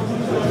from now,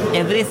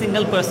 every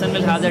single person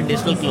will have their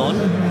digital clone.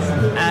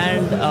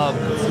 And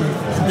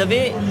the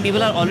way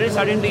people are already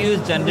starting to use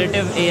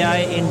generative AI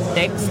in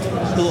text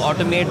to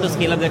automate, to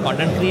scale up their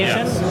content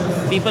creation,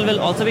 people will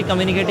also be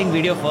communicating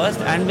video first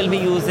and will be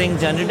using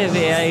generative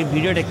AI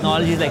video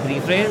technologies like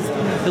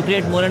Rephrase to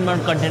create more and more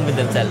content with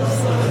themselves.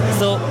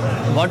 So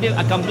what we've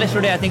accomplished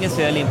today, I think, is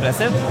fairly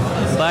impressive,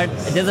 but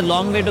there's a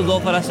long way to go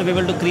for us to be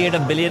able to create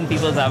 1 billion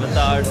people's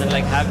avatars and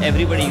have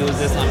everybody use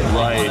this on a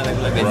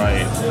regular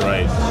basis.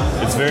 Right.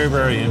 It's very,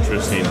 very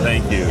interesting.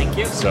 Thank you. Thank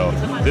you. So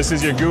this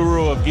is your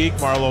guru of geek,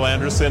 Marlo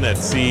Anderson, at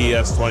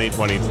CES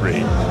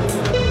 2023.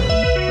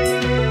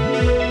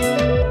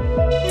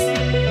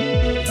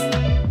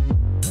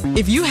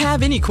 If you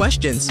have any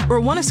questions or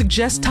want to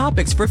suggest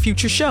topics for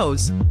future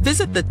shows,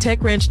 visit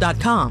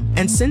thetechranch.com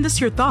and send us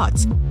your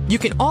thoughts. You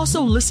can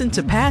also listen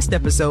to past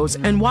episodes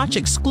and watch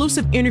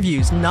exclusive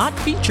interviews not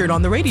featured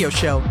on the radio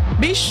show.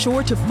 Be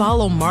sure to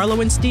follow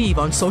Marlo and Steve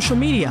on social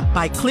media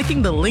by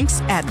clicking the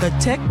links at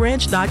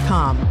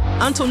thetechranch.com.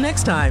 Until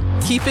next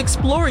time, keep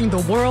exploring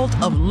the world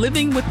of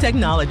living with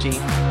technology.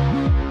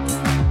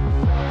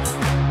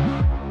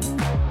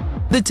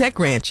 The Tech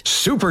Ranch.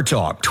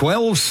 Supertalk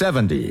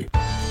 1270.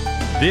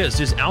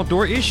 This is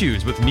Outdoor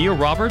Issues with Mia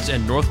Roberts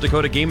and North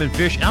Dakota Game and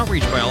Fish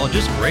outreach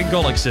biologist Greg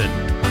KLXX.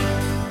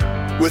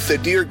 With the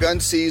deer gun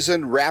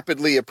season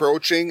rapidly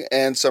approaching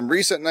and some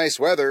recent nice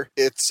weather,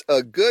 it's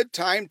a good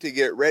time to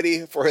get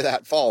ready for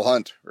that fall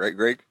hunt. Right,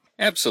 Greg?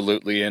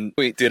 Absolutely, and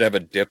we did have a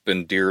dip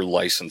in deer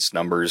license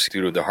numbers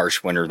due to the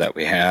harsh winter that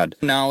we had.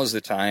 Now is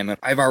the time.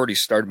 I've already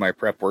started my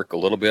prep work a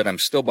little bit. I'm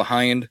still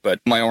behind, but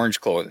my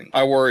orange clothing.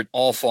 I wore it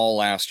all fall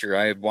last year.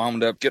 I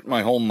wound up getting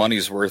my whole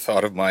money's worth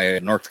out of my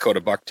North Dakota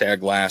buck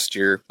tag last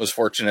year. Was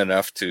fortunate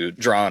enough to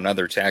draw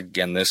another tag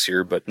again this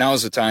year, but now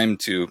is the time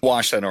to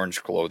wash that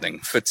orange clothing.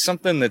 If it's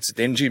something that's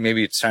dingy,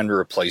 maybe it's time to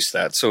replace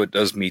that so it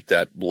does meet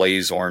that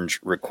blaze orange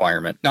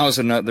requirement. Now is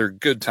another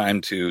good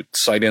time to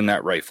sight in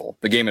that rifle.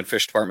 The Game and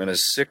Fish Department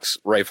has 6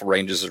 rifle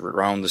ranges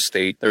around the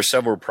state. There are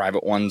several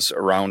private ones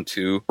around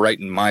too. Right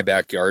in my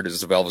backyard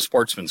is the Velva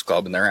Sportsman's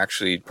Club, and they're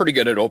actually pretty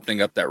good at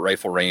opening up that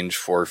rifle range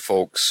for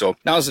folks. So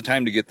now's the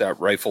time to get that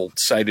rifle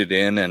sighted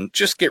in and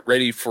just get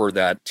ready for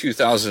that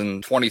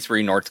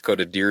 2023 North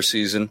Dakota deer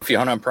season. If you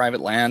hunt on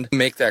private land,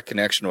 make that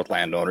connection with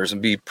landowners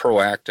and be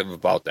proactive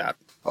about that.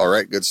 All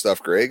right, good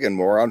stuff, Greg, and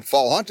more on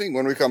fall hunting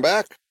when we come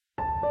back.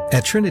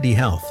 At Trinity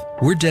Health,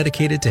 we're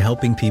dedicated to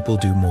helping people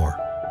do more.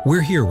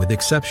 We're here with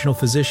exceptional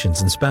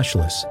physicians and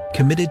specialists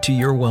committed to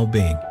your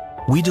well-being.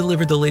 We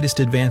deliver the latest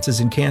advances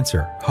in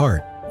cancer,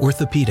 heart,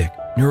 orthopedic,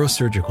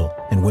 neurosurgical,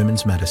 and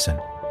women's medicine.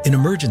 In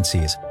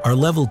emergencies, our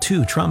Level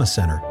 2 Trauma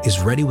Center is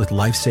ready with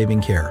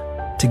life-saving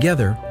care.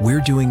 Together,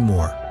 we're doing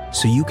more,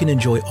 so you can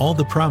enjoy all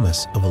the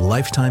promise of a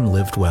lifetime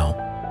lived well.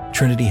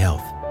 Trinity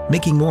Health,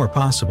 making more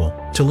possible.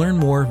 To learn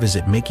more,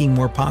 visit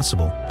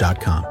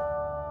makingmorepossible.com.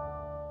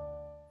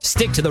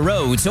 Stick to the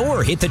roads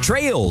or hit the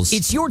trails.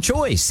 It's your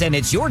choice, and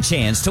it's your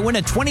chance to win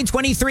a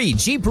 2023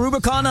 Jeep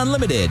Rubicon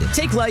Unlimited.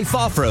 Take life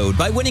off-road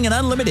by winning an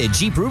unlimited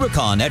Jeep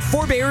Rubicon at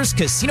Four Bears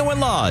Casino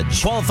and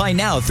Lodge. Qualify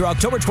now through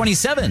October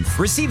 27th.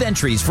 Receive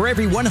entries for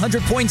every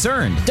 100 points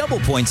earned, double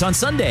points on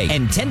Sunday,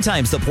 and 10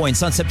 times the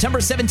points on September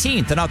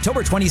 17th and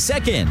October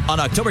 22nd. On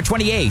October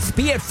 28th,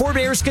 be at Four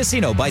Bears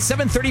Casino by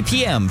 7:30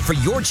 p.m. for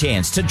your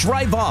chance to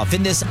drive off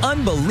in this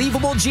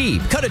unbelievable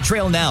Jeep. Cut a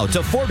trail now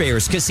to Four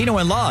Bears Casino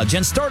and Lodge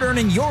and start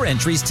earning your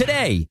entries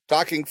today.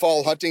 Talking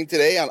fall hunting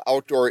today on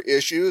Outdoor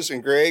Issues.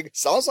 And Greg,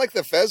 sounds like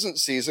the pheasant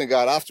season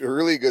got off to a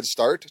really good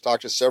start.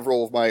 Talked to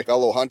several of my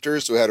fellow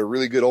hunters who had a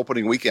really good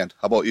opening weekend.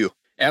 How about you?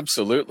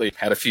 Absolutely.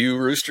 Had a few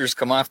roosters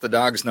come off the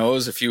dog's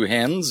nose, a few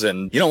hens,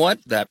 and you know what?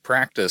 That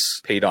practice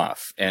paid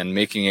off. And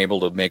making able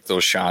to make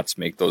those shots,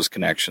 make those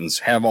connections,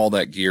 have all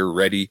that gear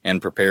ready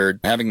and prepared,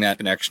 having that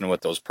connection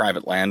with those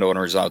private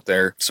landowners out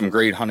there, some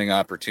great hunting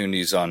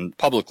opportunities on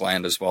public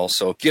land as well.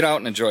 So get out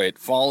and enjoy it.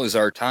 Fall is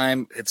our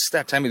time. It's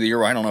that time of the year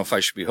where I don't know if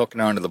I should be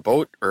hooking onto the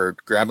boat or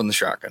grabbing the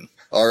shotgun.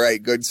 All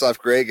right, good stuff,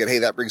 Greg. And hey,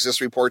 that brings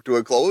this report to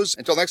a close.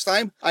 Until next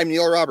time, I'm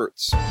Neil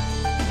Roberts.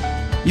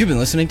 You've been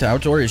listening to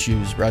Outdoor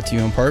Issues, brought to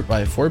you in part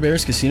by Four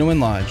Bears Casino and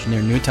Lodge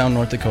near Newtown,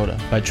 North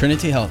Dakota, by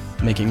Trinity Health,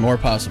 making more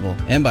possible,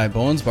 and by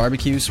Bowen's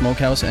Barbecue,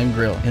 Smokehouse, and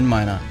Grill in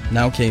Minot,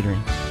 now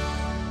catering.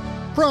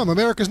 From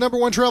America's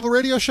 #1 travel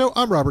radio show,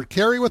 I'm Robert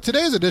Carey with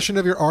today's edition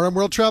of your RM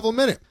World Travel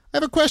Minute. I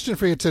have a question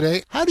for you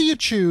today. How do you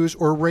choose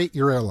or rate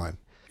your airline?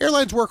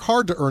 Airlines work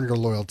hard to earn your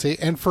loyalty,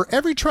 and for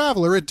every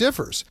traveler, it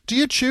differs. Do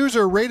you choose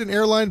or rate an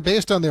airline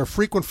based on their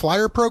frequent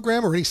flyer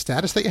program or any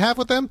status that you have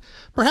with them?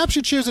 Perhaps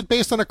you choose it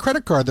based on a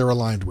credit card they're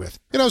aligned with.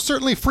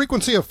 Certainly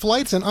frequency of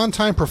flights and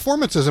on-time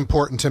performance is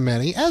important to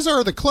many, as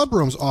are the club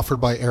rooms offered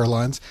by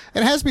airlines.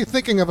 It has me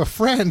thinking of a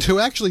friend who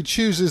actually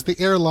chooses the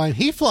airline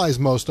he flies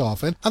most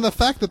often on the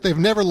fact that they've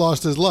never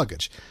lost his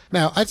luggage.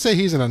 Now, I'd say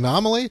he's an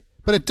anomaly,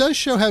 but it does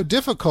show how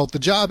difficult the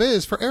job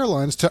is for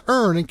airlines to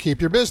earn and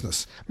keep your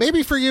business.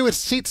 Maybe for you it's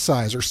seat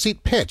size or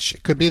seat pitch.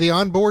 It could be the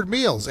onboard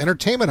meals,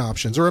 entertainment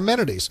options, or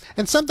amenities.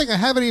 And something I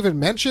haven't even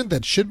mentioned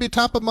that should be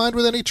top of mind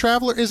with any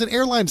traveler is an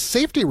airline's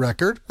safety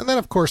record, and then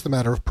of course the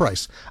matter of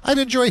price. I'd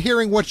enjoy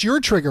hearing what's your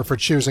trigger for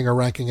choosing or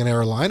ranking an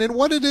airline and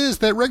what it is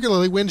that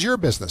regularly wins your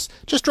business.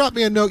 Just drop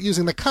me a note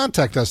using the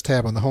Contact Us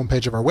tab on the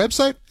homepage of our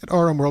website at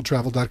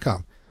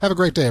rmworldtravel.com. Have a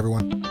great day,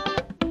 everyone.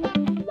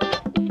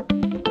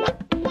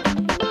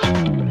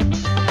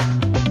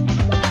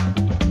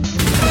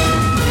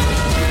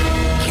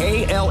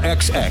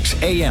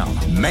 KLXX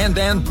AM,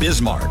 Mandan,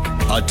 Bismarck,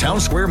 a town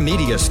square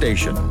media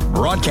station,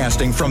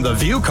 broadcasting from the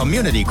View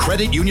Community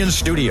Credit Union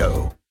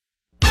studio.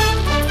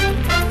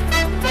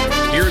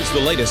 Here's the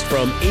latest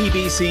from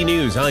ABC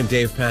News. I'm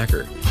Dave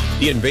Packer.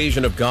 The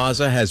invasion of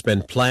Gaza has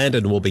been planned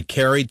and will be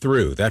carried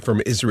through. That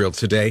from Israel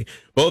Today.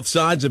 Both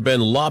sides have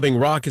been lobbing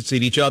rockets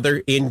at each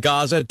other. In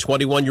Gaza,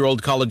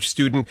 21-year-old college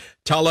student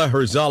Tala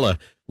Herzala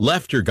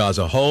left her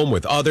Gaza home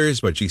with others,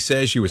 but she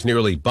says she was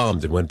nearly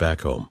bombed and went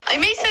back home. I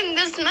may send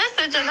this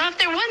message, and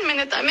after 1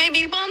 minute, I may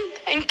be bombed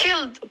and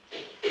killed.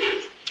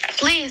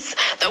 Please,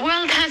 the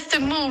world has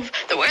to move.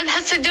 The world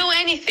has to do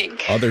anything.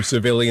 Other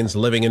civilians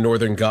living in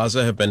northern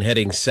Gaza have been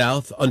heading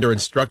south under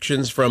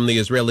instructions from the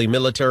Israeli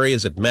military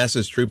as it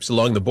masses troops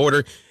along the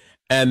border.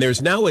 And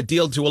there's now a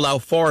deal to allow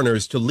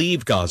foreigners to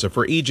leave Gaza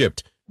for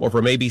Egypt. More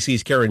from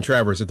ABC's Karen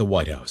Travers at the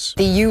White House.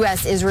 The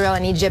U.S., Israel,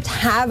 and Egypt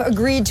have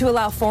agreed to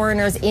allow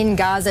foreigners in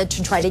Gaza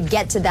to try to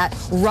get to that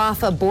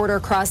Rafah border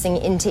crossing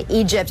into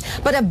Egypt.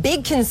 But a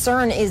big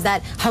concern is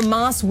that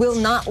Hamas will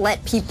not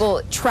let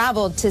people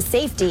travel to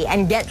safety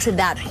and get to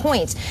that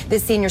point.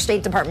 This senior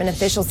State Department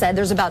official said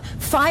there's about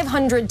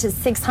 500 to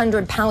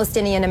 600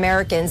 Palestinian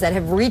Americans that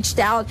have reached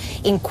out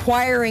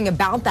inquiring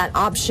about that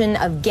option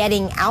of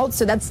getting out.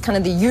 So that's kind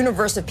of the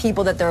universe of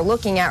people that they're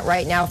looking at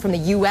right now from the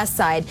U.S.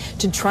 side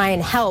to try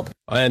and help.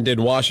 And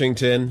in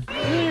Washington,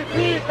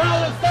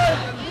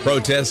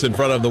 protests in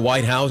front of the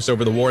White House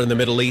over the war in the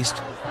Middle East.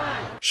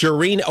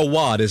 Shireen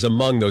Awad is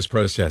among those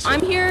protesters.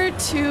 I'm here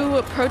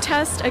to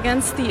protest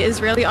against the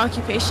Israeli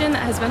occupation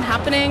that has been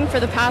happening for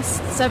the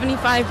past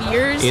 75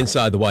 years.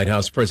 Inside the White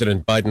House,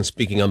 President Biden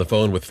speaking on the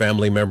phone with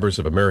family members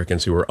of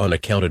Americans who are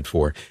unaccounted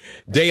for.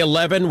 Day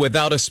 11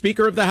 without a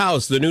Speaker of the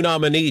House. The new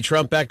nominee,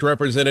 Trump-backed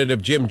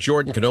Representative Jim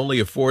Jordan, can only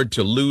afford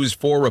to lose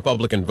 4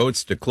 Republican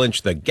votes to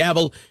clinch the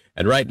gavel.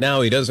 And right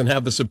now, he doesn't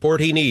have the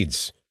support he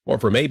needs. More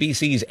from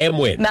ABC's M.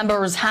 Wynn.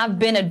 Members have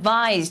been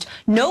advised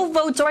no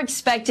votes are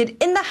expected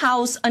in the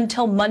House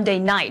until Monday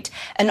night.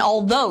 And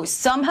although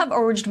some have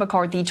urged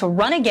McCarthy to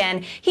run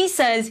again, he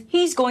says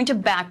he's going to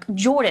back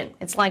Jordan.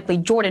 It's likely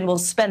Jordan will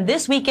spend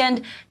this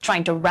weekend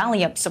trying to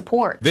rally up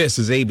support. This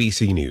is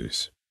ABC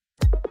News.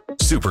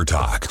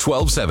 Supertalk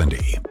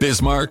 1270,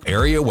 Bismarck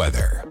area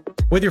weather.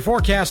 With your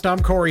forecast, I'm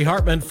Corey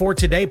Hartman. For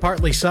today,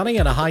 partly sunny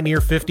and a high near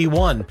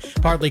 51.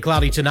 Partly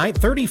cloudy tonight,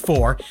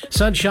 34.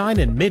 Sunshine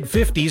and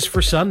mid-50s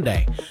for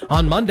Sunday.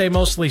 On Monday,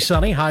 mostly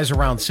sunny, highs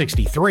around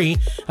 63.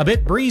 A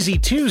bit breezy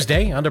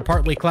Tuesday, under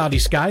partly cloudy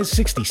skies,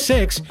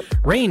 66.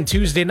 Rain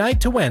Tuesday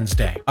night to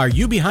Wednesday. Are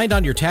you behind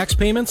on your tax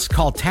payments?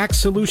 Call Tax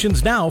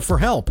Solutions now for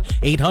help.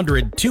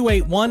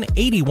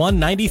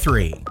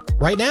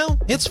 800-281-8193. Right now,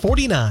 it's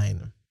 49.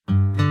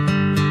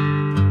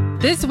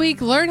 This week,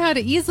 learn how to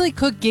easily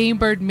cook game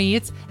bird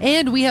meats,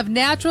 and we have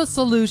natural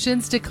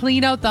solutions to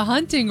clean out the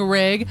hunting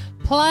rig.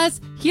 Plus,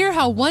 hear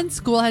how one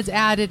school has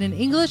added an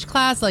English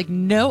class like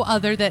no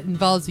other that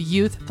involves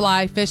youth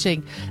fly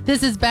fishing.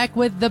 This is Beck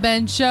with The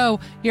Ben Show,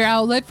 your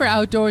outlet for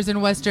outdoors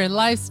and Western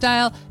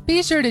lifestyle.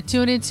 Be sure to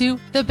tune into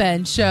The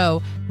Ben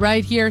Show,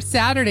 right here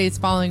Saturdays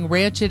following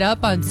Ranch It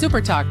Up on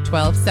Supertalk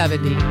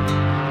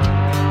 1270.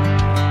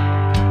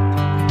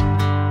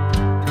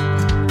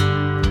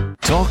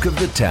 Talk of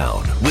the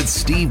Town with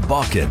Steve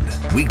Bakken.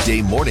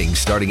 Weekday mornings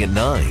starting at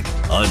 9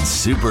 on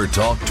Super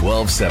Talk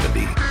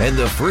 1270 and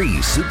the free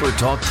Super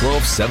Talk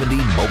 1270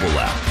 mobile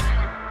app.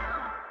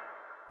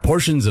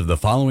 Portions of the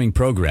following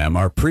program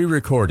are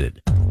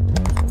pre-recorded.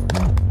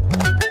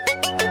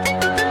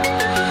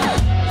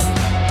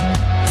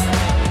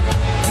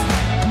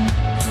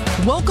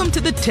 Welcome to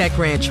the Tech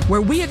Ranch,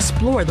 where we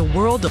explore the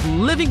world of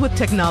living with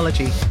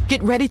technology.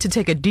 Get ready to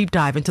take a deep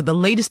dive into the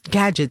latest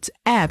gadgets,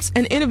 apps,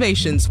 and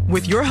innovations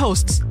with your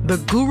hosts, the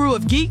Guru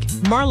of Geek,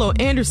 Marlo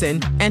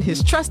Anderson, and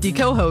his trusty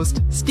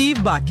co-host, Steve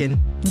Bakken.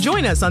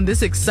 Join us on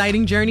this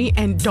exciting journey,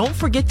 and don't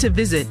forget to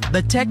visit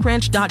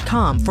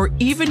thetechranch.com for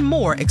even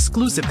more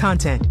exclusive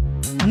content.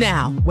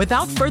 Now,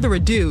 without further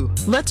ado,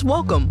 let's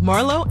welcome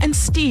Marlo and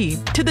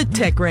Steve to the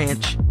Tech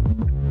Ranch.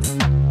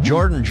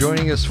 Jordan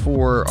joining us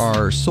for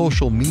our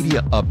social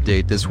media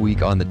update this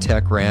week on the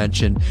Tech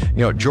Ranch. And, you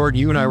know, Jordan,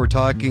 you and I were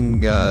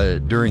talking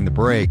during the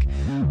break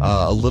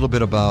a little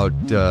bit about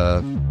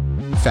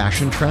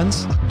fashion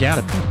trends. Yeah.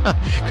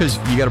 Because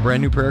you got a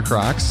brand new pair of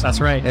Crocs.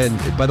 That's right. And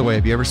by the way,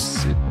 have you ever...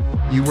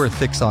 You wear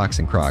thick socks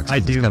and Crocs. I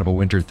do. It's kind of a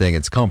winter thing.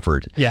 It's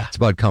comfort. Yeah. It's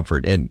about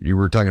comfort. And you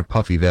were talking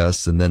puffy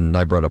vests, and then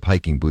I brought up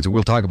hiking boots.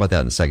 We'll talk about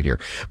that in a second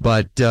here.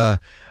 But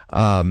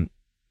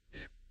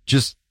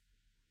just...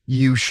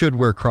 You should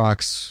wear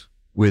Crocs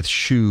with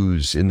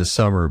shoes in the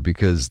summer,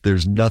 because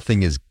there's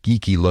nothing as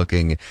geeky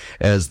looking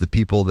as the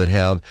people that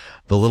have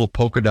the little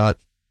polka dot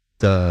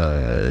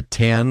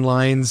tan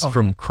lines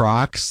from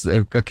Crocs.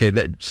 Okay,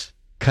 that's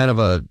kind of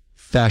a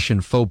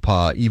fashion faux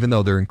pas, even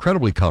though they're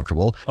incredibly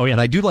comfortable. Oh, yeah.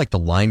 And I do like the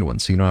lined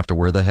ones, so you don't have to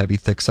wear the heavy,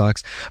 thick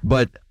socks.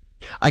 But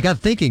I got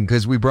thinking,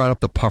 because we brought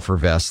up the puffer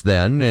vests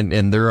then,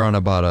 and they're on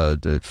about a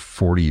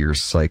 40-year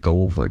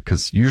cycle,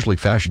 because usually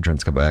fashion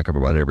trends come back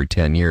about every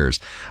 10 years.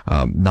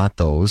 Not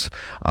those.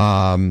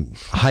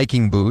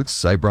 Hiking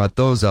boots, I brought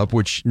those up,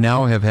 which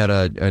now have had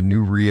a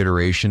new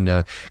reiteration,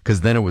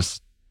 because then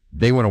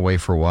they went away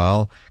for a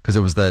while, because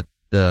it was that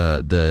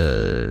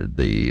the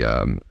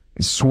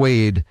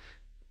suede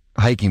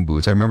hiking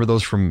boots. I remember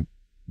those from...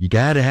 You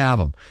got to have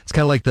them. It's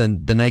kind of like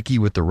the Nike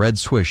with the red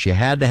swoosh. You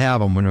had to have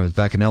them when I was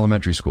back in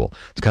elementary school.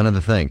 It's kind of the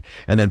thing.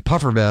 And then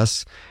puffer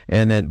vests,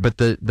 but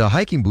the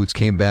hiking boots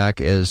came back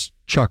as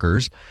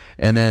chuckers,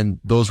 and then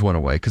those went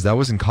away because that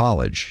was in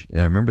college. And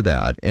I remember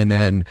that. And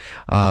then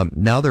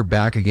now they're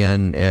back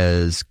again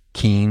as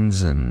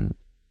Keens and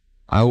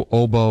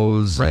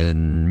oboes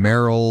and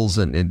Merrills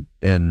and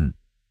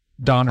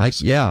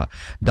Donners.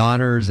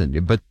 Donners,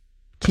 but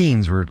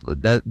Keens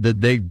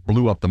they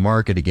blew up the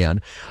market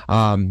again.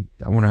 I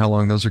wonder how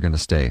long those are going to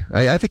stay.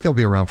 I think they'll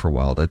be around for a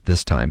while at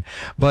this time.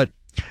 But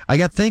I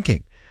got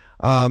thinking,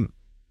 are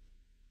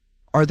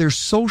there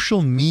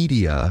social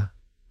media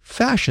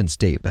fashion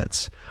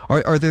statements?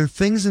 Are there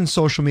things in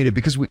social media?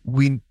 Because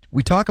we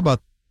talk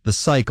about the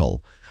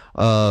cycle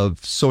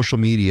of social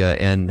media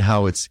and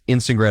how it's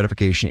instant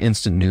gratification,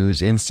 instant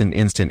news, instant,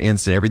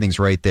 everything's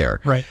right there.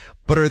 Right.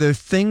 But are there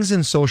things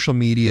in social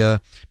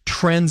media,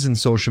 trends in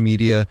social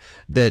media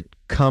that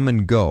come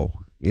and go?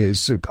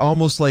 It's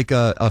almost like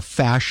a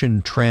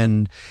fashion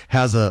trend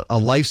has a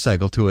life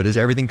cycle to it, as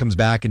everything comes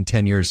back in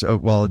 10 years.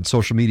 Well, in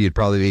social media, it'd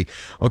probably be,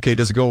 okay,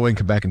 does it go away and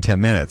come back in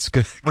 10 minutes?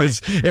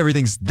 Because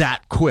everything's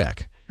that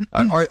quick.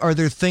 Are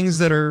there things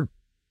that are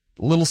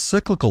a little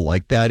cyclical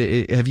like that?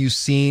 Have you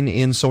seen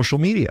in social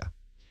media?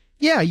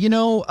 Yeah,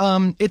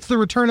 it's the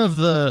return of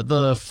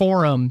the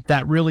forum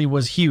that really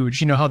was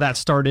huge. You know how that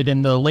started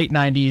in the late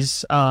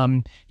 90s,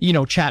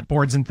 chat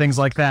boards and things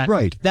like that.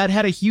 Right. That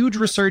had a huge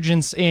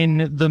resurgence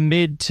in the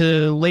mid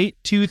to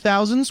late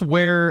 2000s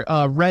where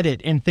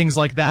Reddit and things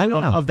like that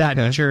of that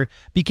nature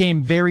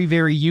became very,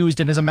 very used.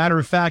 And as a matter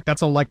of fact,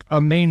 that's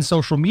a main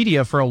social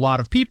media for a lot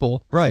of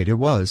people. Right, it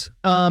was.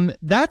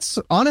 That's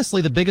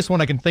honestly the biggest one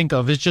I can think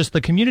of is just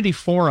the community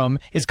forum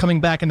is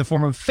coming back in the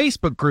form of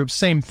Facebook groups.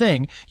 Same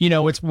thing.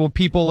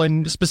 People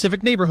in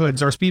specific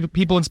neighborhoods or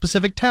people in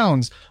specific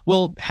towns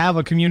will have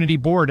a community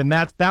board, and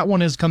that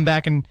one has come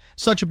back in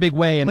such a big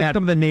way. And like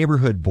the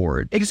neighborhood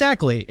board.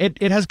 Exactly.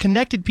 It has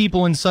connected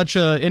people in such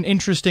an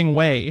interesting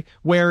way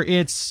where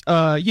it's,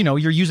 you're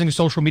using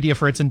social media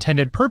for its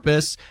intended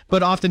purpose,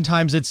 but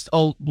oftentimes it's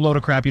a load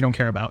of crap you don't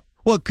care about.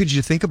 Well, could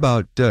you think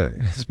about,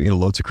 speaking of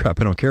loads of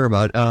crap I don't care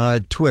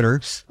about,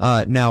 Twitter,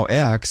 now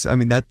X, I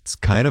mean, that's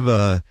kind of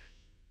a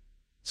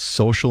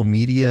social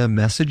media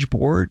message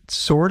board,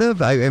 sort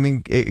of. I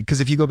mean,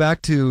 because if you go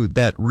back to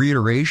that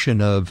reiteration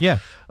of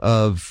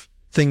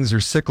things are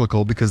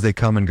cyclical because they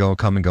come and go,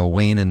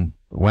 wane and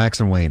wax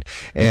and wane.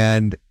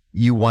 And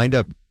you wind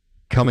up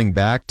coming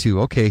back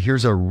to, okay,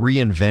 here's a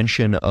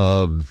reinvention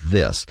of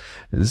this.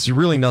 This is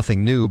really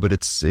nothing new, but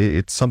it's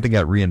something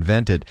got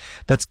reinvented.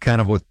 That's kind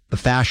of what the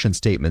fashion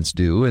statements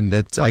do. And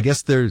that's, I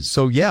guess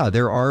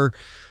there are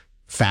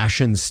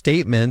fashion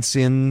statements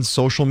in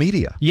social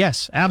media.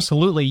 Yes,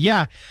 absolutely.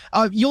 Yeah.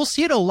 You'll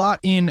see it a lot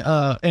in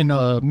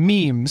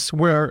memes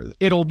where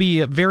it'll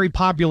be very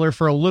popular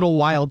for a little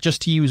while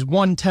just to use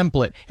one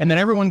template, and then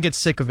everyone gets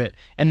sick of it.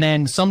 And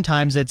then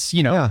sometimes it's,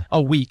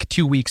 a week,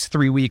 2 weeks,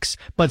 3 weeks,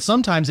 but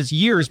sometimes it's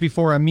years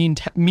before a meme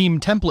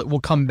template will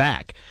come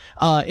back.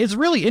 It's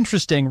really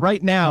interesting.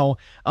 Right now,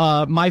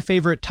 my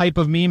favorite type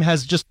of meme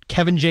has just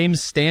Kevin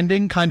James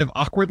standing kind of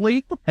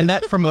awkwardly, and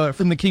that from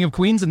the King of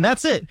Queens, and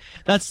that's it.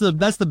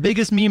 That's the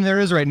biggest meme there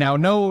is right now.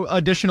 No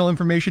additional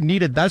information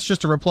needed. That's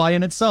just a reply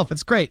in itself.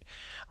 It's great.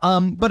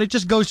 But it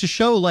just goes to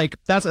show, like,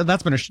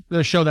 that's been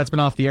a show that's been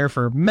off the air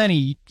for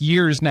many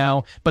years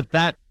now, but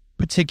that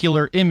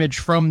particular image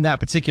from that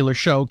particular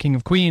show, King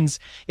of Queens,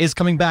 is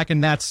coming back,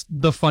 and that's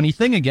the funny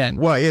thing again.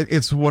 Well,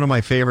 it's one of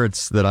my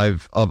favorites that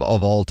of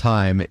all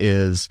time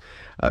is,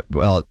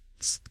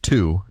 it's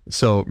two.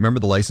 So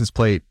remember the license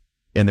plate,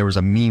 and there was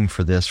a meme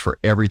for this for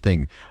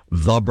everything.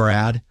 The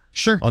Brad.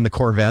 Sure. On the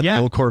Corvette, the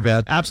old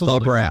Corvette. Absolutely.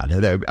 The Brad.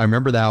 I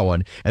remember that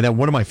one. And then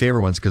one of my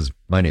favorite ones, because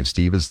my name's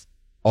Steve, is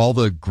all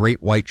the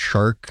great white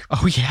shark.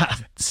 Oh, yeah.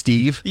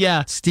 Steve.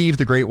 Yeah. Steve,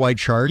 the great white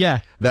shark.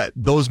 Yeah.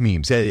 Those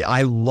memes.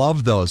 I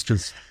love those,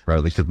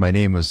 probably because my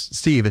name was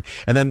Steve.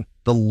 And then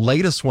the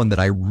latest one that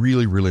I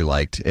really, really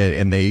liked,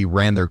 and they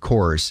ran their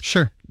course.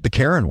 Sure. The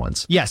Karen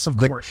ones. Yes, of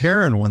course. The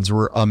Karen ones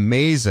were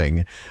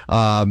amazing.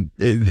 There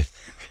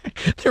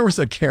was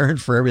a Karen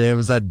for everything. It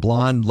was that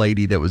blonde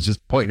lady that was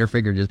just pointing her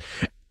finger, just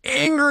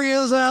angry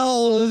as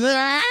hell.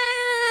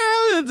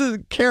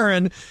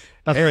 Karen.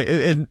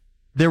 And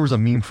there was a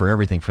meme for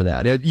everything for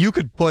that. You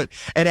could put,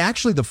 and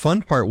actually the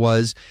fun part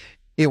was,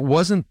 it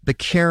wasn't the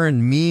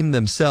Karen meme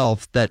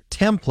themselves, that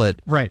template,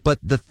 right? But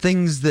the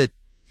things that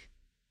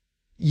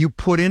you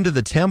put into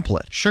the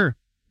template. Sure.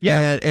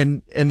 Yeah.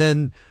 And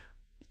then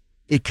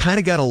it kind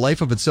of got a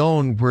life of its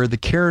own where the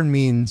Karen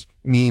memes,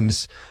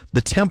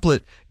 the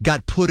template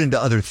got put into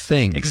other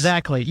things.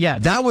 Exactly. Yeah.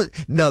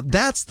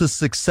 That's the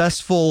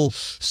successful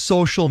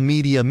social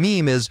media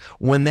meme, is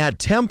when that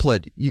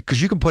template,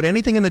 because you can put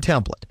anything in the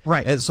template.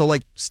 Right. And so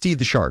like Steve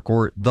the Shark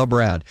or the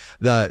Brad,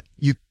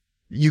 you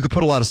could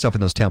put a lot of stuff in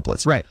those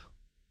templates. Right.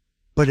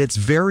 But it's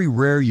very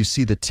rare you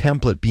see the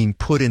template being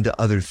put into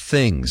other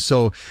things.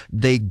 So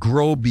they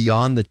grow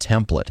beyond the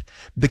template.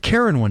 The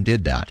Karen one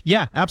did that.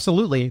 Yeah,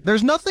 absolutely.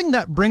 There's nothing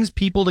that brings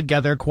people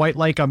together quite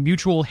like a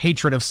mutual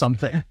hatred of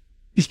something,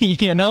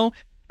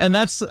 And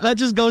that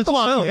just goes to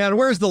show. And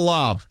where's the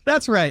love?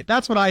 That's right.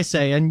 That's what I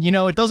say. And,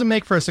 it doesn't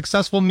make for a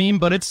successful meme,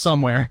 but it's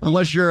somewhere.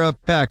 Unless you're a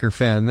Packer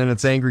fan, then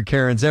it's angry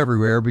Karens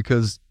everywhere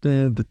because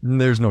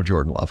there's no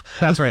Jordan love.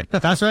 That's right.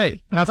 That's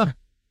right.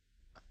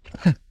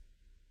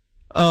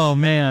 Oh,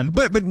 man.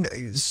 But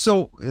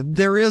so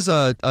there is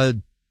a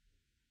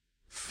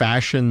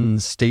fashion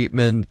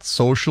statement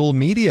social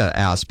media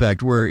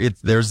aspect where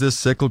there's this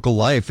cyclical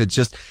life.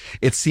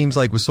 It seems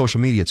like with social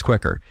media, it's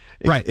quicker.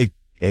 Right.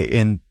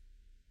 And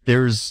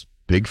there's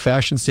big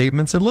fashion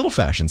statements and little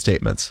fashion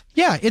statements.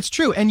 Yeah, it's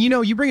true. And,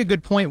 you bring a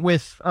good point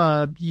with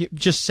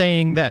just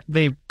saying that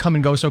they come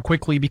and go so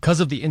quickly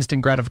because of the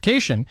instant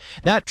gratification.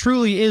 That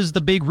truly is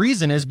the big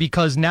reason, is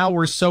because now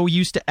we're so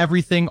used to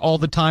everything all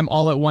the time,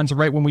 all at once,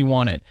 right when we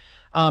want it.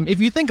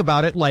 If you think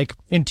about it, like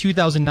in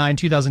 2009,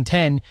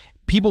 2010,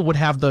 people would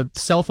have the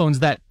cell phones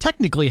that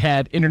technically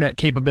had internet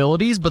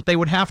capabilities, but they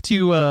would have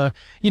to,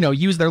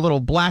 use their little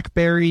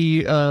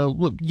BlackBerry,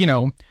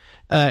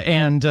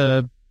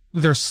 and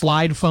their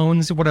slide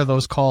phones. What are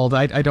those called?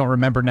 I don't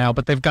remember now,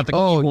 but they've got the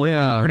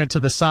turn it to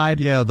the side.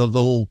 Yeah, the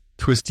little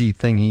twisty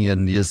thingy,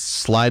 and you just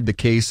slide the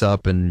case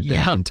up and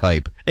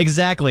type.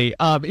 Exactly.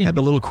 It had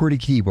the little QWERTY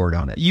keyboard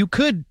on it. You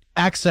could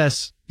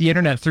access the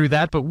internet through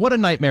that, but what a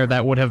nightmare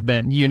that would have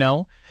been, you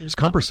know? It was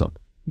cumbersome.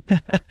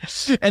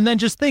 And then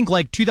just think,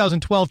 like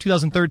 2012,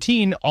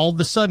 2013, all of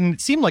a sudden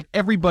it seemed like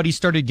everybody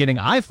started getting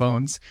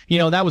iPhones. You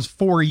know, that was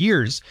 4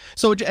 years.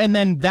 So, and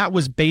then that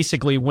was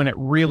basically when it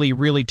really,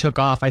 really took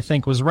off, I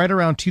think, was right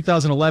around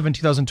 2011,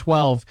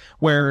 2012,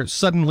 where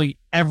suddenly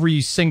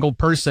every single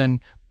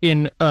person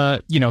had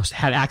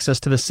access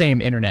to the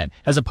same internet,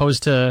 as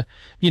opposed to,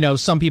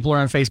 some people are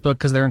on Facebook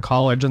because they're in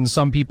college, and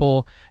some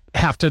people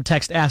have to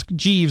text Ask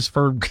Jeeves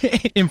for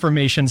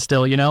information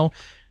still,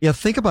 Yeah,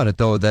 think about it,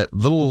 though, that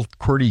little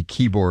QWERTY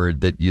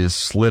keyboard that you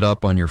slid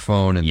up on your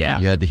phone, and you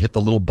had to hit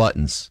the little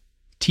buttons.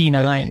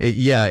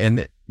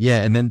 T9.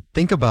 And then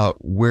think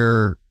about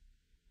where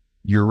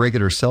your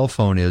regular cell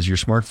phone is, your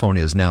smartphone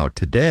is now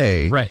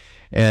today. Right.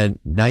 And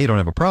now you don't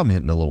have a problem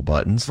hitting the little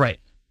buttons. Right.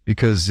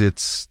 Because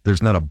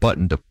there's not a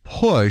button to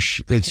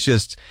push.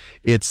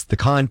 It's the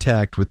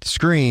contact with the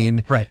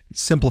screen. Right.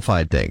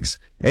 Simplified things.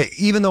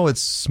 Even though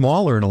it's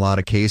smaller in a lot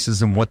of cases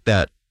than what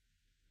that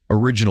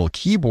original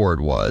keyboard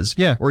was.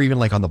 Yeah. Or even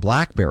like on the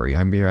BlackBerry.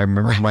 I mean, I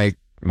remember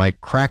my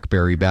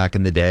Crackberry back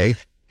in the day,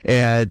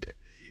 and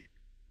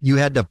you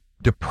had to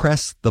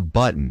depress the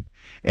button,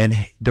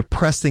 and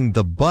depressing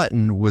the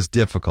button was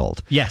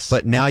difficult. Yes.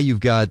 But now you've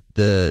got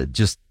the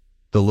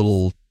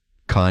little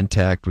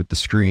contact with the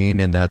screen,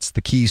 and that's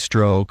the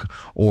keystroke.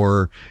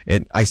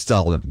 And I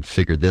still haven't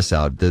figured this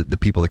out, the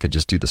people that could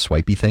just do the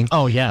swipey thing.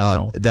 Oh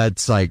yeah.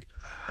 That's like,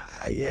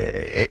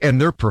 and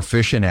they're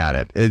proficient at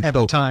it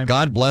every time.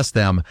 God bless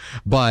them,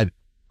 but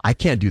I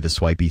can't do the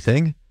swipey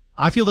thing.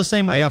 I feel the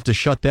same way. I have to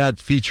shut that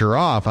feature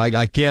off.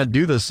 I can't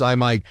do this.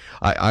 I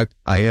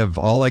have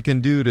all I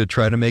can do to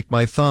try to make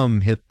my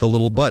thumb hit the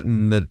little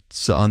button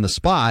that's on the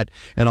spot,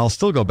 and I'll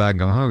still go back and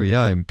go, oh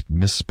yeah, I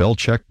misspell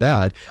checked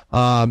that.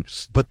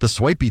 But the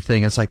swipey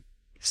thing, it's like,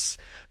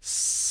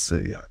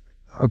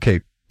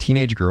 okay,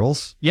 teenage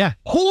girls. Yeah.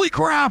 Holy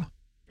crap.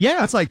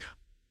 Yeah. It's like,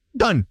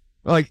 done.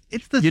 Like,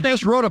 you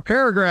just wrote a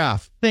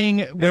paragraph thing.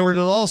 And we're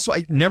all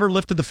never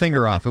lifted the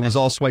finger off. It was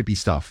all swipey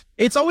stuff.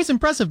 It's always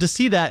impressive to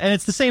see that. And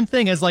it's the same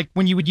thing as like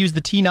when you would use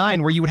the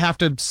T9, where you would have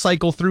to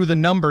cycle through the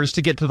numbers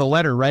to get to the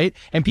letter, right?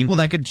 And people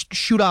that could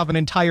shoot off an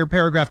entire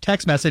paragraph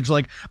text message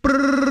like,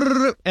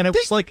 and it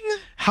was like,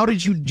 how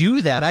did you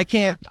do that? I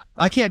can't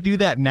do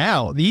that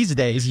now these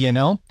days,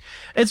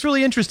 It's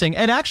really interesting.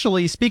 And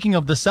actually, speaking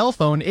of the cell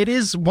phone, it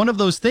is one of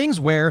those things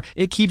where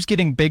it keeps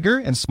getting bigger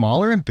and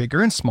smaller and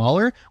bigger and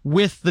smaller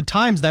with the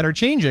times that are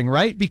changing,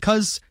 right?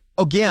 Because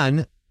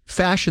again,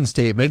 fashion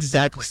statement,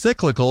 exactly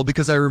cyclical,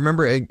 because I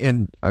remember,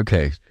 and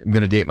okay, I'm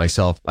going to date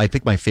myself. I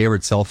think my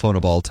favorite cell phone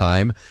of all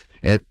time,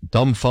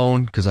 dumb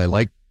phone, because I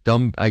like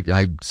dumb,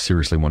 I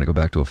seriously want to go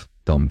back to a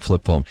dumb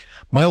flip phone.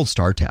 My old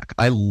StarTAC.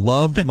 I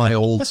loved my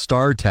old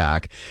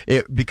StarTAC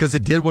because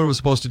it did what it was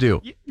supposed to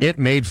do. It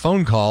made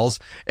phone calls,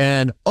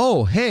 and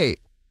oh, hey,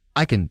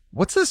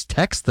 what's this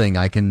text thing?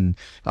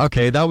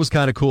 Okay, that was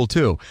kind of cool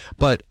too.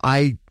 But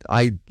I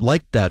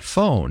liked that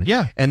phone.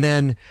 Yeah. And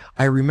then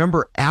I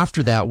remember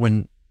after that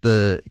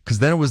because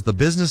then it was the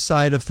business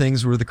side of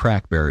things were the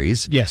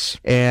Crackberries. Yes.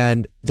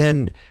 And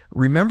then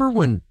remember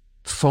when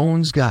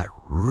phones got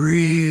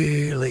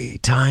really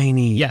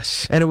tiny?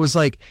 Yes. And it was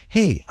like,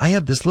 hey, I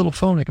have this little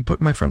phone I can put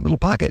in my front little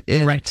pocket.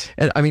 Right.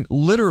 And I mean,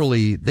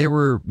 literally, they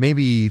were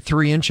maybe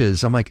 3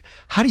 inches. I'm like,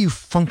 how do you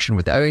function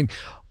with that? I mean,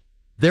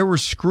 there were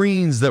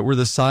screens that were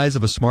the size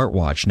of a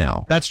smartwatch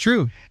now. That's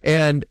true.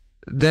 And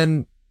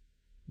then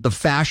the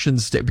fashion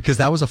because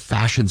that was a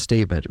fashion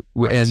statement.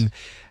 Right.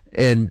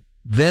 And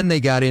then they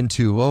got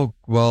into, oh,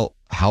 well,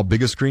 how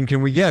big a screen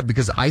can we get?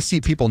 Because I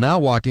see people now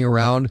walking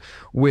around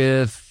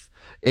with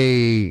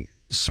a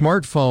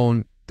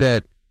smartphone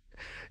that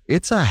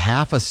it's a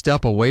half a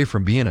step away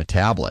from being a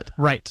tablet.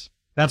 Right.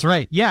 That's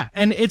right. Yeah.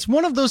 And it's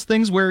one of those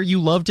things where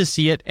you love to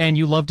see it, and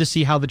you love to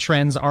see how the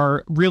trends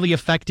are really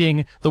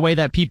affecting the way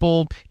that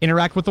people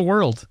interact with the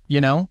world,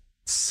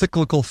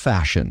 Cyclical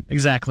fashion.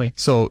 Exactly.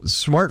 So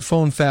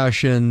smartphone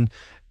fashion,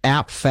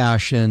 app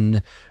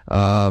fashion,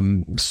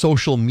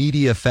 social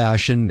media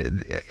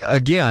fashion.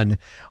 Again,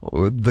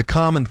 the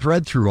common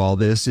thread through all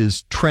this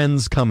is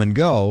trends come and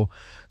go.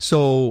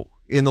 So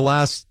in the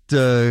last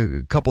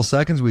couple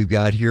seconds we've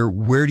got here,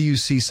 where do you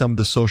see some of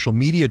the social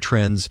media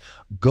trends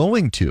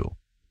going to?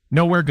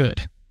 Nowhere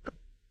good.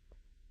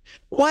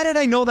 Why did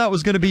I know that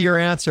was going to be your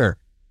answer?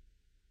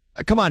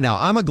 Come on now.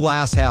 I'm a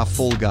glass half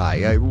full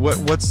guy.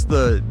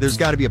 There's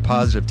got to be a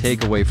positive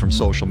takeaway from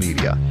social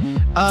media.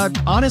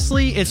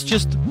 Honestly, it's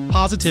just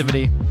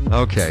positivity.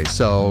 Okay,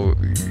 so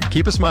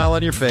keep a smile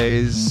on your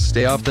face,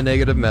 stay off the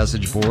negative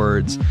message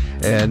boards,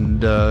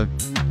 and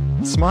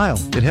smile.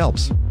 It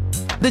helps.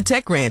 The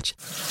Tech Ranch.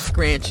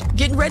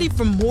 Get ready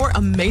for more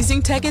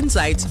amazing tech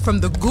insights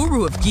from the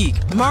guru of geek,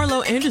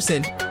 Marlo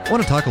Anderson. I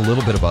want to talk a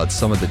little bit about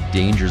some of the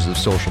dangers of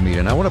social media,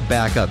 and I want to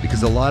back up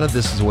because a lot of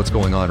this is what's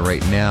going on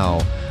right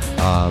now.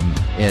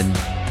 And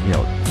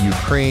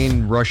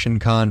Ukraine-Russian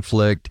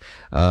conflict.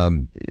 A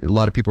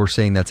lot of people are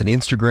saying that's an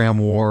Instagram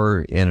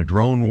war and a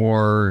drone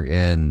war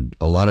and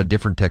a lot of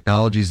different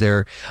technologies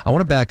there. I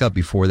want to back up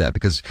before that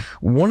because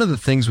one of the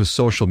things with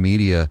social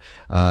media,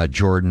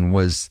 Jordan,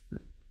 was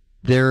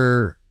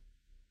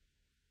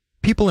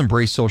people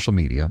embrace social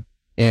media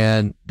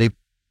and they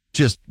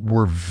just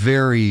were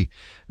very,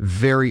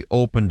 very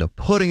open to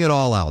putting it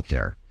all out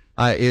there.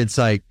 It's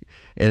like,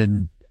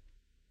 and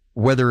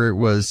whether it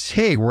was,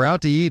 hey, we're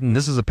out to eat and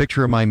this is a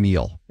picture of my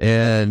meal.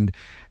 And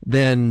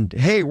then,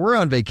 hey, we're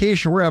on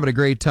vacation. We're having a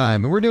great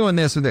time and we're doing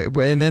this. And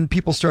then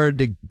people started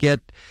to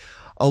get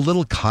a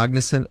little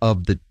cognizant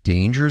of the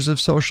dangers of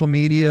social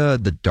media,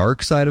 the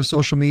dark side of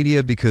social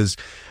media, because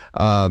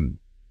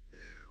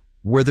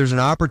where there's an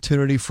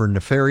opportunity for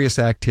nefarious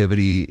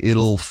activity,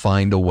 it'll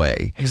find a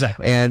way.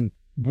 Exactly. And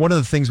one of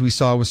the things we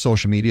saw with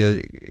social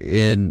media,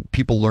 and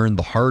people learned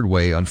the hard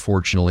way,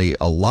 unfortunately,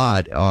 a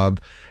lot of,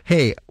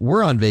 hey,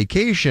 we're on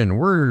vacation,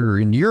 we're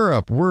in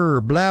Europe, we're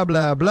blah,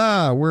 blah,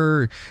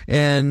 blah,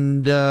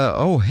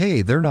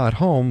 hey, they're not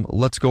home,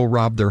 let's go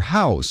rob their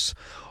house.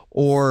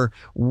 Or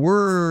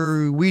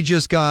we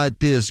just got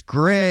this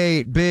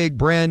great big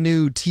brand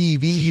new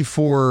TV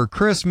for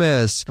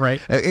Christmas.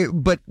 Right.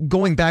 But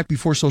going back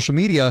before social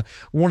media,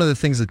 one of the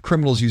things that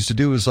criminals used to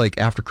do is like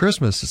after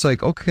Christmas, it's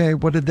like, okay,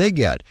 what did they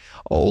get?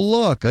 Oh,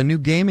 look, a new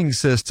gaming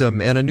system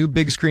and a new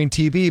big screen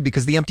TV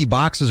because the empty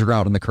boxes are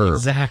out on the curb.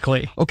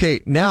 Exactly. Okay,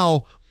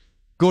 now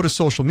go to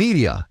social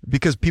media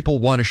because people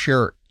want to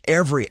share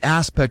every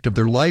aspect of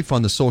their life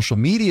on the social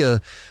media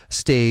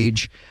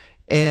stage.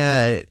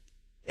 And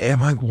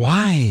I'm like,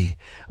 why?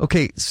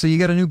 Okay, so you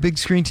got a new big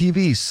screen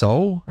TV,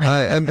 so?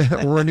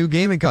 Or a new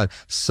gaming console,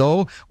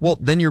 so? Well,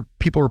 then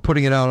people are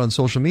putting it out on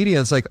social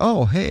media. It's like,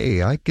 oh,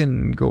 hey, I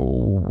can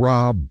go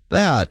rob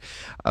that.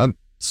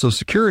 So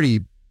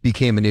security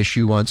became an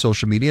issue on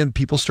social media, and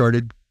people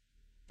started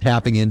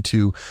tapping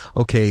into,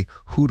 okay,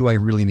 who do I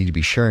really need to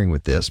be sharing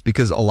with this?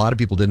 Because a lot of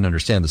people didn't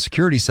understand the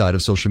security side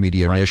of social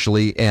media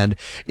initially, and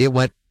it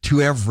went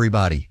to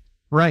everybody.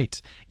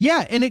 Right.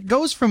 Yeah, and it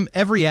goes from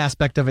every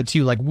aspect of it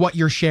too, like what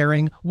you're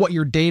sharing, what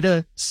your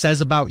data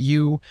says about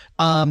you.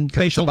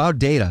 It's about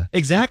data.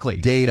 Exactly.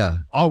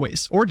 Data.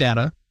 Always. Or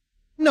data.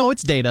 No,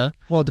 it's data.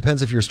 Well, it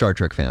depends if you're a Star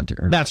Trek fan.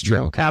 That's true.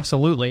 Yeah, okay.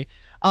 Absolutely.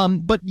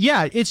 But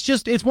yeah,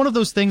 it's one of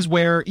those things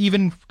where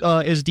even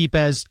as deep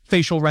as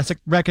facial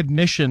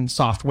recognition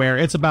software,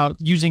 it's about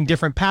using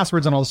different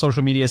passwords on all the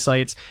social media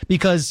sites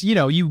because,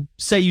 you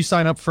say you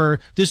sign up for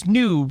this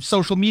new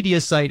social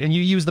media site and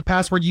you use the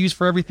password you use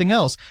for everything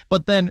else,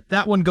 but then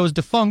that one goes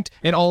defunct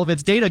and all of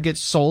its data gets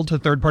sold to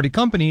third-party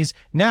companies.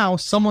 Now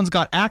someone's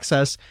got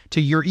access to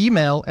your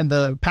email and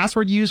the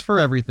password you use for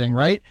everything,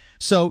 right?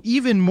 So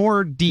even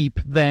more deep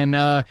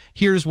than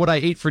here's what I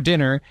ate for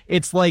dinner,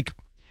 it's like,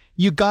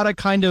 you gotta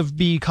kind of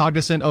be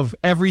cognizant of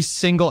every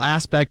single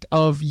aspect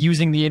of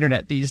using the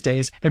internet these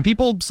days. And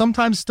people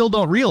sometimes still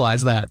don't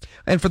realize that.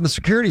 And from the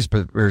security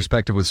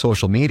perspective with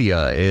social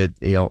media,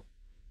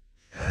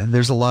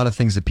 there's a lot of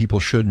things that people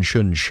should and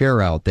shouldn't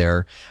share out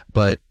there,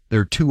 but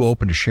they're too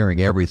open to sharing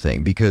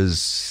everything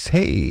because,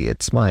 hey,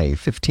 it's my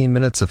 15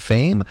 minutes of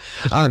fame.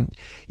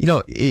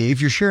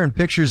 If you're sharing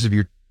pictures of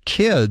your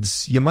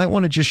kids, you might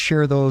want to just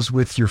share those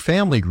with your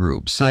family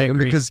groups. I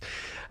agree. Because,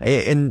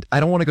 and I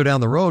don't want to go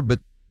down the road, but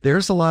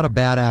there's a lot of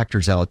bad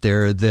actors out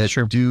there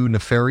that do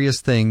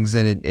nefarious things,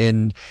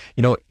 and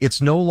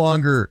it's no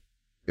longer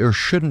or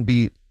shouldn't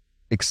be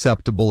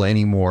acceptable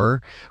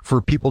anymore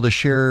for people to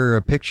share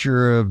a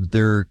picture of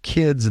their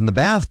kids in the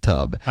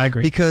bathtub. I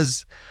agree.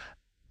 Because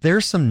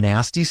there's some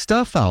nasty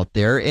stuff out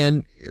there,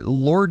 and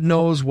Lord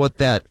knows what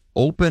that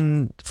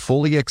open,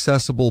 fully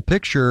accessible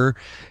picture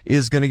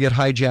is going to get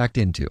hijacked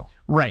into.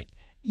 Right.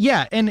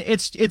 Yeah, and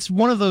it's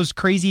one of those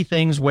crazy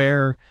things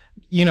where,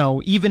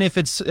 even if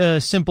it's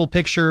a simple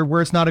picture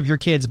where it's not of your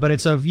kids, but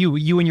it's of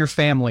you and your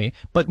family.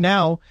 But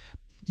now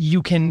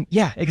you can,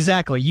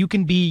 exactly. You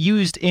can be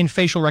used in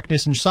facial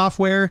recognition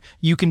software.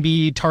 You can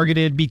be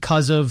targeted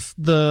because of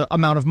the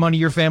amount of money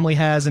your family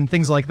has and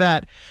things like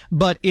that.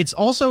 But it's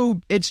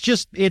also,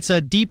 it's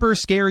a deeper,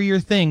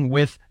 scarier thing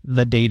with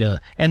the data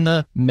and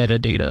the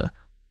metadata.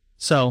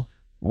 So.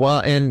 Well,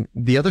 and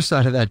the other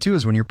side of that too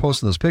is when you're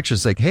posting those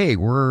pictures, like, hey,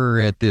 we're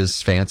at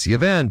this fancy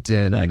event,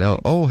 and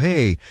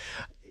hey,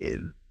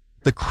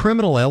 the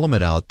criminal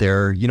element out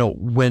there,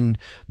 when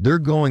they're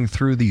going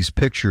through these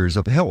pictures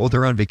of, hell,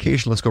 they're on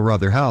vacation, let's go rob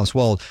their house.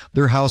 Well,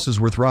 their house is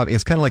worth robbing.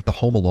 It's kind of like the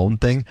Home Alone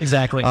thing.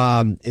 Exactly.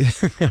 I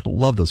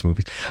love those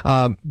movies.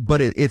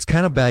 But it's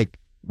kind of like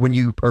when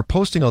you are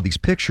posting all these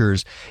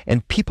pictures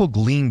and people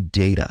glean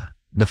data,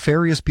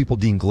 nefarious people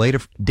glean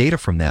data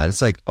from that.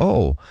 It's like,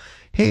 oh,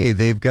 hey,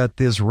 they've got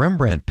this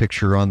Rembrandt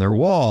picture on their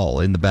wall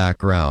in the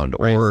background,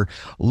 right. Or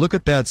look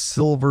at that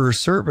silver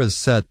service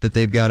set that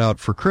they've got out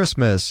for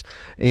Christmas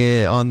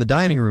on the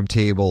dining room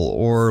table,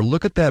 or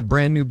look at that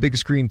brand new big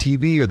screen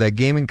TV or that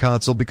gaming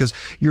console, because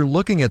you're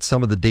looking at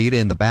some of the data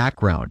in the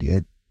background.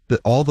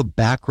 All the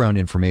background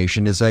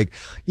information is like,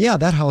 yeah,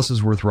 that house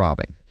is worth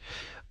robbing.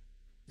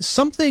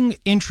 something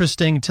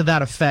interesting to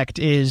that effect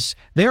is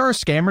there are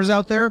scammers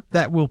out there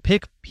that will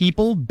pick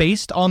people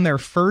based on their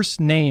first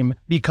name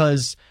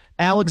because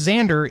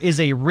Alexander is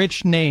a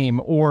rich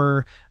name,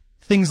 or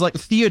things like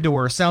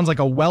Theodore sounds like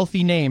a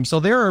wealthy name. So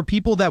there are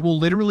people that will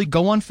literally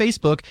go on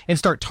Facebook and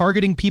start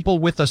targeting people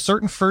with a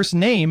certain first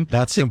name.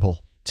 That's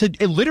simple. To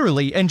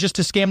literally, and just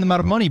to scam them out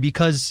of money,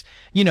 because,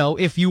 you know,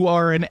 if you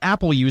are an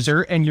Apple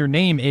user and your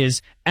name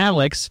is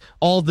Alex,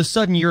 all of a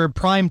sudden you're a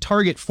prime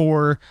target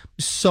for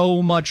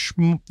so many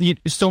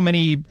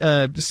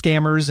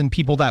scammers and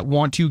people that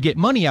want to get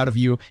money out of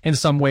you in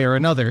some way or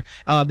another.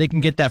 They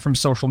can get that from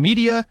social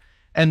media,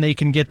 and they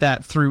can get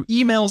that through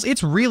emails.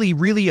 It's really,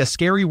 really a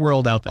scary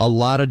world out there. A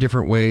lot of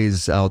different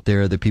ways out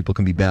there that people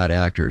can be bad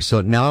actors. So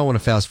now I want to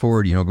fast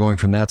forward, going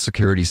from that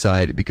security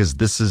side, because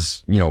this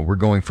is, we're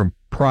going from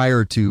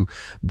prior to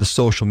the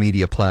social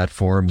media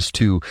platforms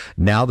to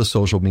now the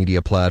social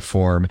media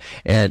platform.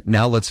 And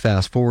now let's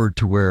fast forward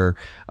to where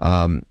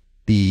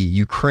the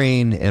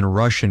Ukraine and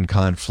Russian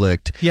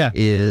conflict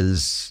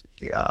is...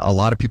 A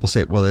lot of people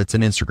say, well, it's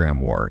an Instagram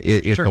war.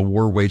 It's a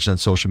war waged on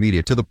social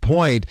media, to the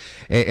point,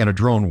 and a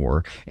drone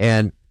war,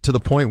 and to the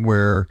point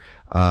where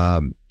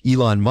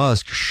Elon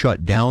Musk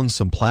shut down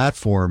some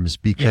platforms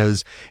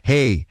because,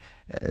 hey,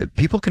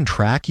 people can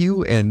track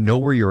you and know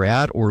where you're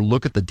at, or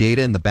look at the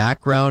data in the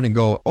background and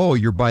go, oh,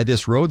 you're by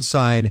this road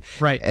sign.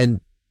 Right.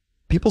 And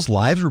people's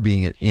lives were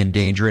being in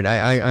danger. And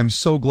I'm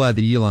so glad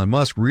that Elon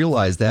Musk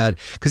realized that,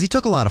 because he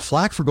took a lot of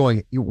flack for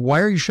going,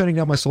 why are you shutting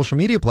down my social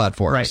media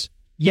platforms? Right.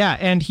 Yeah,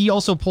 and he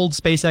also pulled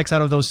SpaceX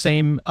out of those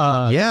same,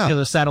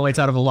 the satellites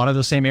out of a lot of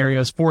those same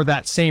areas for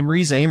that same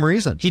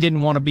reason. He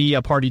didn't want to be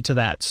a party to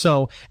that.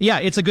 So, yeah,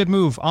 it's a good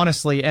move,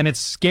 honestly, and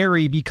it's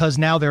scary because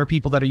now there are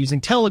people that are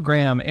using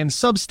Telegram and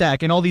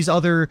Substack and all these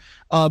other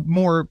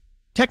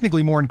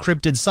technically more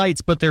encrypted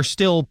sites, but they're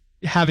still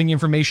having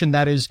information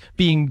that is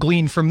being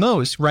gleaned from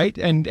those, right?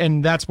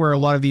 And that's where a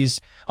lot of these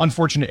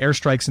unfortunate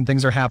airstrikes and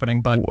things are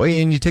happening. But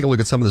and you take a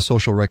look at some of the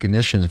social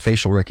recognition,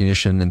 facial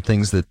recognition, and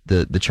things that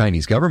the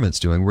Chinese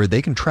government's doing, where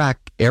they can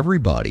track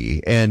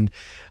everybody. And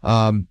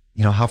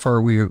how far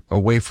are we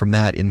away from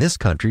that in this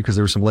country? Because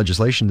there was some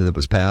legislation that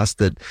was passed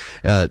that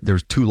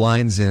there's 2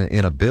 lines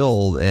in a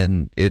bill,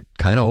 and it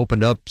kind of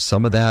opened up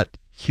some of that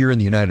here in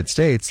the United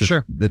States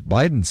that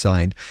Biden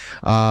signed.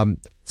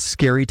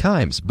 Scary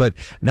times. But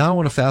now I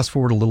want to fast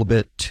forward a little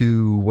bit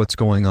to what's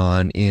going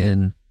on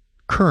in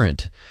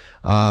current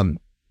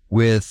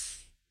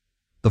with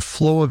the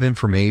flow of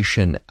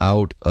information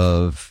out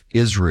of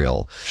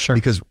Israel.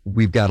 Because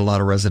we've got a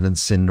lot of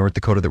residents in North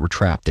Dakota that were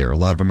trapped there. A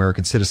lot of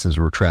American citizens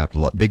were trapped.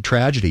 Big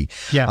tragedy.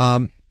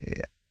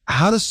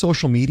 How does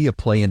social media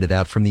play into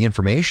that from the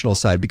informational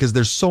side? Because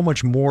there's so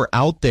much more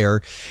out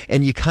there,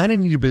 and you kind of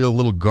need to be a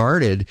little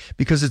guarded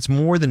because it's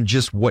more than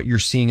just what you're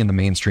seeing in the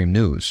mainstream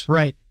news.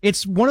 Right.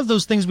 It's one of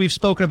those things we've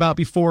spoken about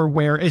before,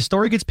 where a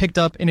story gets picked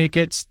up and it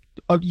gets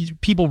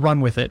people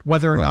run with it,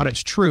 whether or not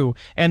it's true.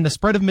 And the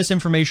spread of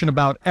misinformation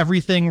about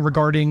everything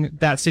regarding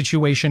that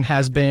situation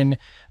has been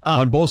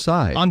on both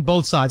sides.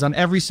 On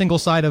every single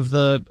side of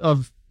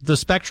the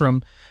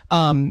spectrum.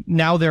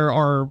 Now there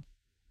are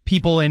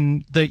people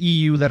in the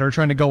EU that are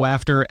trying to go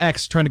after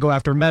X, trying to go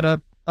after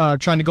Meta,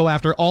 trying to go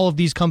after all of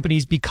these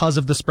companies because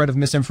of the spread of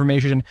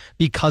misinformation,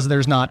 because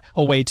there's not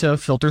a way to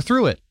filter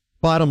through it.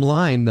 Bottom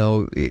line,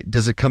 though,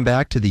 does it come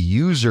back to the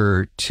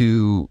user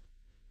to,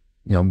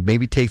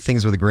 maybe take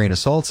things with a grain of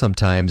salt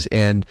sometimes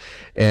and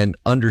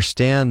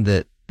understand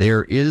that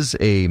there is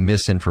a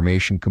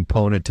misinformation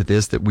component to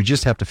this that we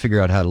just have to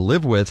figure out how to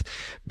live with,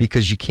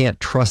 because you can't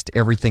trust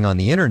everything on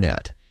the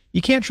internet.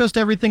 You can't trust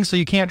everything, so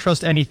you can't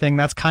trust anything.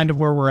 That's kind of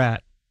where we're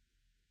at.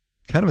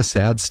 Kind of a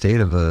sad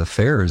state of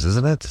affairs,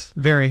 isn't it?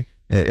 Very.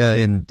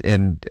 In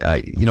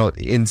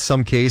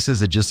some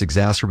cases, it just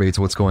exacerbates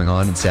what's going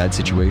on in sad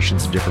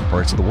situations in different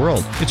parts of the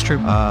world. It's true.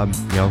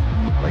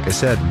 Like I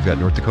said, we've got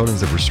North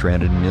Dakotans that were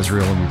stranded in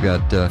Israel, and we've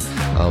got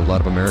a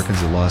lot of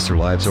Americans that lost their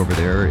lives over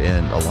there,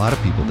 and a lot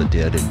of people that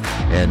did.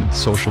 And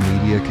social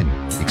media can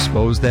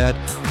expose that,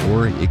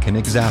 or it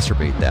can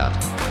exacerbate that.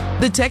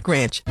 The Tech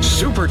Ranch.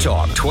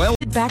 Supertalk 12.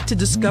 Get back to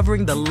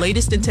discovering the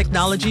latest in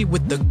technology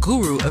with the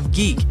guru of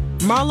geek,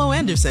 Marlo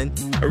Anderson.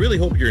 I really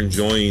hope you're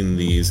enjoying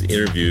these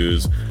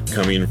interviews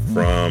coming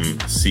from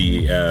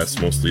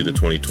CES, mostly the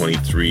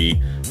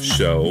 2023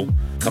 show.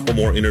 A couple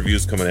more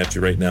interviews coming at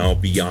you right now.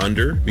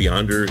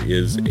 Beyonder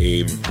is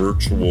a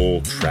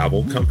virtual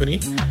travel company.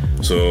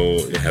 So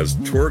it has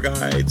tour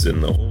guides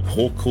and the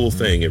whole cool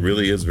thing. It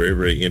really is very,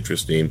 very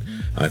interesting.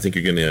 I think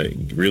you're going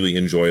to really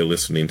enjoy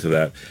listening to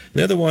that.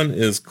 The other one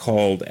is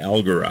called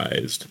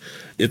Algorized.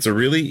 It's a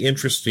really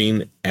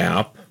interesting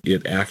app.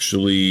 It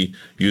actually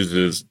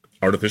uses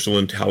artificial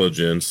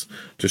intelligence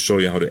to show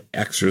you how to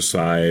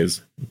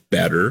exercise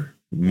better,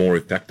 more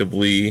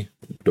effectively,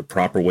 the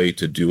proper way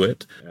to do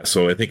it.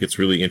 So I think it's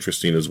really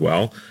interesting as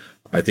well.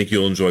 I think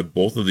you'll enjoy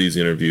both of these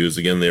interviews.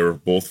 Again, they were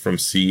both from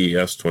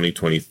CES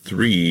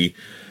 2023.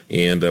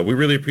 And we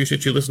really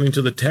appreciate you listening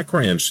to the Tech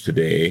Ranch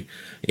today,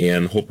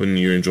 and hoping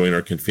you're enjoying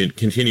our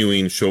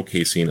continuing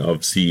showcasing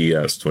of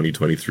CES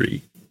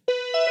 2023.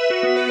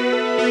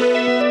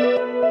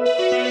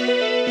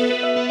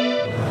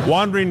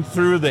 wandering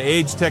through the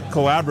Age Tech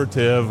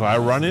Collaborative, I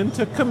run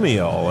into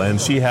Camille, and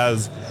she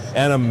has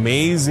an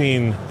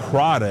amazing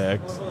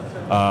product.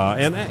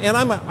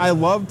 I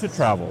love to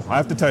travel. I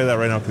have to tell you that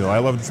right now, Camille. I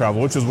love to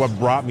travel, which is what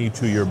brought me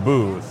to your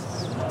booth.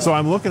 So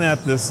I'm looking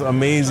at this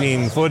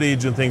amazing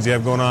footage and things you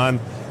have going on,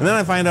 and then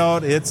I find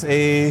out it's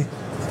a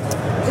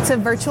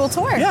virtual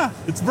tour. Yeah,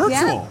 it's virtual.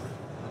 Yeah.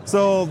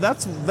 So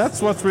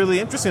that's what's really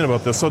interesting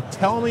about this. So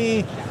tell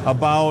me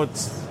about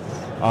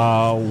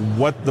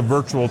what the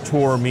virtual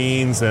tour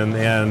means and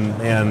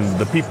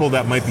the people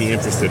that might be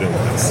interested in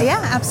this. Yeah,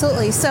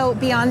 absolutely. So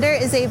Beyonder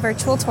is a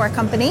virtual tour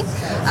company.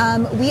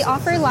 We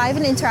offer live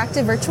and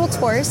interactive virtual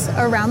tours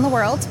around the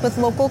world with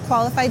local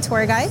qualified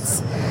tour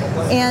guides.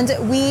 And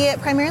we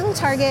primarily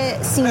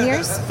target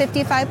seniors,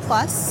 55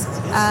 plus.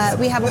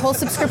 We have a whole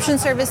subscription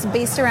service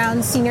based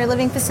around senior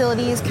living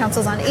facilities,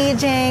 councils on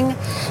aging,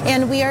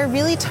 and we are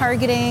really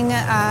targeting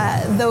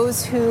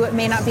those who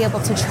may not be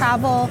able to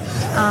travel.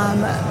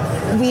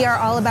 We are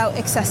all about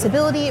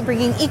accessibility,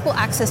 bringing equal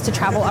access to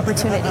travel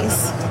opportunities.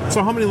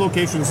 So how many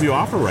locations do you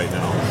offer right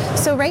now?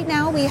 So right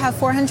now we have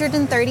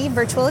 430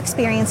 virtual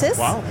experiences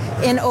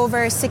in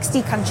over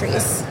 60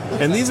 countries.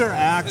 And these are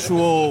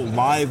actual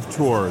live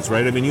tours,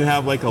 right? I mean, you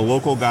have like a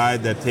local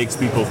guide that takes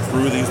people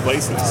through these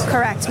places.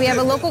 Correct. We have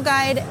a local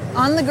guide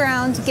on the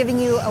ground giving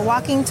you a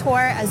walking tour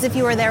as if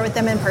you were there with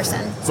them in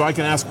person. So I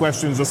can ask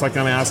questions just like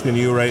I'm asking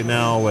you right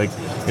now, like,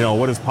 you know,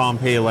 what is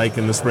Pompeii like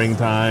in the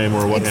springtime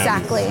or what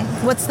Exactly.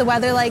 have you? What's the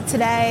weather like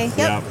today?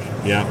 Yep.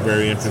 Yeah,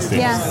 very interesting.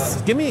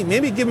 Yes. Give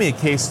me a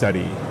case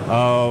study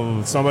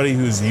of somebody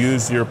who's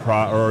used your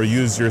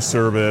used your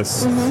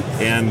service,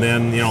 and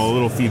then a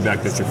little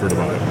feedback that you've heard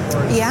about it.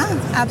 Yeah,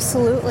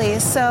 absolutely.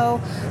 So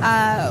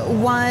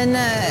one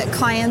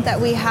client that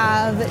we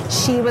have,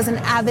 she was an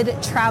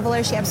avid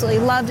traveler. She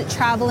absolutely loved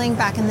traveling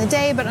back in the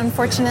day, but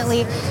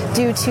unfortunately,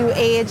 due to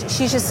age,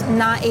 she's just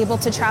not able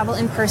to travel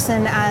in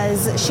person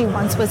as she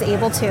once was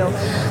able to.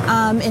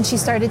 And she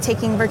started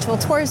taking virtual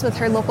tours with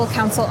her local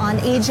council on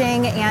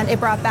aging, and it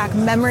brought back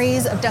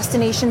memories of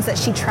destinations that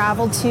she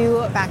traveled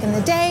to back in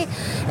the day,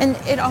 and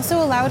it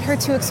also allowed her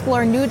to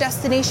explore new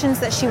destinations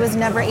that she was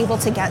never able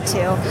to get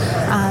to.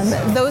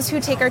 Those who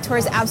take our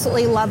tours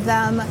absolutely love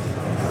them.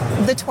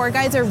 The tour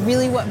guides are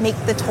really what make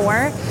the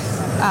tour.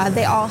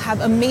 They all have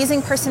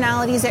amazing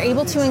personalities. They're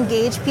able to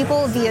engage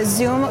people via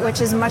Zoom,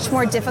 which is much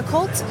more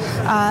difficult,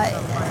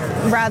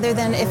 rather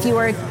than if you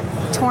were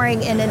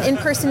touring in an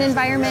in-person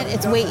environment.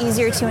 It's way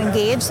easier to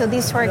engage. So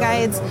these tour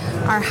guides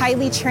are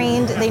highly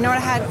trained. They know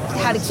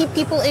how to keep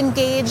people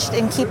engaged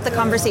and keep the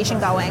conversation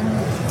going.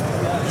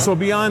 So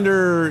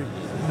Beyonder,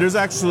 there's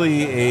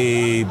actually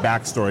a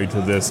backstory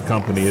to this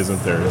company,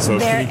 isn't there? So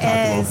can you talk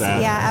about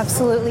that? Yeah,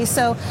 absolutely.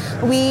 So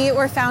we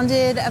were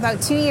founded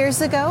about 2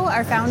 years ago.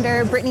 Our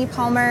founder, Brittany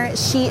Palmer,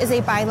 she is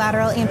a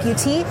bilateral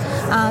amputee,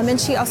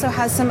 and she also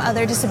has some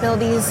other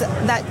disabilities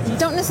that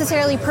don't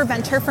necessarily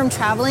prevent her from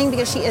traveling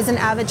because she is an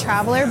avid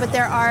traveler, but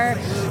there are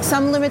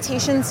some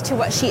limitations to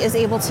what she is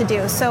able to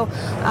do. So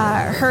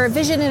her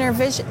vision and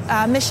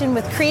her mission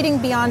with creating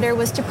Beyonder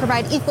was to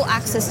provide equal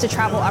access to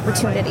travel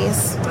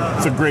opportunities.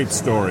 It's a great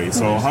story.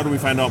 So how do we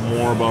find out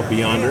more about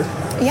Beyonder?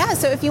 Yeah,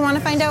 so if you want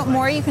to find out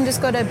more, you can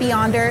just go to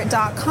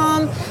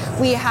beyonder.com.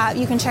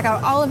 You can check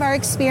out all of our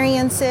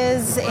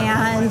experiences,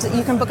 and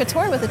you can book a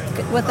tour with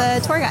a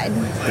tour guide.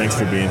 Thanks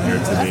for being here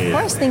today. Of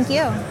course, thank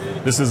you.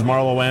 This is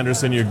Marlo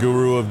Anderson, your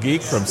guru of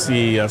geek from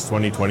CES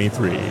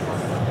 2023.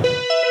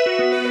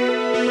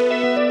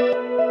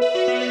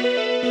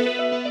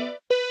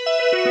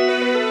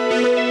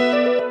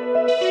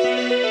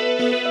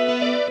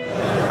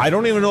 I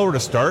don't even know where to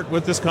start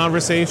with this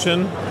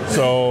conversation,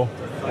 so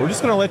we're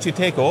just going to let you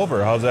take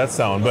over. How's that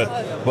sound?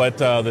 But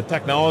the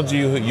technology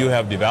you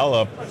have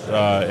developed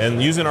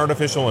and using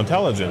artificial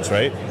intelligence,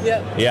 right?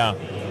 Yeah.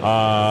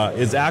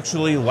 Is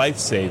actually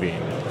life-saving.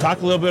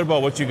 Talk a little bit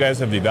about what you guys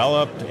have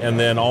developed, and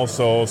then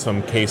also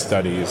some case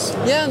studies.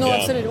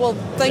 Absolutely. Well,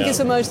 thank you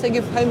so much. Thank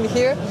you for having me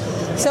here.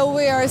 So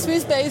we are a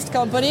Swiss-based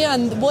company,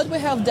 and what we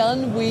have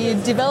done, we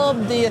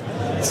developed the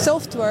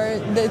software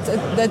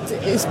that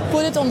is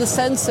put it on the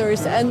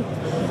sensors and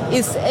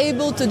is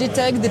able to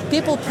detect the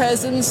people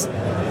presence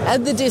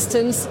at the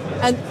distance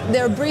and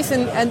their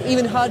breathing and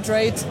even heart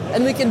rate,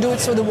 and we can do it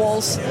through the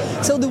walls.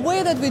 So the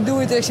way that we do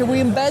it, actually, we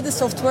embed the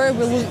software,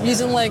 we're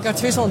using like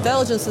artificial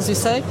intelligence, as you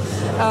say,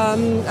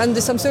 and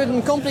there's some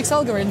certain complex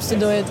algorithms to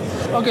do it.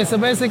 Okay, so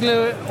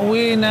basically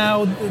we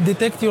now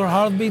detect your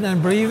heartbeat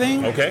and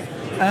breathing. Okay.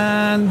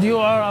 And you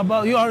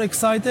are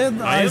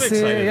excited. I am see,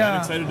 excited. Yeah. I'm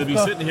excited to be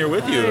sitting here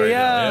with you right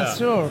now. Yeah,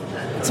 sure.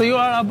 So you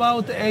are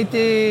about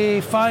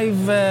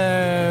 85.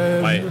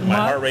 My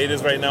heart rate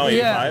is right now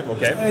 85. Yeah,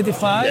 Okay.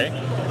 85. Okay.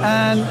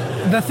 And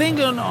the thing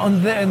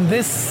in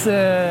this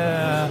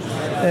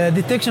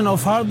detection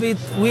of heartbeat,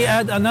 we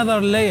add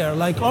another layer.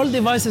 Like all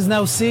devices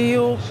now see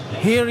you,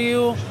 hear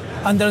you,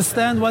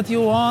 understand what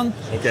you want,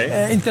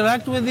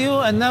 interact with you,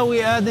 and now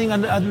we're adding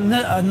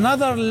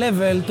another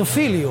level to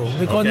feel you,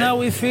 because now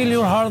we feel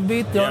your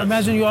heartbeat.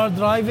 Imagine you are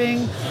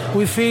driving,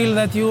 we feel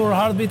that your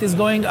heartbeat is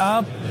going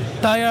up,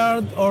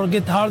 tired or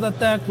get heart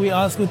attack, we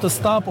ask you to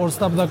stop or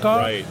stop the car.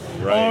 Right.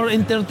 Or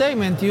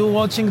entertainment, you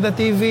watching the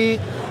TV,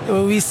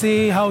 we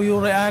see how you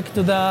react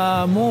to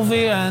the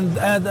movie and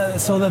add,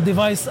 so the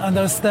device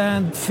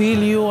understand,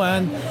 feel you,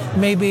 and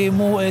maybe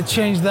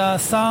change the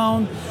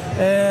sound,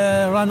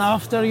 run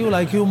after you,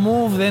 like you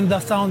move, then the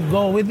sound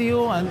go with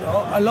you, and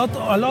a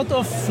lot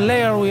of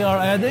layer we are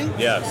adding.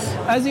 Yes.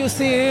 As you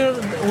see here,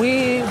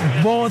 we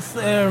both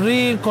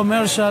real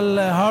commercial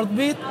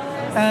heartbeat,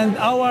 and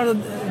our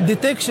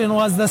detection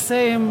was the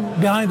same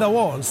behind the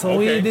wall. So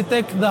we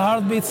detect the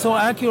heartbeat so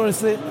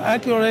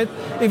accurate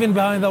even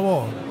behind the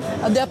wall.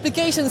 The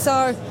applications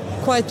are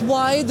quite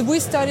wide. We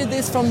started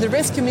this from the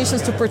rescue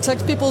missions to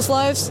protect people's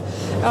lives.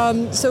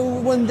 So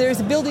when there's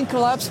a building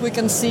collapse, we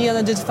can see and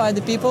identify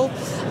the people.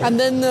 And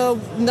then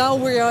now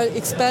we are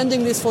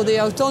expanding this for the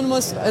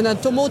autonomous and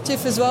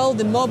automotive as well,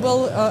 the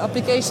mobile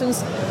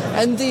applications.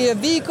 And the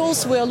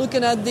vehicles, we are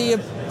looking at the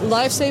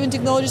life-saving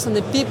technologies and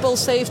the people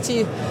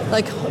safety,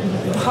 like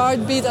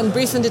heartbeat and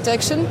breathing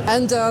detection,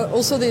 and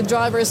also the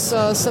driver's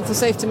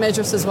safety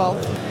measures as well.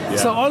 Yeah.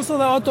 So also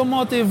the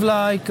automotive,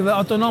 like the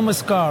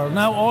autonomous car,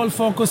 now all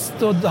focused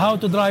to how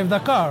to drive the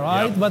car,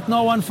 right? Yep. But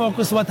no one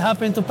focused what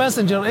happened to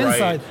passenger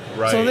inside.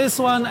 Right. So this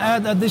one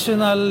add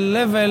additional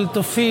level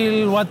to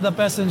feel what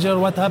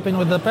happened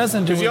with the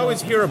passenger. Because you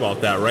always hear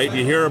about that, right?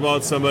 You hear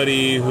about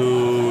somebody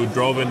who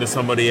drove into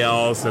somebody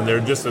else and they're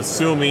just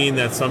assuming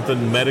that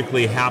something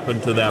medically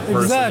happened to that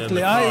person.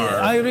 Exactly. In the car.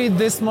 I read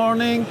this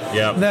morning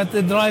that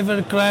the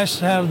driver crashed,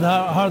 had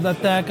a heart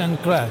attack and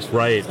crashed.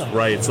 Right.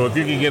 So if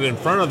you can get in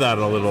front of that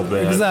a little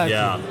bit. Exactly.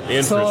 Yeah.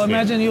 Interesting. So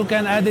imagine you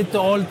can add it to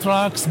all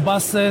trucks,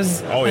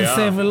 buses, and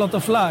save a lot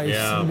of lives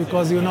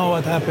because you know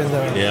what happened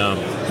there. Yeah.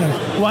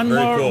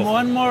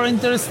 One more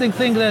interesting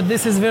thing, that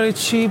this is very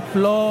cheap,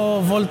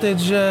 low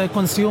voltage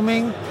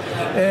consuming.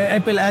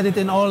 Apple added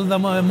in all the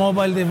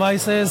mobile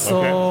devices,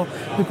 so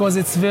because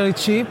it's very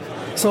cheap.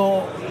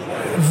 So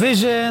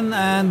vision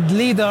and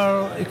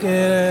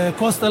LiDAR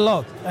cost a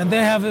lot, and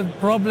they have a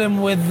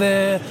problem with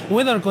the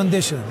weather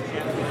condition,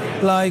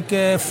 like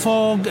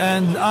fog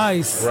and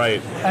ice.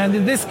 Right. And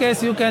in this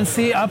case, you can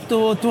see up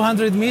to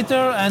 200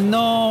 meters and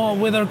no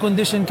weather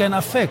condition can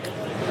affect.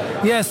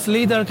 Yes,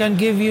 LiDAR can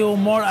give you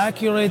more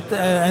accurate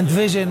and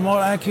vision,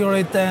 more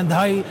accurate and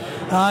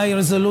high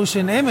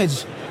resolution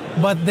image,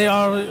 but they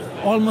are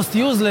almost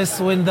useless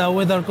when the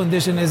weather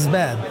condition is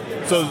bad.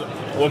 So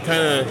what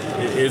kind of,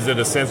 is it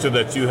a sensor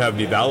that you have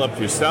developed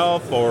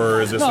yourself,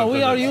 or is it No,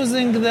 we are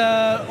using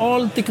the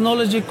old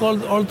technology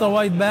called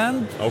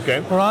ultra-wideband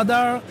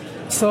radar.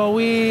 So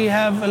we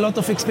have a lot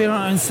of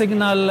experience in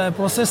signal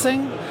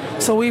processing.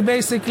 So we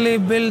basically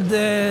build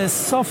a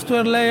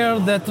software layer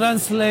that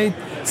translates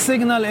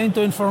signal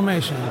into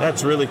information.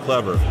 That's really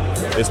clever.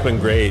 It's been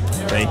great.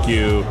 Thank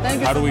you.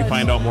 How do we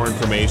find out more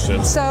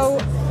information? So,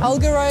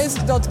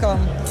 algorized.com.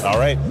 All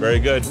right, very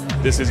good.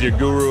 This is your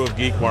guru of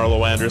geek,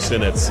 Marlo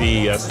Anderson, at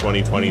CES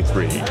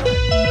 2023.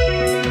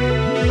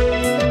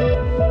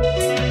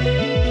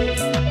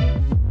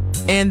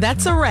 And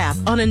that's a wrap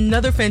on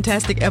another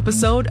fantastic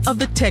episode of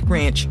the Tech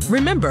Ranch.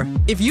 Remember,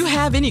 if you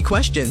have any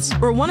questions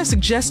or want to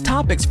suggest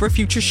topics for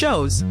future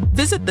shows,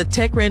 visit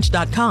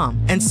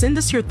thetechranch.com and send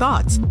us your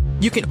thoughts.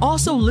 You can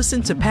also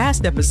listen to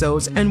past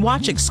episodes and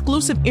watch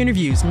exclusive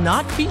interviews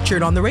not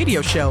featured on the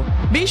radio show.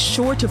 Be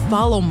sure to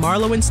follow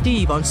Marlo and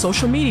Steve on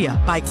social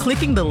media by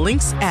clicking the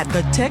links at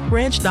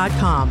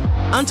thetechranch.com.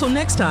 Until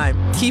next time,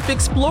 keep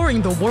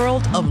exploring the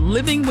world of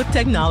living with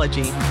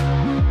technology.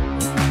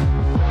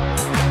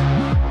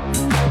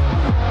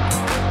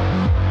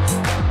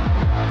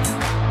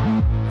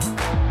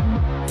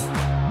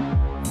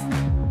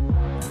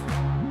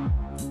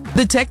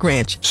 The Tech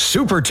Ranch.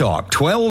 Supertalk 12.